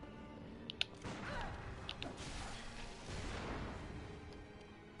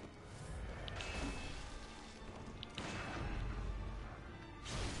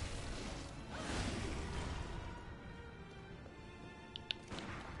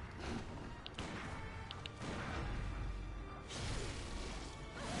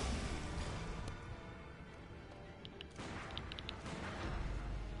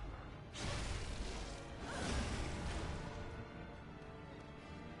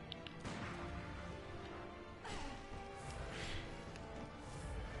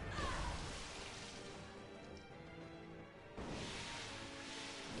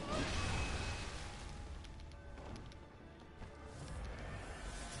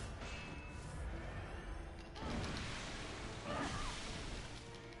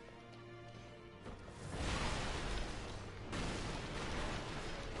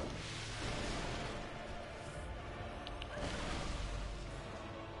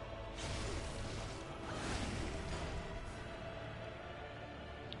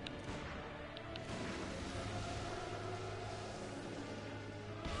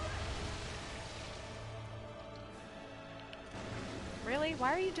 Really?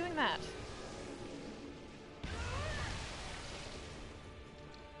 Why are you doing that?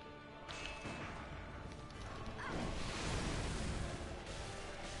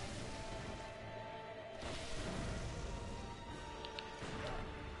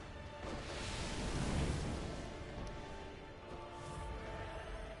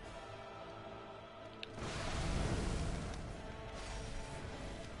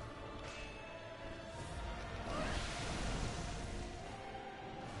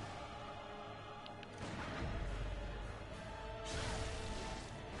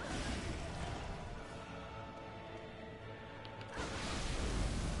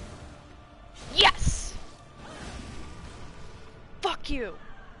 Yes! Fuck you!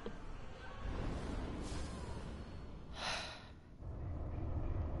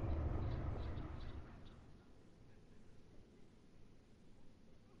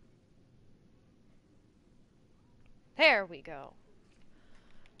 There we go.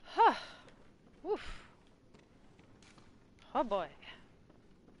 Huh. Woof. Oh boy.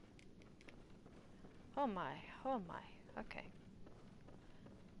 Oh my. Oh my. Okay.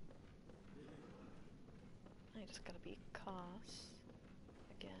 I just gotta be cautious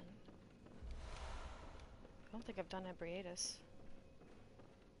again. I don't think I've done Ebriatus.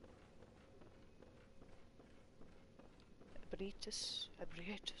 Ebriatus?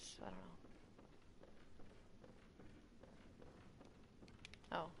 Ebriatus? I don't know.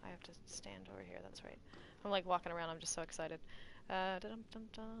 Oh, I have to stand over here, that's right. I'm like walking around, I'm just so excited.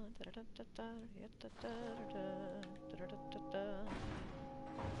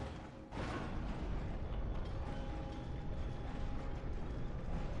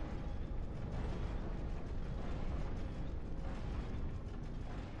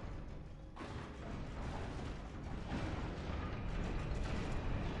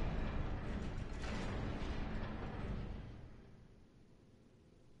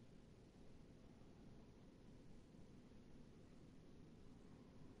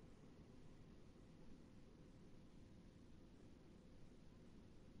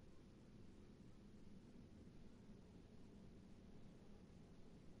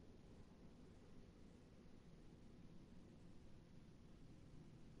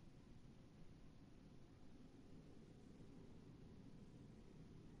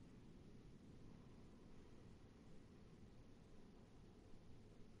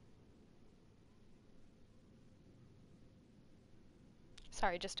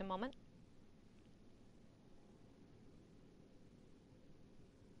 Sorry, just a moment.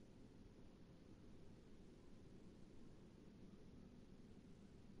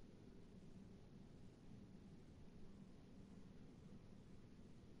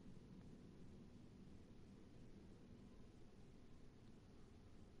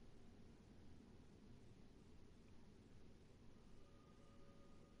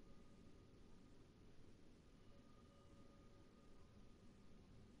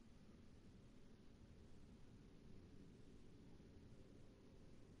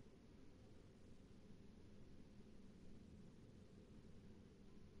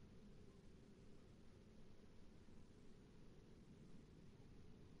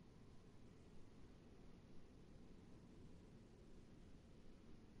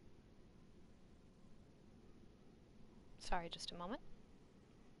 Sorry, just a moment.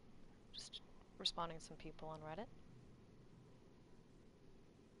 Just responding to some people on Reddit.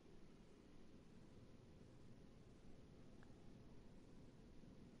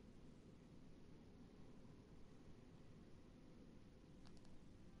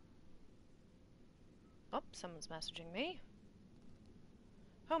 Oh, someone's messaging me.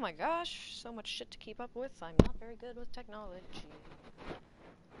 Oh my gosh, so much shit to keep up with. I'm not very good with technology.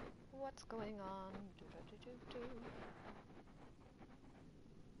 What's going on? Do-do-do-do-do.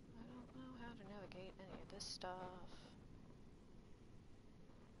 I don't know how to navigate any of this stuff.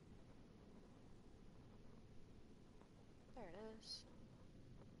 There it is.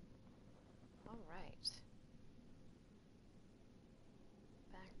 Alright.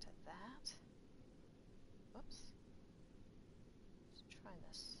 Back to that. Whoops. Let's try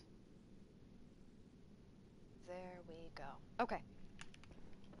this. There we go. Okay.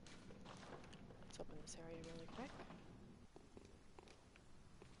 Let's open this area really quick.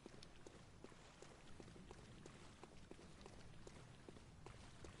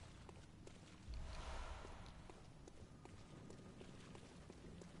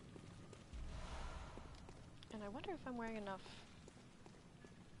 And I wonder if I'm wearing enough.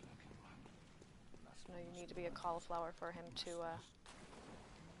 No, you need to be a cauliflower for him to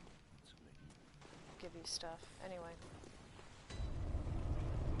give you stuff. Anyway.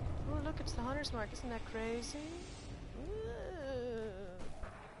 Oh look, it's the hunter's mark. Isn't that crazy? Ooh.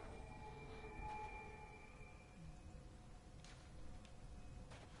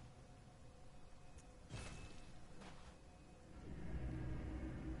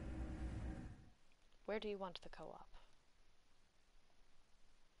 Where do you want the co-op?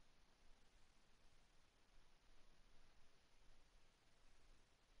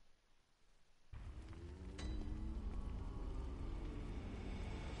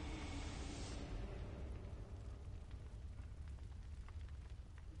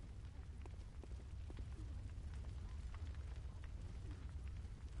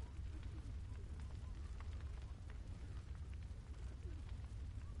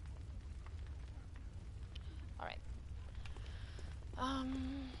 Alright.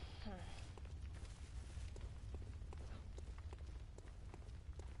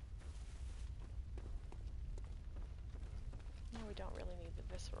 No, we don't really need the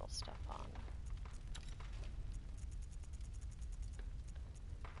visceral stuff on.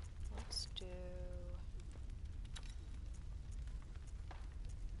 Let's do...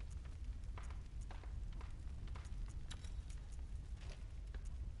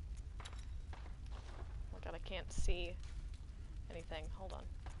 Oh god, I can't see anything. Hold on.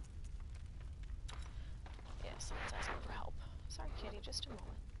 Yeah, someone's asking for help. Sorry, kitty, just a moment.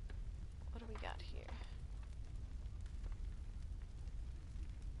 What do we got here?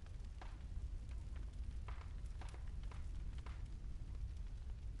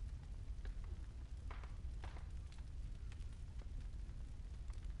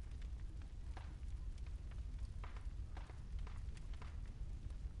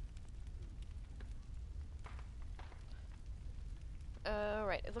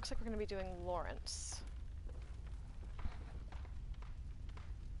 Right, it looks like we're going to be doing Lawrence.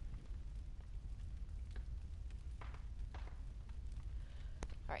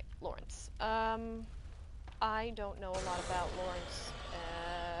 Alright, Lawrence. I don't know a lot about Lawrence,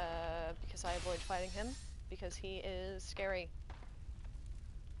 because I avoid fighting him, because he is scary.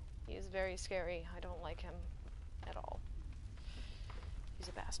 He is very scary. I don't like him at all. He's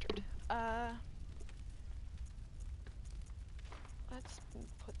a bastard. Let's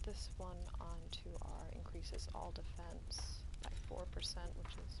put this one onto our increases all defense by 4%,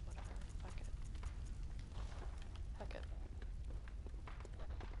 which is whatever. Fuck it. Fuck it.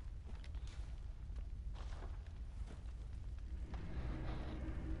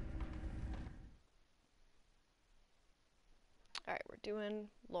 Alright, we're doing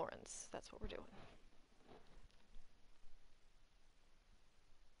Lawrence. That's what we're doing.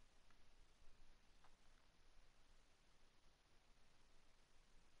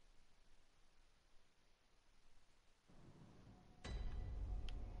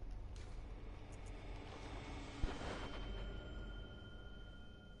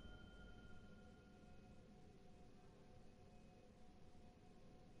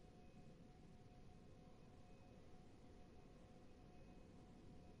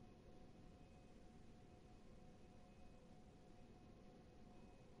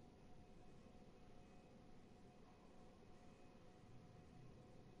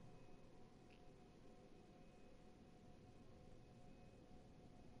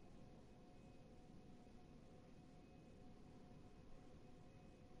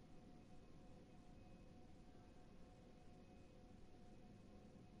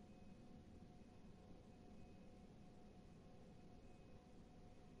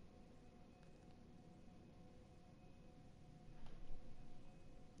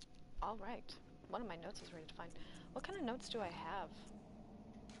 Alright. One of my notes is ready to find. What kind of notes do I have?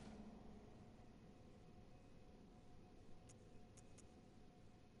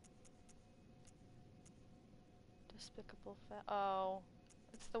 Despicable oh.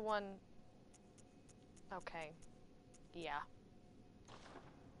 It's the one... Okay. Yeah.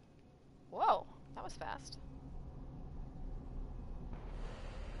 Whoa! That was fast.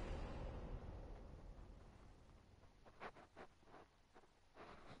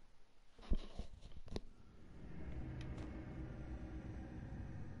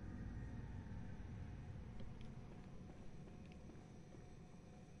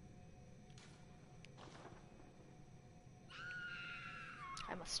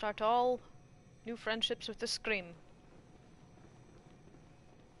 I must start all new friendships with a scream.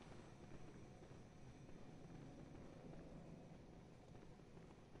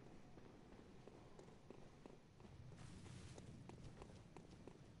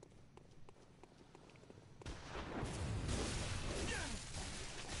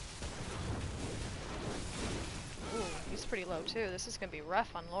 Ooh, he's pretty low too. This is gonna be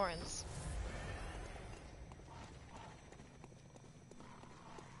rough on Lawrence.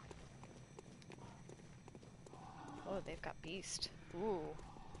 Oh, they've got Beast. Ooh.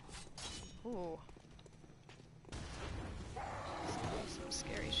 Ooh. Some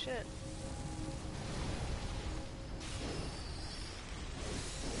scary shit.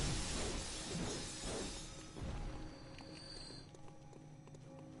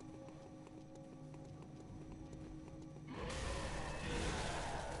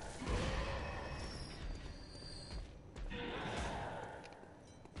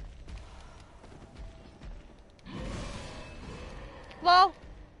 LOL!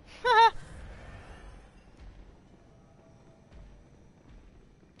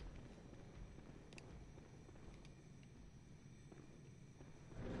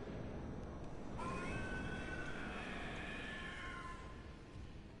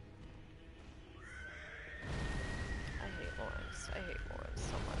 I hate Lawrence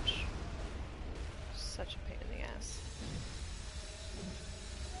so much. Such a pain in the ass.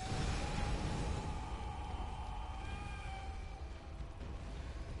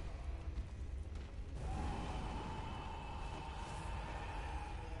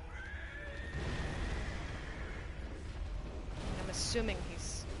 I'm assuming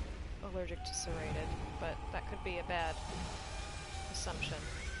he's allergic to serrated, but that could be a bad assumption.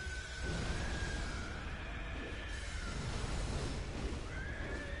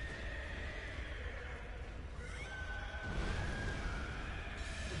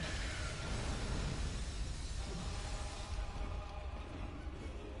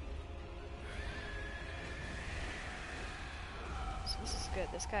 This is good.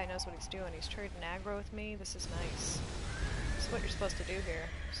 This guy knows what he's doing. He's trading aggro with me. This is nice. This is what you're supposed to do here.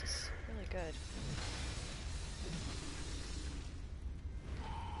 This is really good.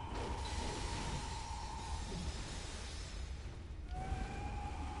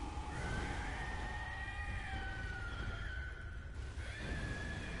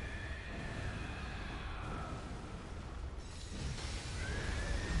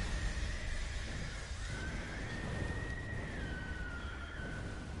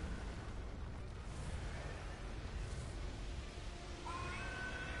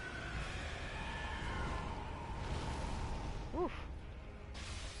 Oof.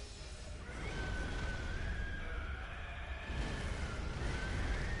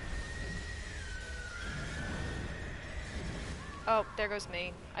 Oh, there goes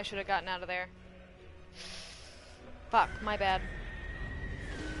me. I should have gotten out of there. Fuck, my bad.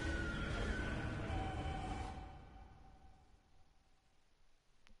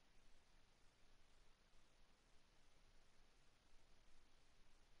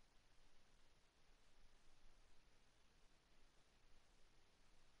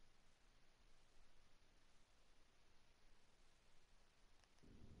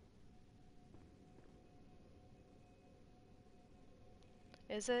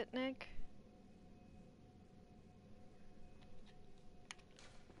 Is it, Nick?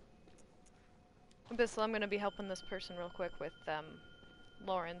 Abyssal, I'm gonna be helping this person real quick with,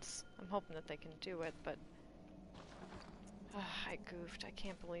 Lawrence. I'm hoping that they can do it, but... I goofed. I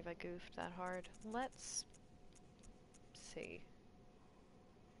can't believe I goofed that hard. Let's... see.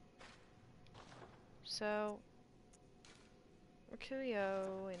 So...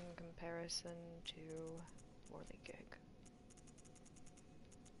 Rikuyo in comparison to Whirligig.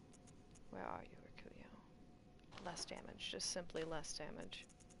 Where are you, Rikuyo? Less damage. Just simply less damage.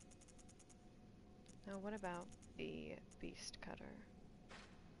 Now what about the Beast Cutter?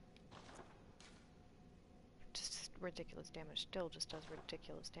 Just ridiculous damage. Still just does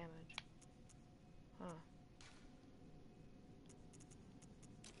ridiculous damage. Huh.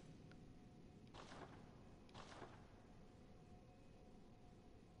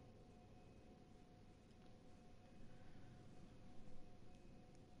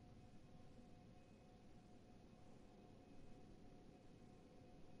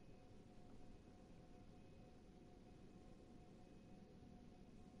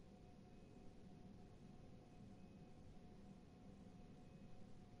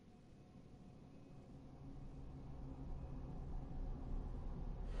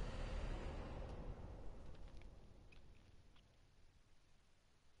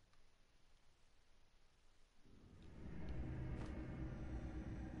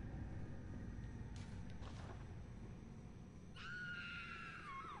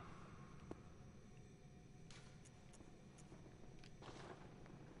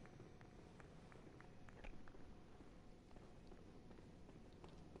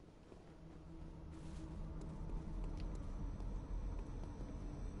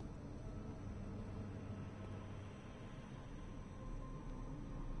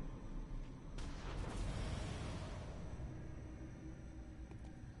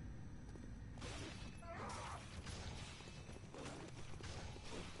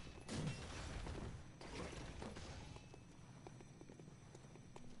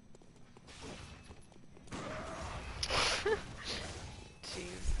 Jeez.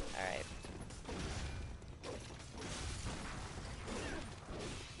 Alright.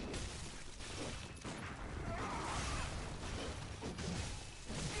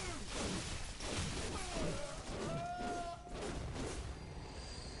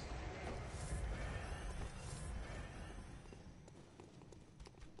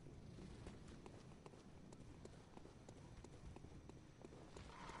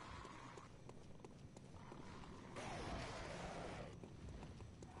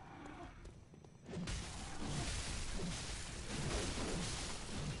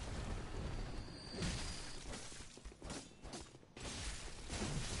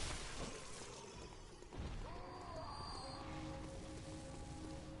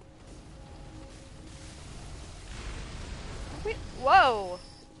 Wait, whoa!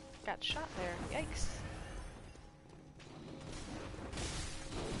 Got shot there. Yikes.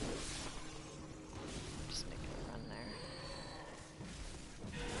 Just making a run there.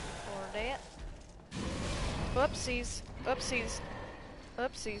 For that. Whoopsies. Oopsies.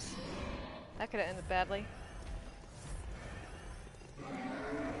 Oopsies. That could have ended badly.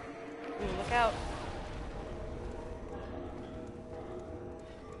 Ooh, look out.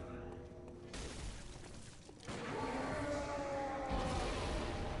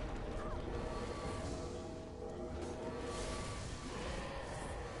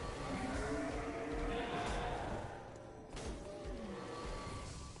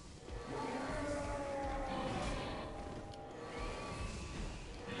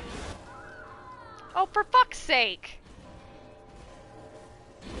 Oh, for fuck's sake!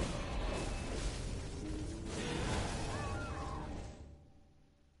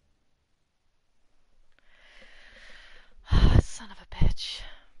 Son of a bitch.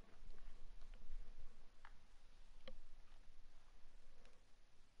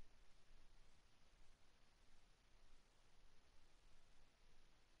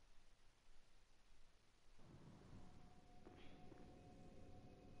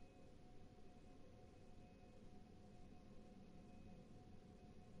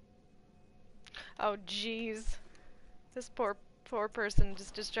 Oh, jeez. This poor person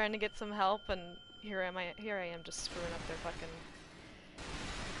just trying to get some help, and here I am just screwing up their fucking...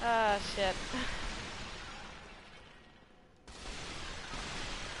 Ah, shit.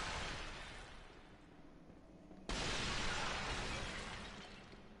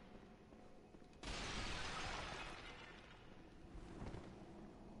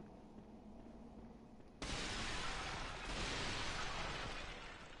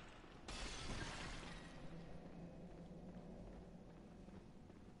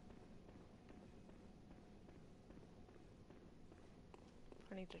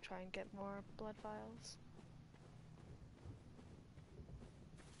 need to try and get more blood vials.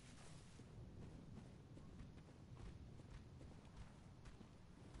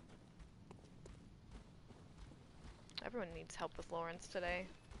 Everyone needs help with Lawrence today.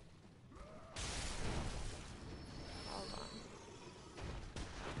 Hold on.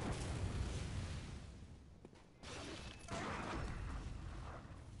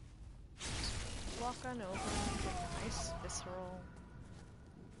 Walk on over and get a nice visceral.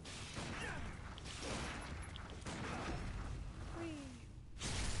 Whee!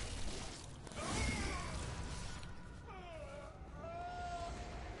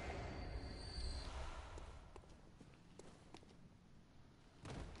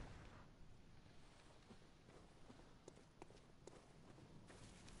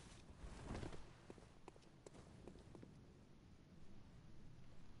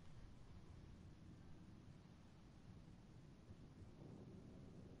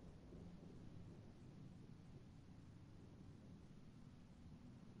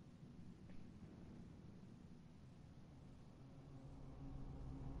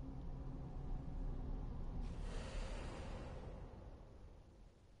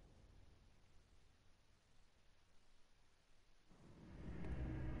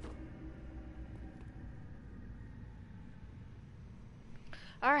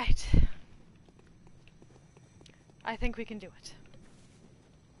 Alright. I think we can do it.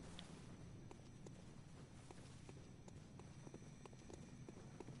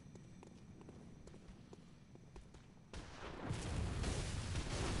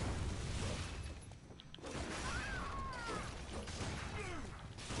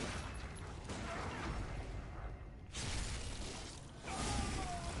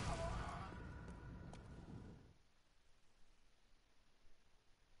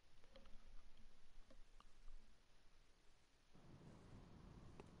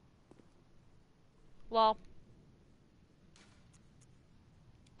 Lol.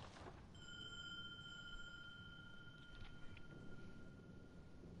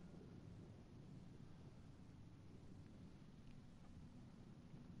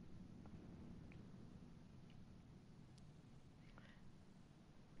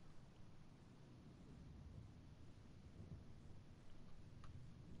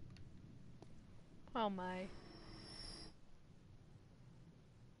 Oh my.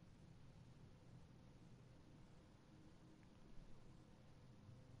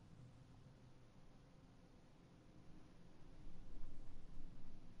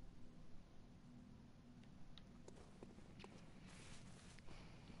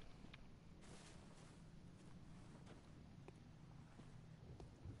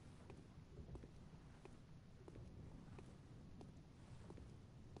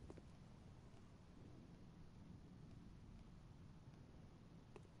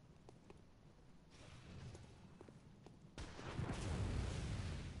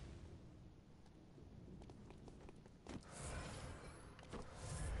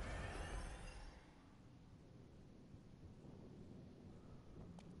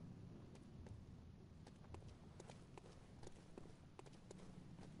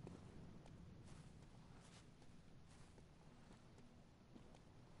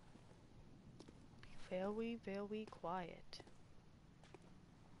 Very quiet.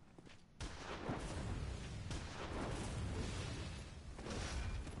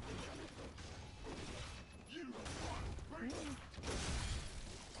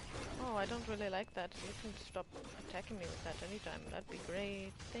 Oh, I don't really like that. You can stop attacking me with that anytime. That'd be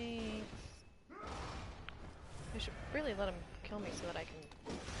great. Thanks. I should really let him kill me so that I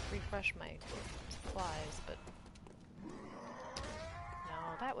can refresh my supplies, but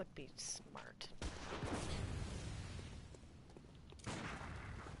no, that would be smart.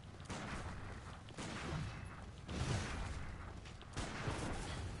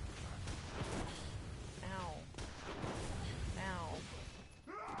 Ow. Ow.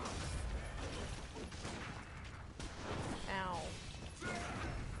 Ow.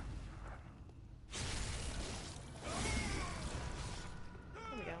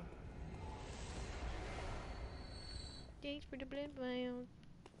 There we go. Thanks for the blood vial.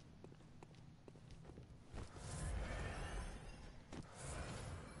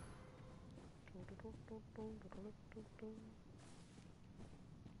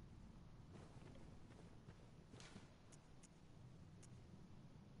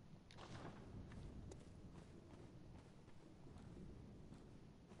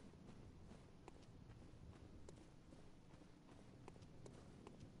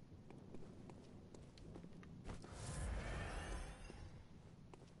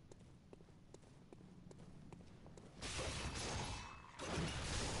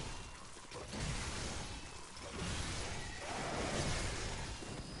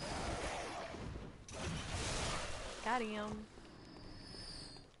 Got him.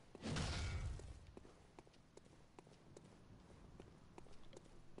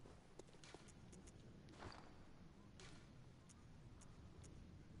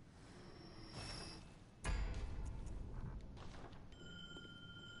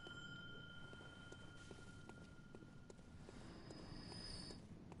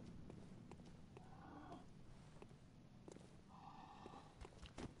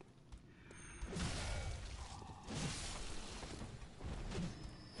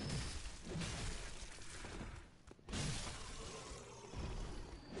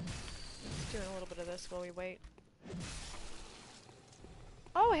 Doing a little bit of this while we wait.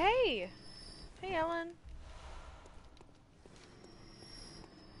 Oh, hey! Hey, Ellen.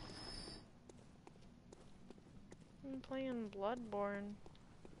 I'm playing Bloodborne.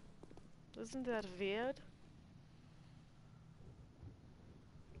 Isn't that weird?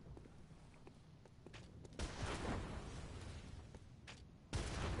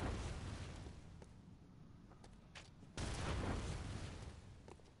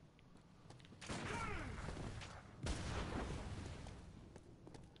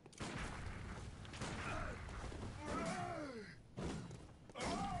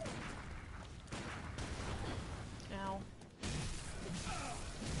 Ow.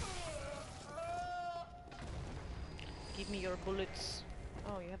 Give me your bullets.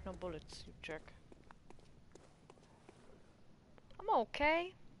 Oh, you have no bullets, you jerk. I'm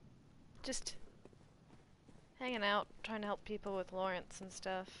okay. Just hanging out, trying to help people with Lawrence and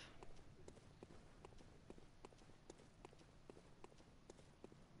stuff.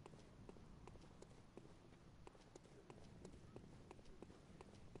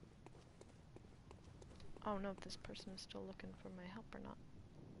 I don't know if this person is still looking for my help or not.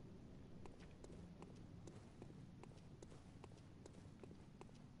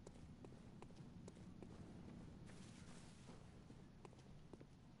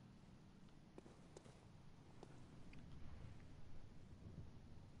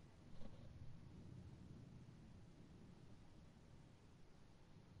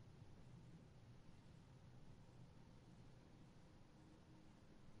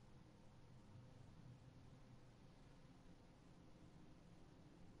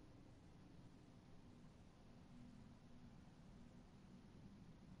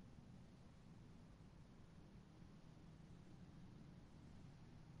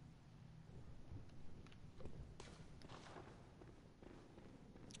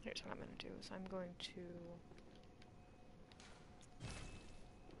 Here's what I'm going to do, is I'm going to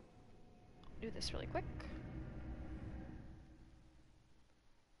do this really quick.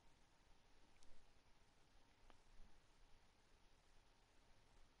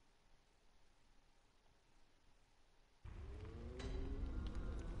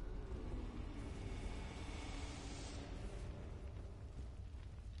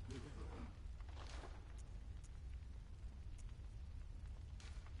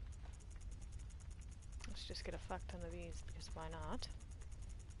 Let's just get a fuck ton of these, because why not?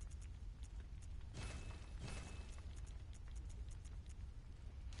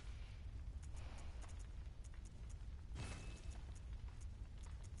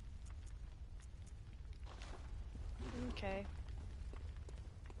 Okay.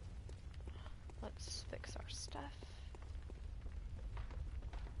 Let's fix our stuff.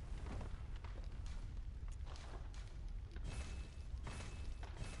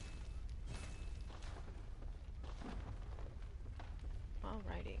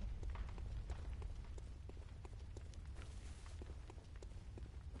 Alrighty.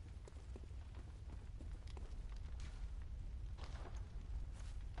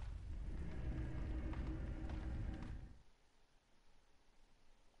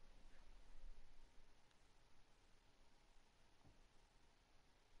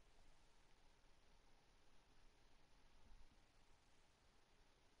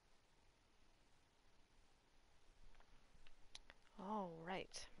 All right.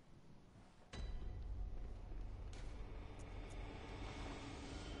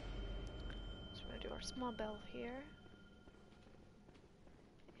 So we're gonna do our small bell here.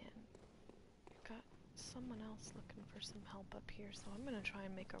 And we've got someone else looking for some help up here, so I'm gonna try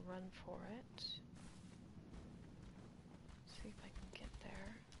and make a run for it. See if I can get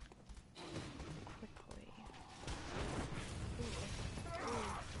there quickly. Ooh.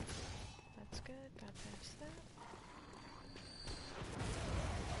 That's good, got past that.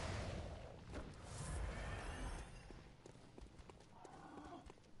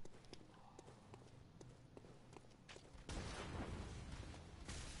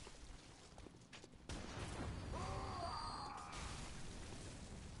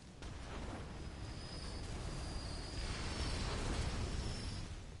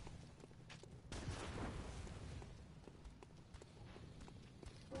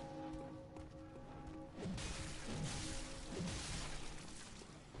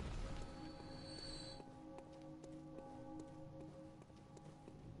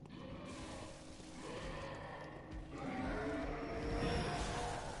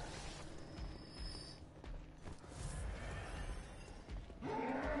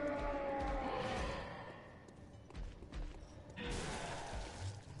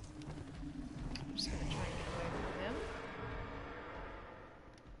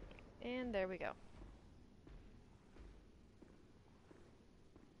 go.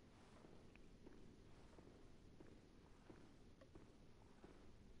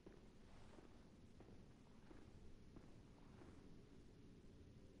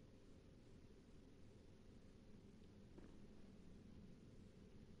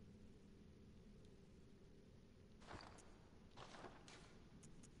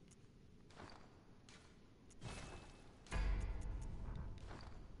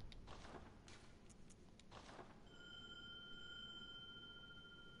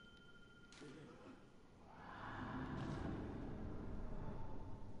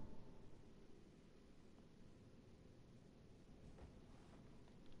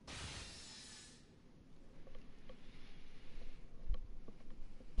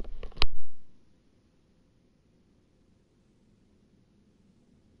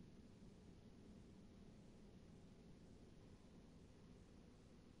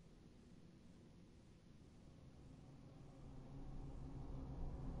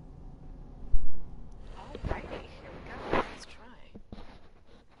 Alrighty, here we go. Let's try.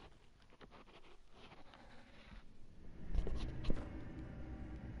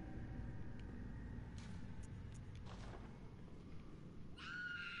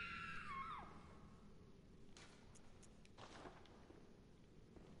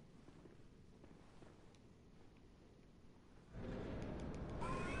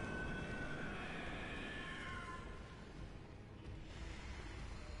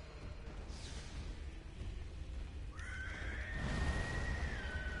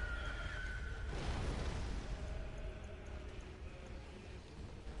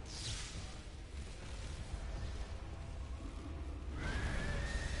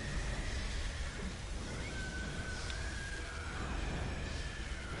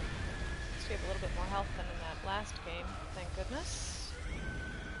 We have a little bit more health than in that last game, thank goodness.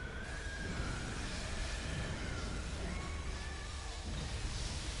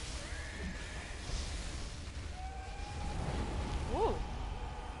 Woo!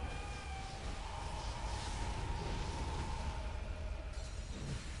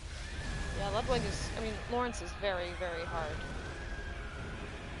 Yeah, Ludwig is, I mean, Lawrence is very, very hard.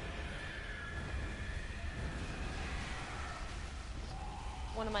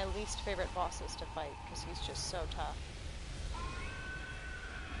 One of my least favorite bosses to fight, because he's just so tough.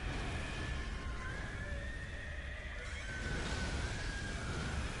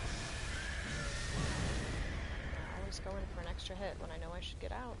 I always go in for an extra hit when I know I should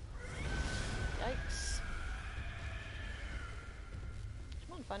get out. Yikes.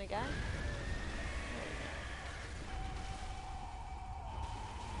 Come on, funny guy. There we go.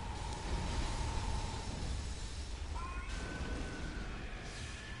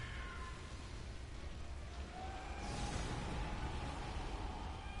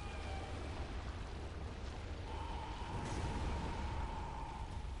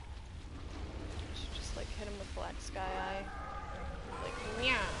 Hit him with black sky eye. Like,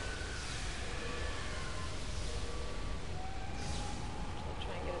 meow. So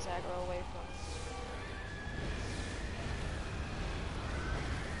try and get his aggro away from.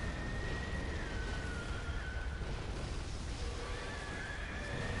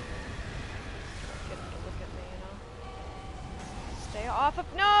 Get him to look at me, you know? Stay off of.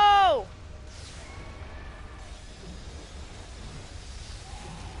 No!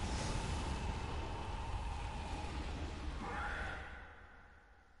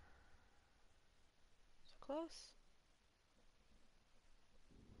 Close.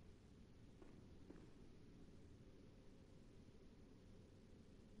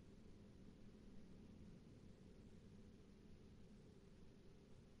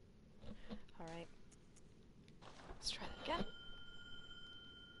 All right. Let's try that again.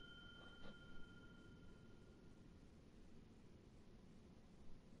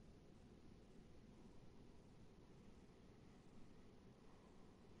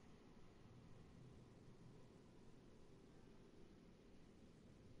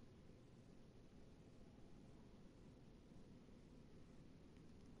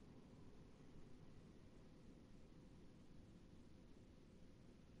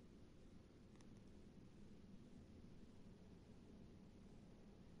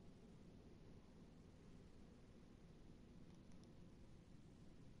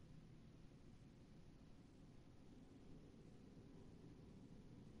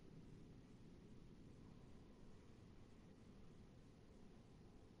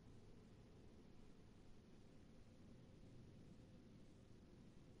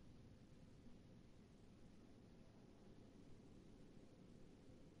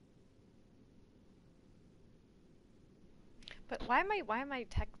 But why am I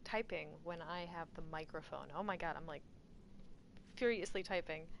typing when I have the microphone? Oh my god, I'm like furiously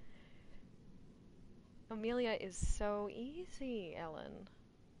typing. Amelia is so easy, Ellen.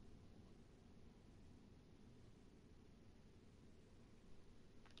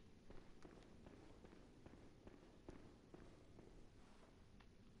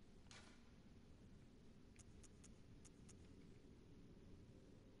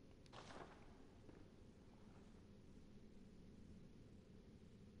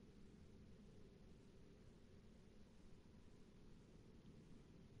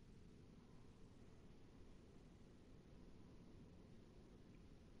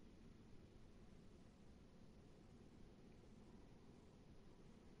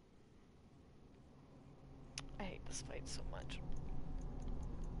 I hate this fight so much.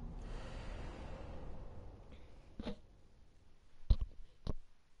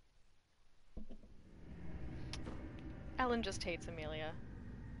 Ellen just hates Amelia.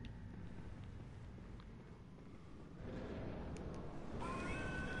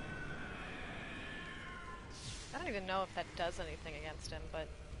 I don't even know if that does anything against him, but...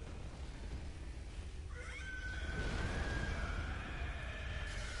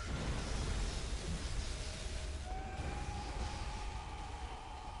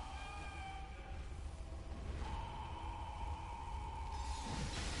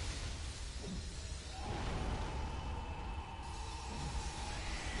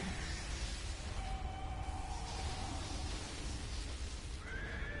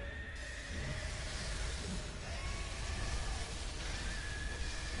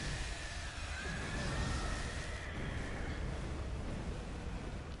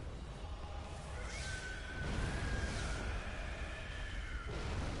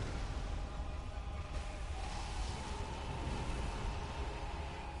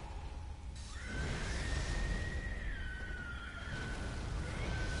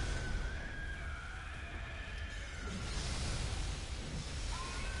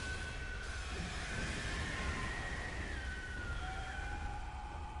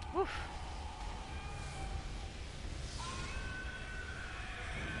 Woof.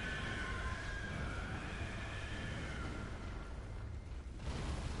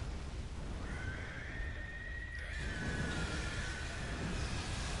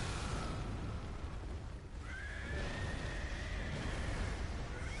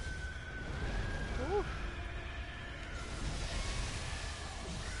 Oof.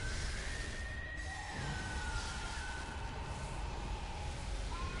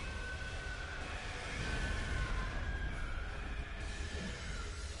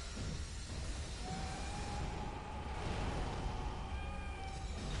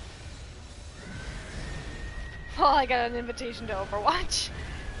 Oh, I got an invitation to Overwatch.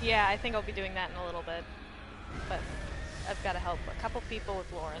 Yeah, I think I'll be doing that in a little bit. But I've got to help a couple people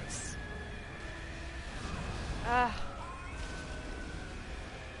with Lawrence. Ah.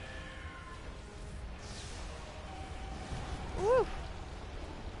 Woo!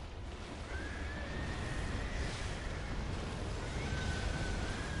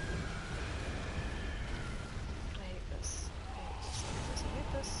 I hate this. I hate this. I hate this. I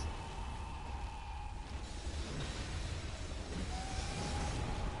hate this.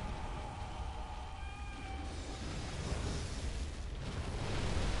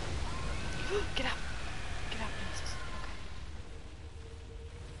 Get out! Get out, princess. Okay.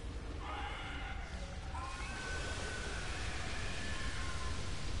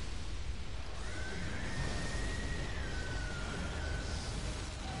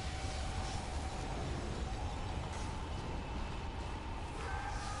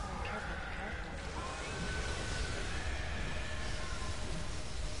 Oh, careful, careful.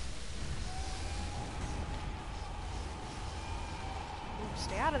 Ooh,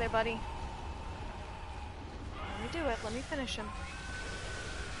 stay out of there, buddy. Let me do it. Let me finish him.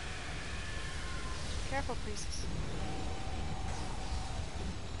 Careful, priestess.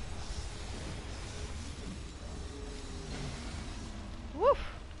 Woof!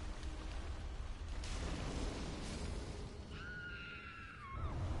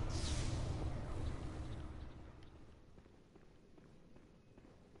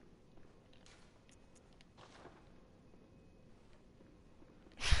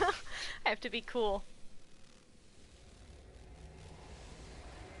 I have to be cool.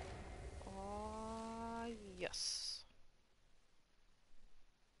 Yes.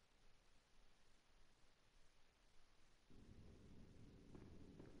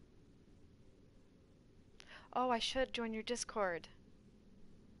 Oh, I should join your Discord.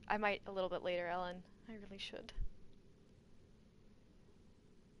 I might a little bit later, Ellen. I really should.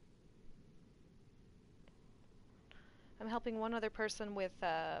 I'm helping one other person with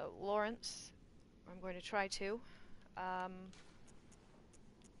Lawrence. I'm going to try to.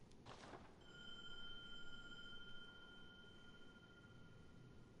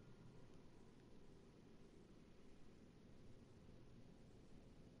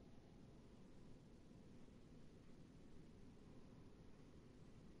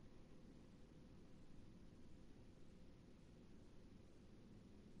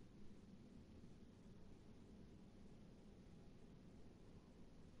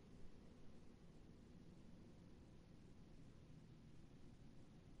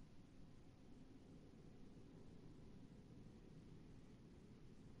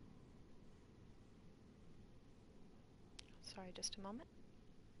 Sorry, just a moment.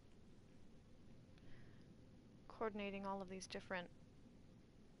 Coordinating all of these different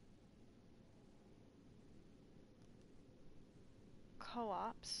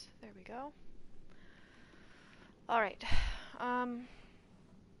co-ops. There we go. All right.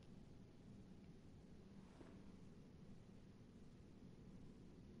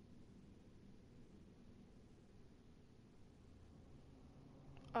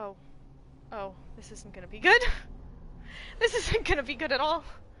 Oh. Oh, this isn't gonna be good. This isn't gonna be good at all.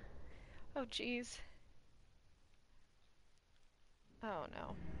 Oh, jeez. Oh,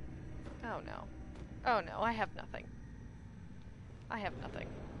 no. Oh, no. Oh, no, I have nothing. I have nothing.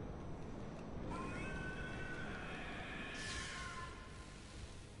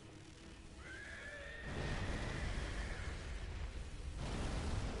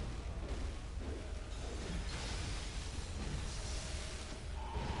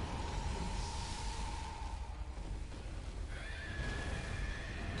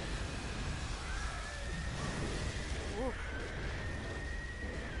 Oof.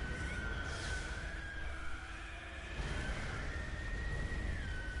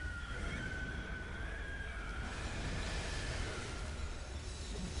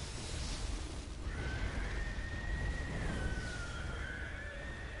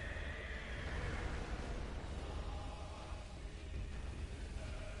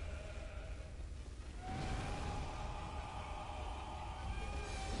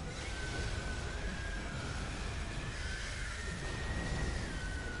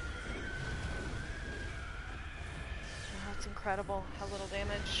 It's incredible how little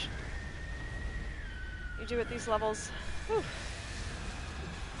damage you do at these levels. Whew.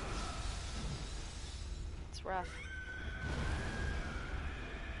 It's rough.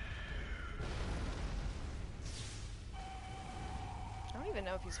 I don't even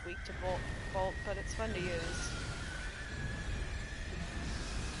know if he's weak to bolt, but it's fun to use.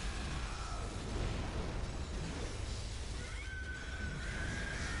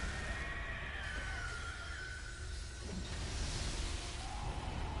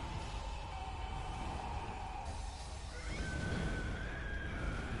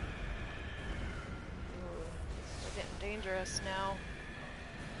 Dangerous now.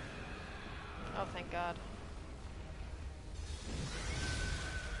 Oh, thank God.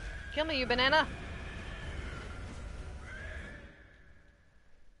 Kill me, you banana!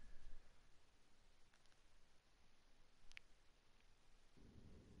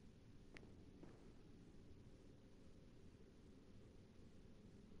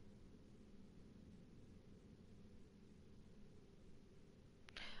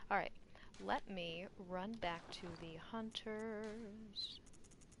 Alright, let me run back to the Hunter's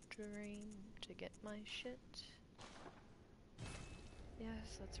Dream to get my shit.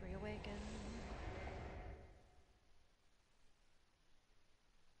 Yes, let's reawaken.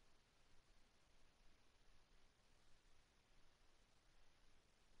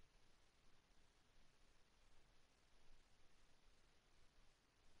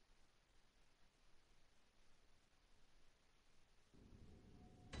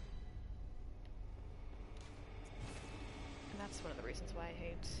 And that's one of the reasons why I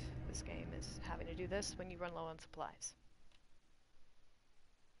hate this game, is having to do this when you run low on supplies.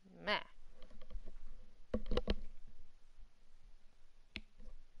 Meh.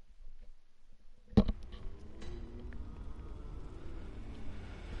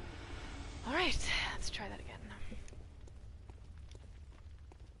 Alright, let's try that again.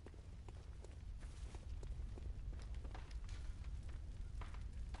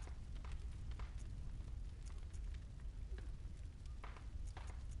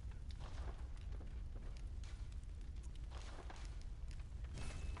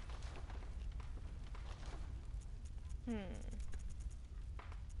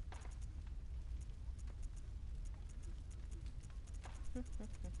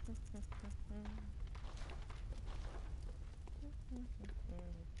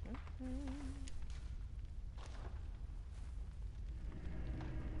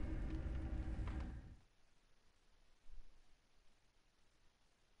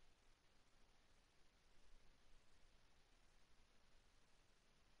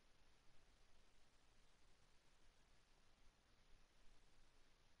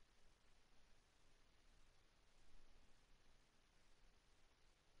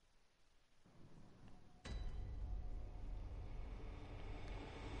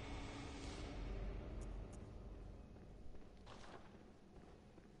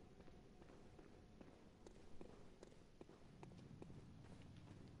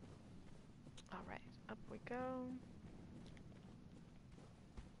 Alright, up we go.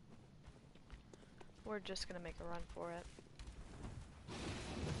 We're just gonna make a run for it.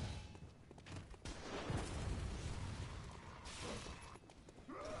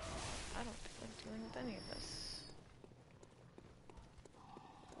 I don't feel like dealing with any of this.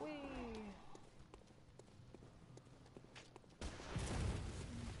 Whee!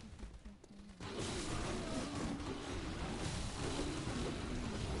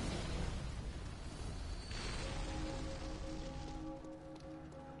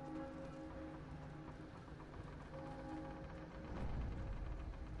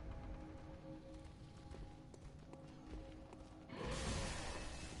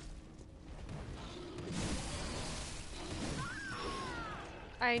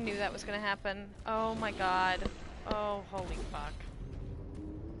 I knew that was gonna happen. Oh my god. Oh, holy fuck.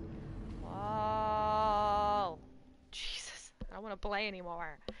 Oh, Jesus. I don't want to play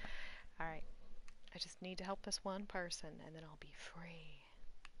anymore. Alright. I just need to help this one person, and then I'll be free.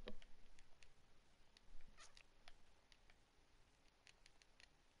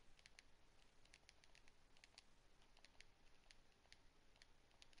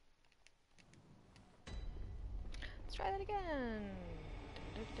 Let's try that again.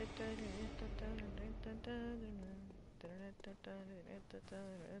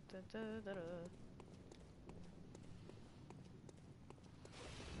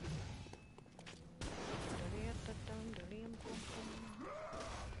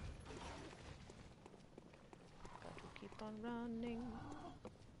 Got to keep on running.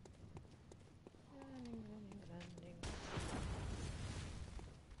 Running, running, running.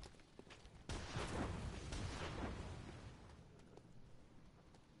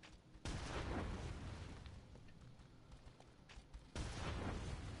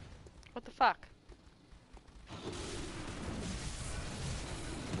 What the fuck?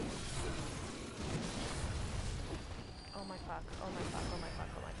 Oh my fuck, oh my fuck, oh my fuck,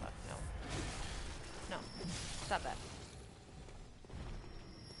 oh my fuck, no. No. Stop that.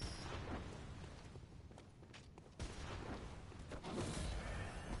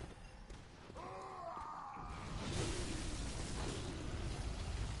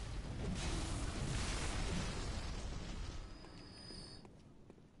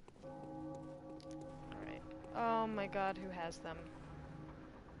 Alright. Oh my god, who has them?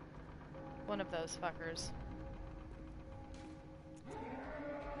 One of those fuckers.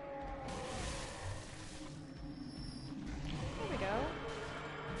 There we go.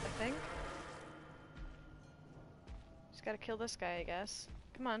 I think. Just gotta kill this guy, I guess.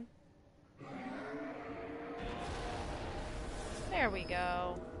 Come on. There we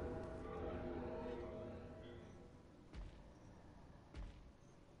go.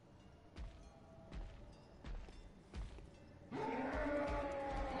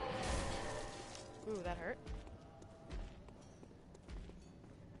 Ooh, that hurt.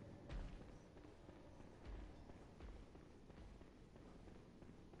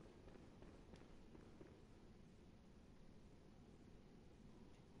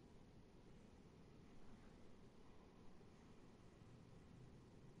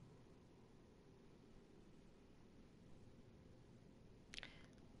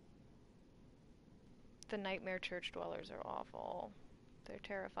 The nightmare church dwellers are awful. They're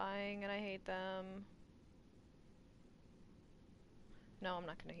terrifying and I hate them. No, I'm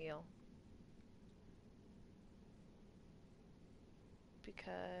not gonna heal. Because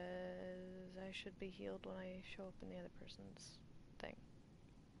I should be healed when I show up in the other person's thing.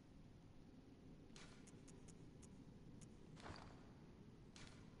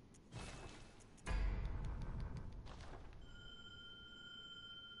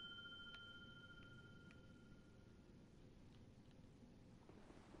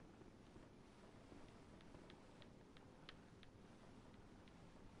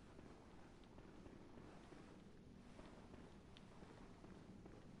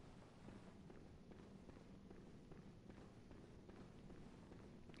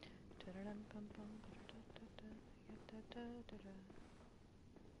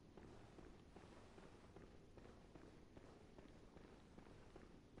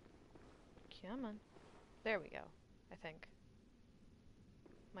 Come on. There we go, I think.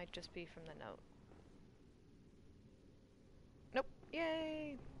 Might just be from the note. Nope.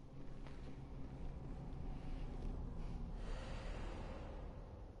 Yay!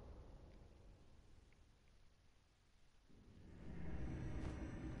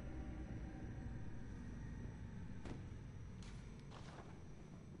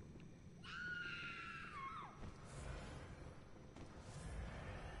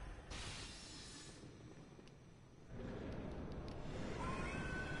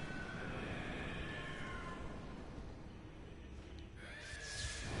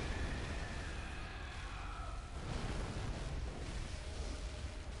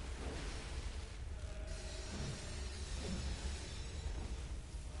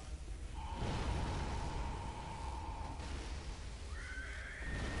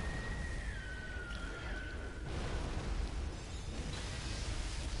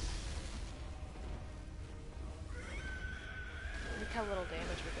 how little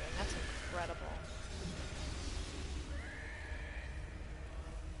damage we're doing. That's incredible.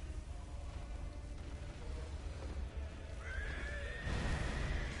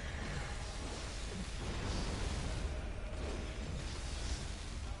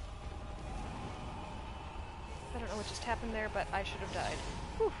 I don't know what just happened there, but I should have died.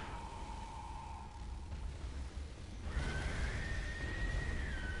 Whew.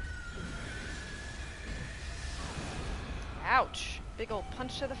 Ouch! Big ol'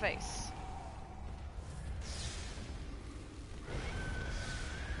 punch to the face.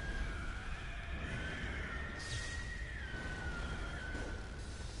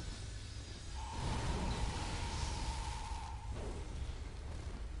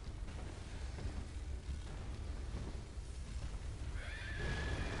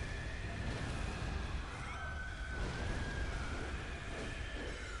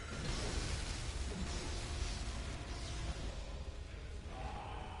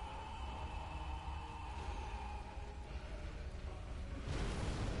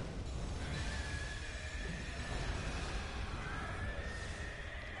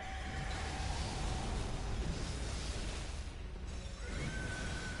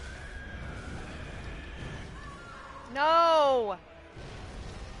 No!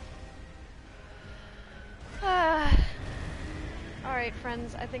 Alright,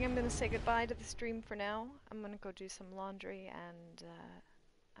 friends, I think I'm gonna say goodbye to the stream for now. I'm gonna go do some laundry, and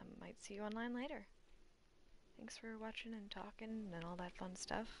I might see you online later. Thanks for watching and talking and all that fun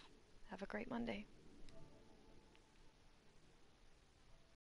stuff. Have a great Monday.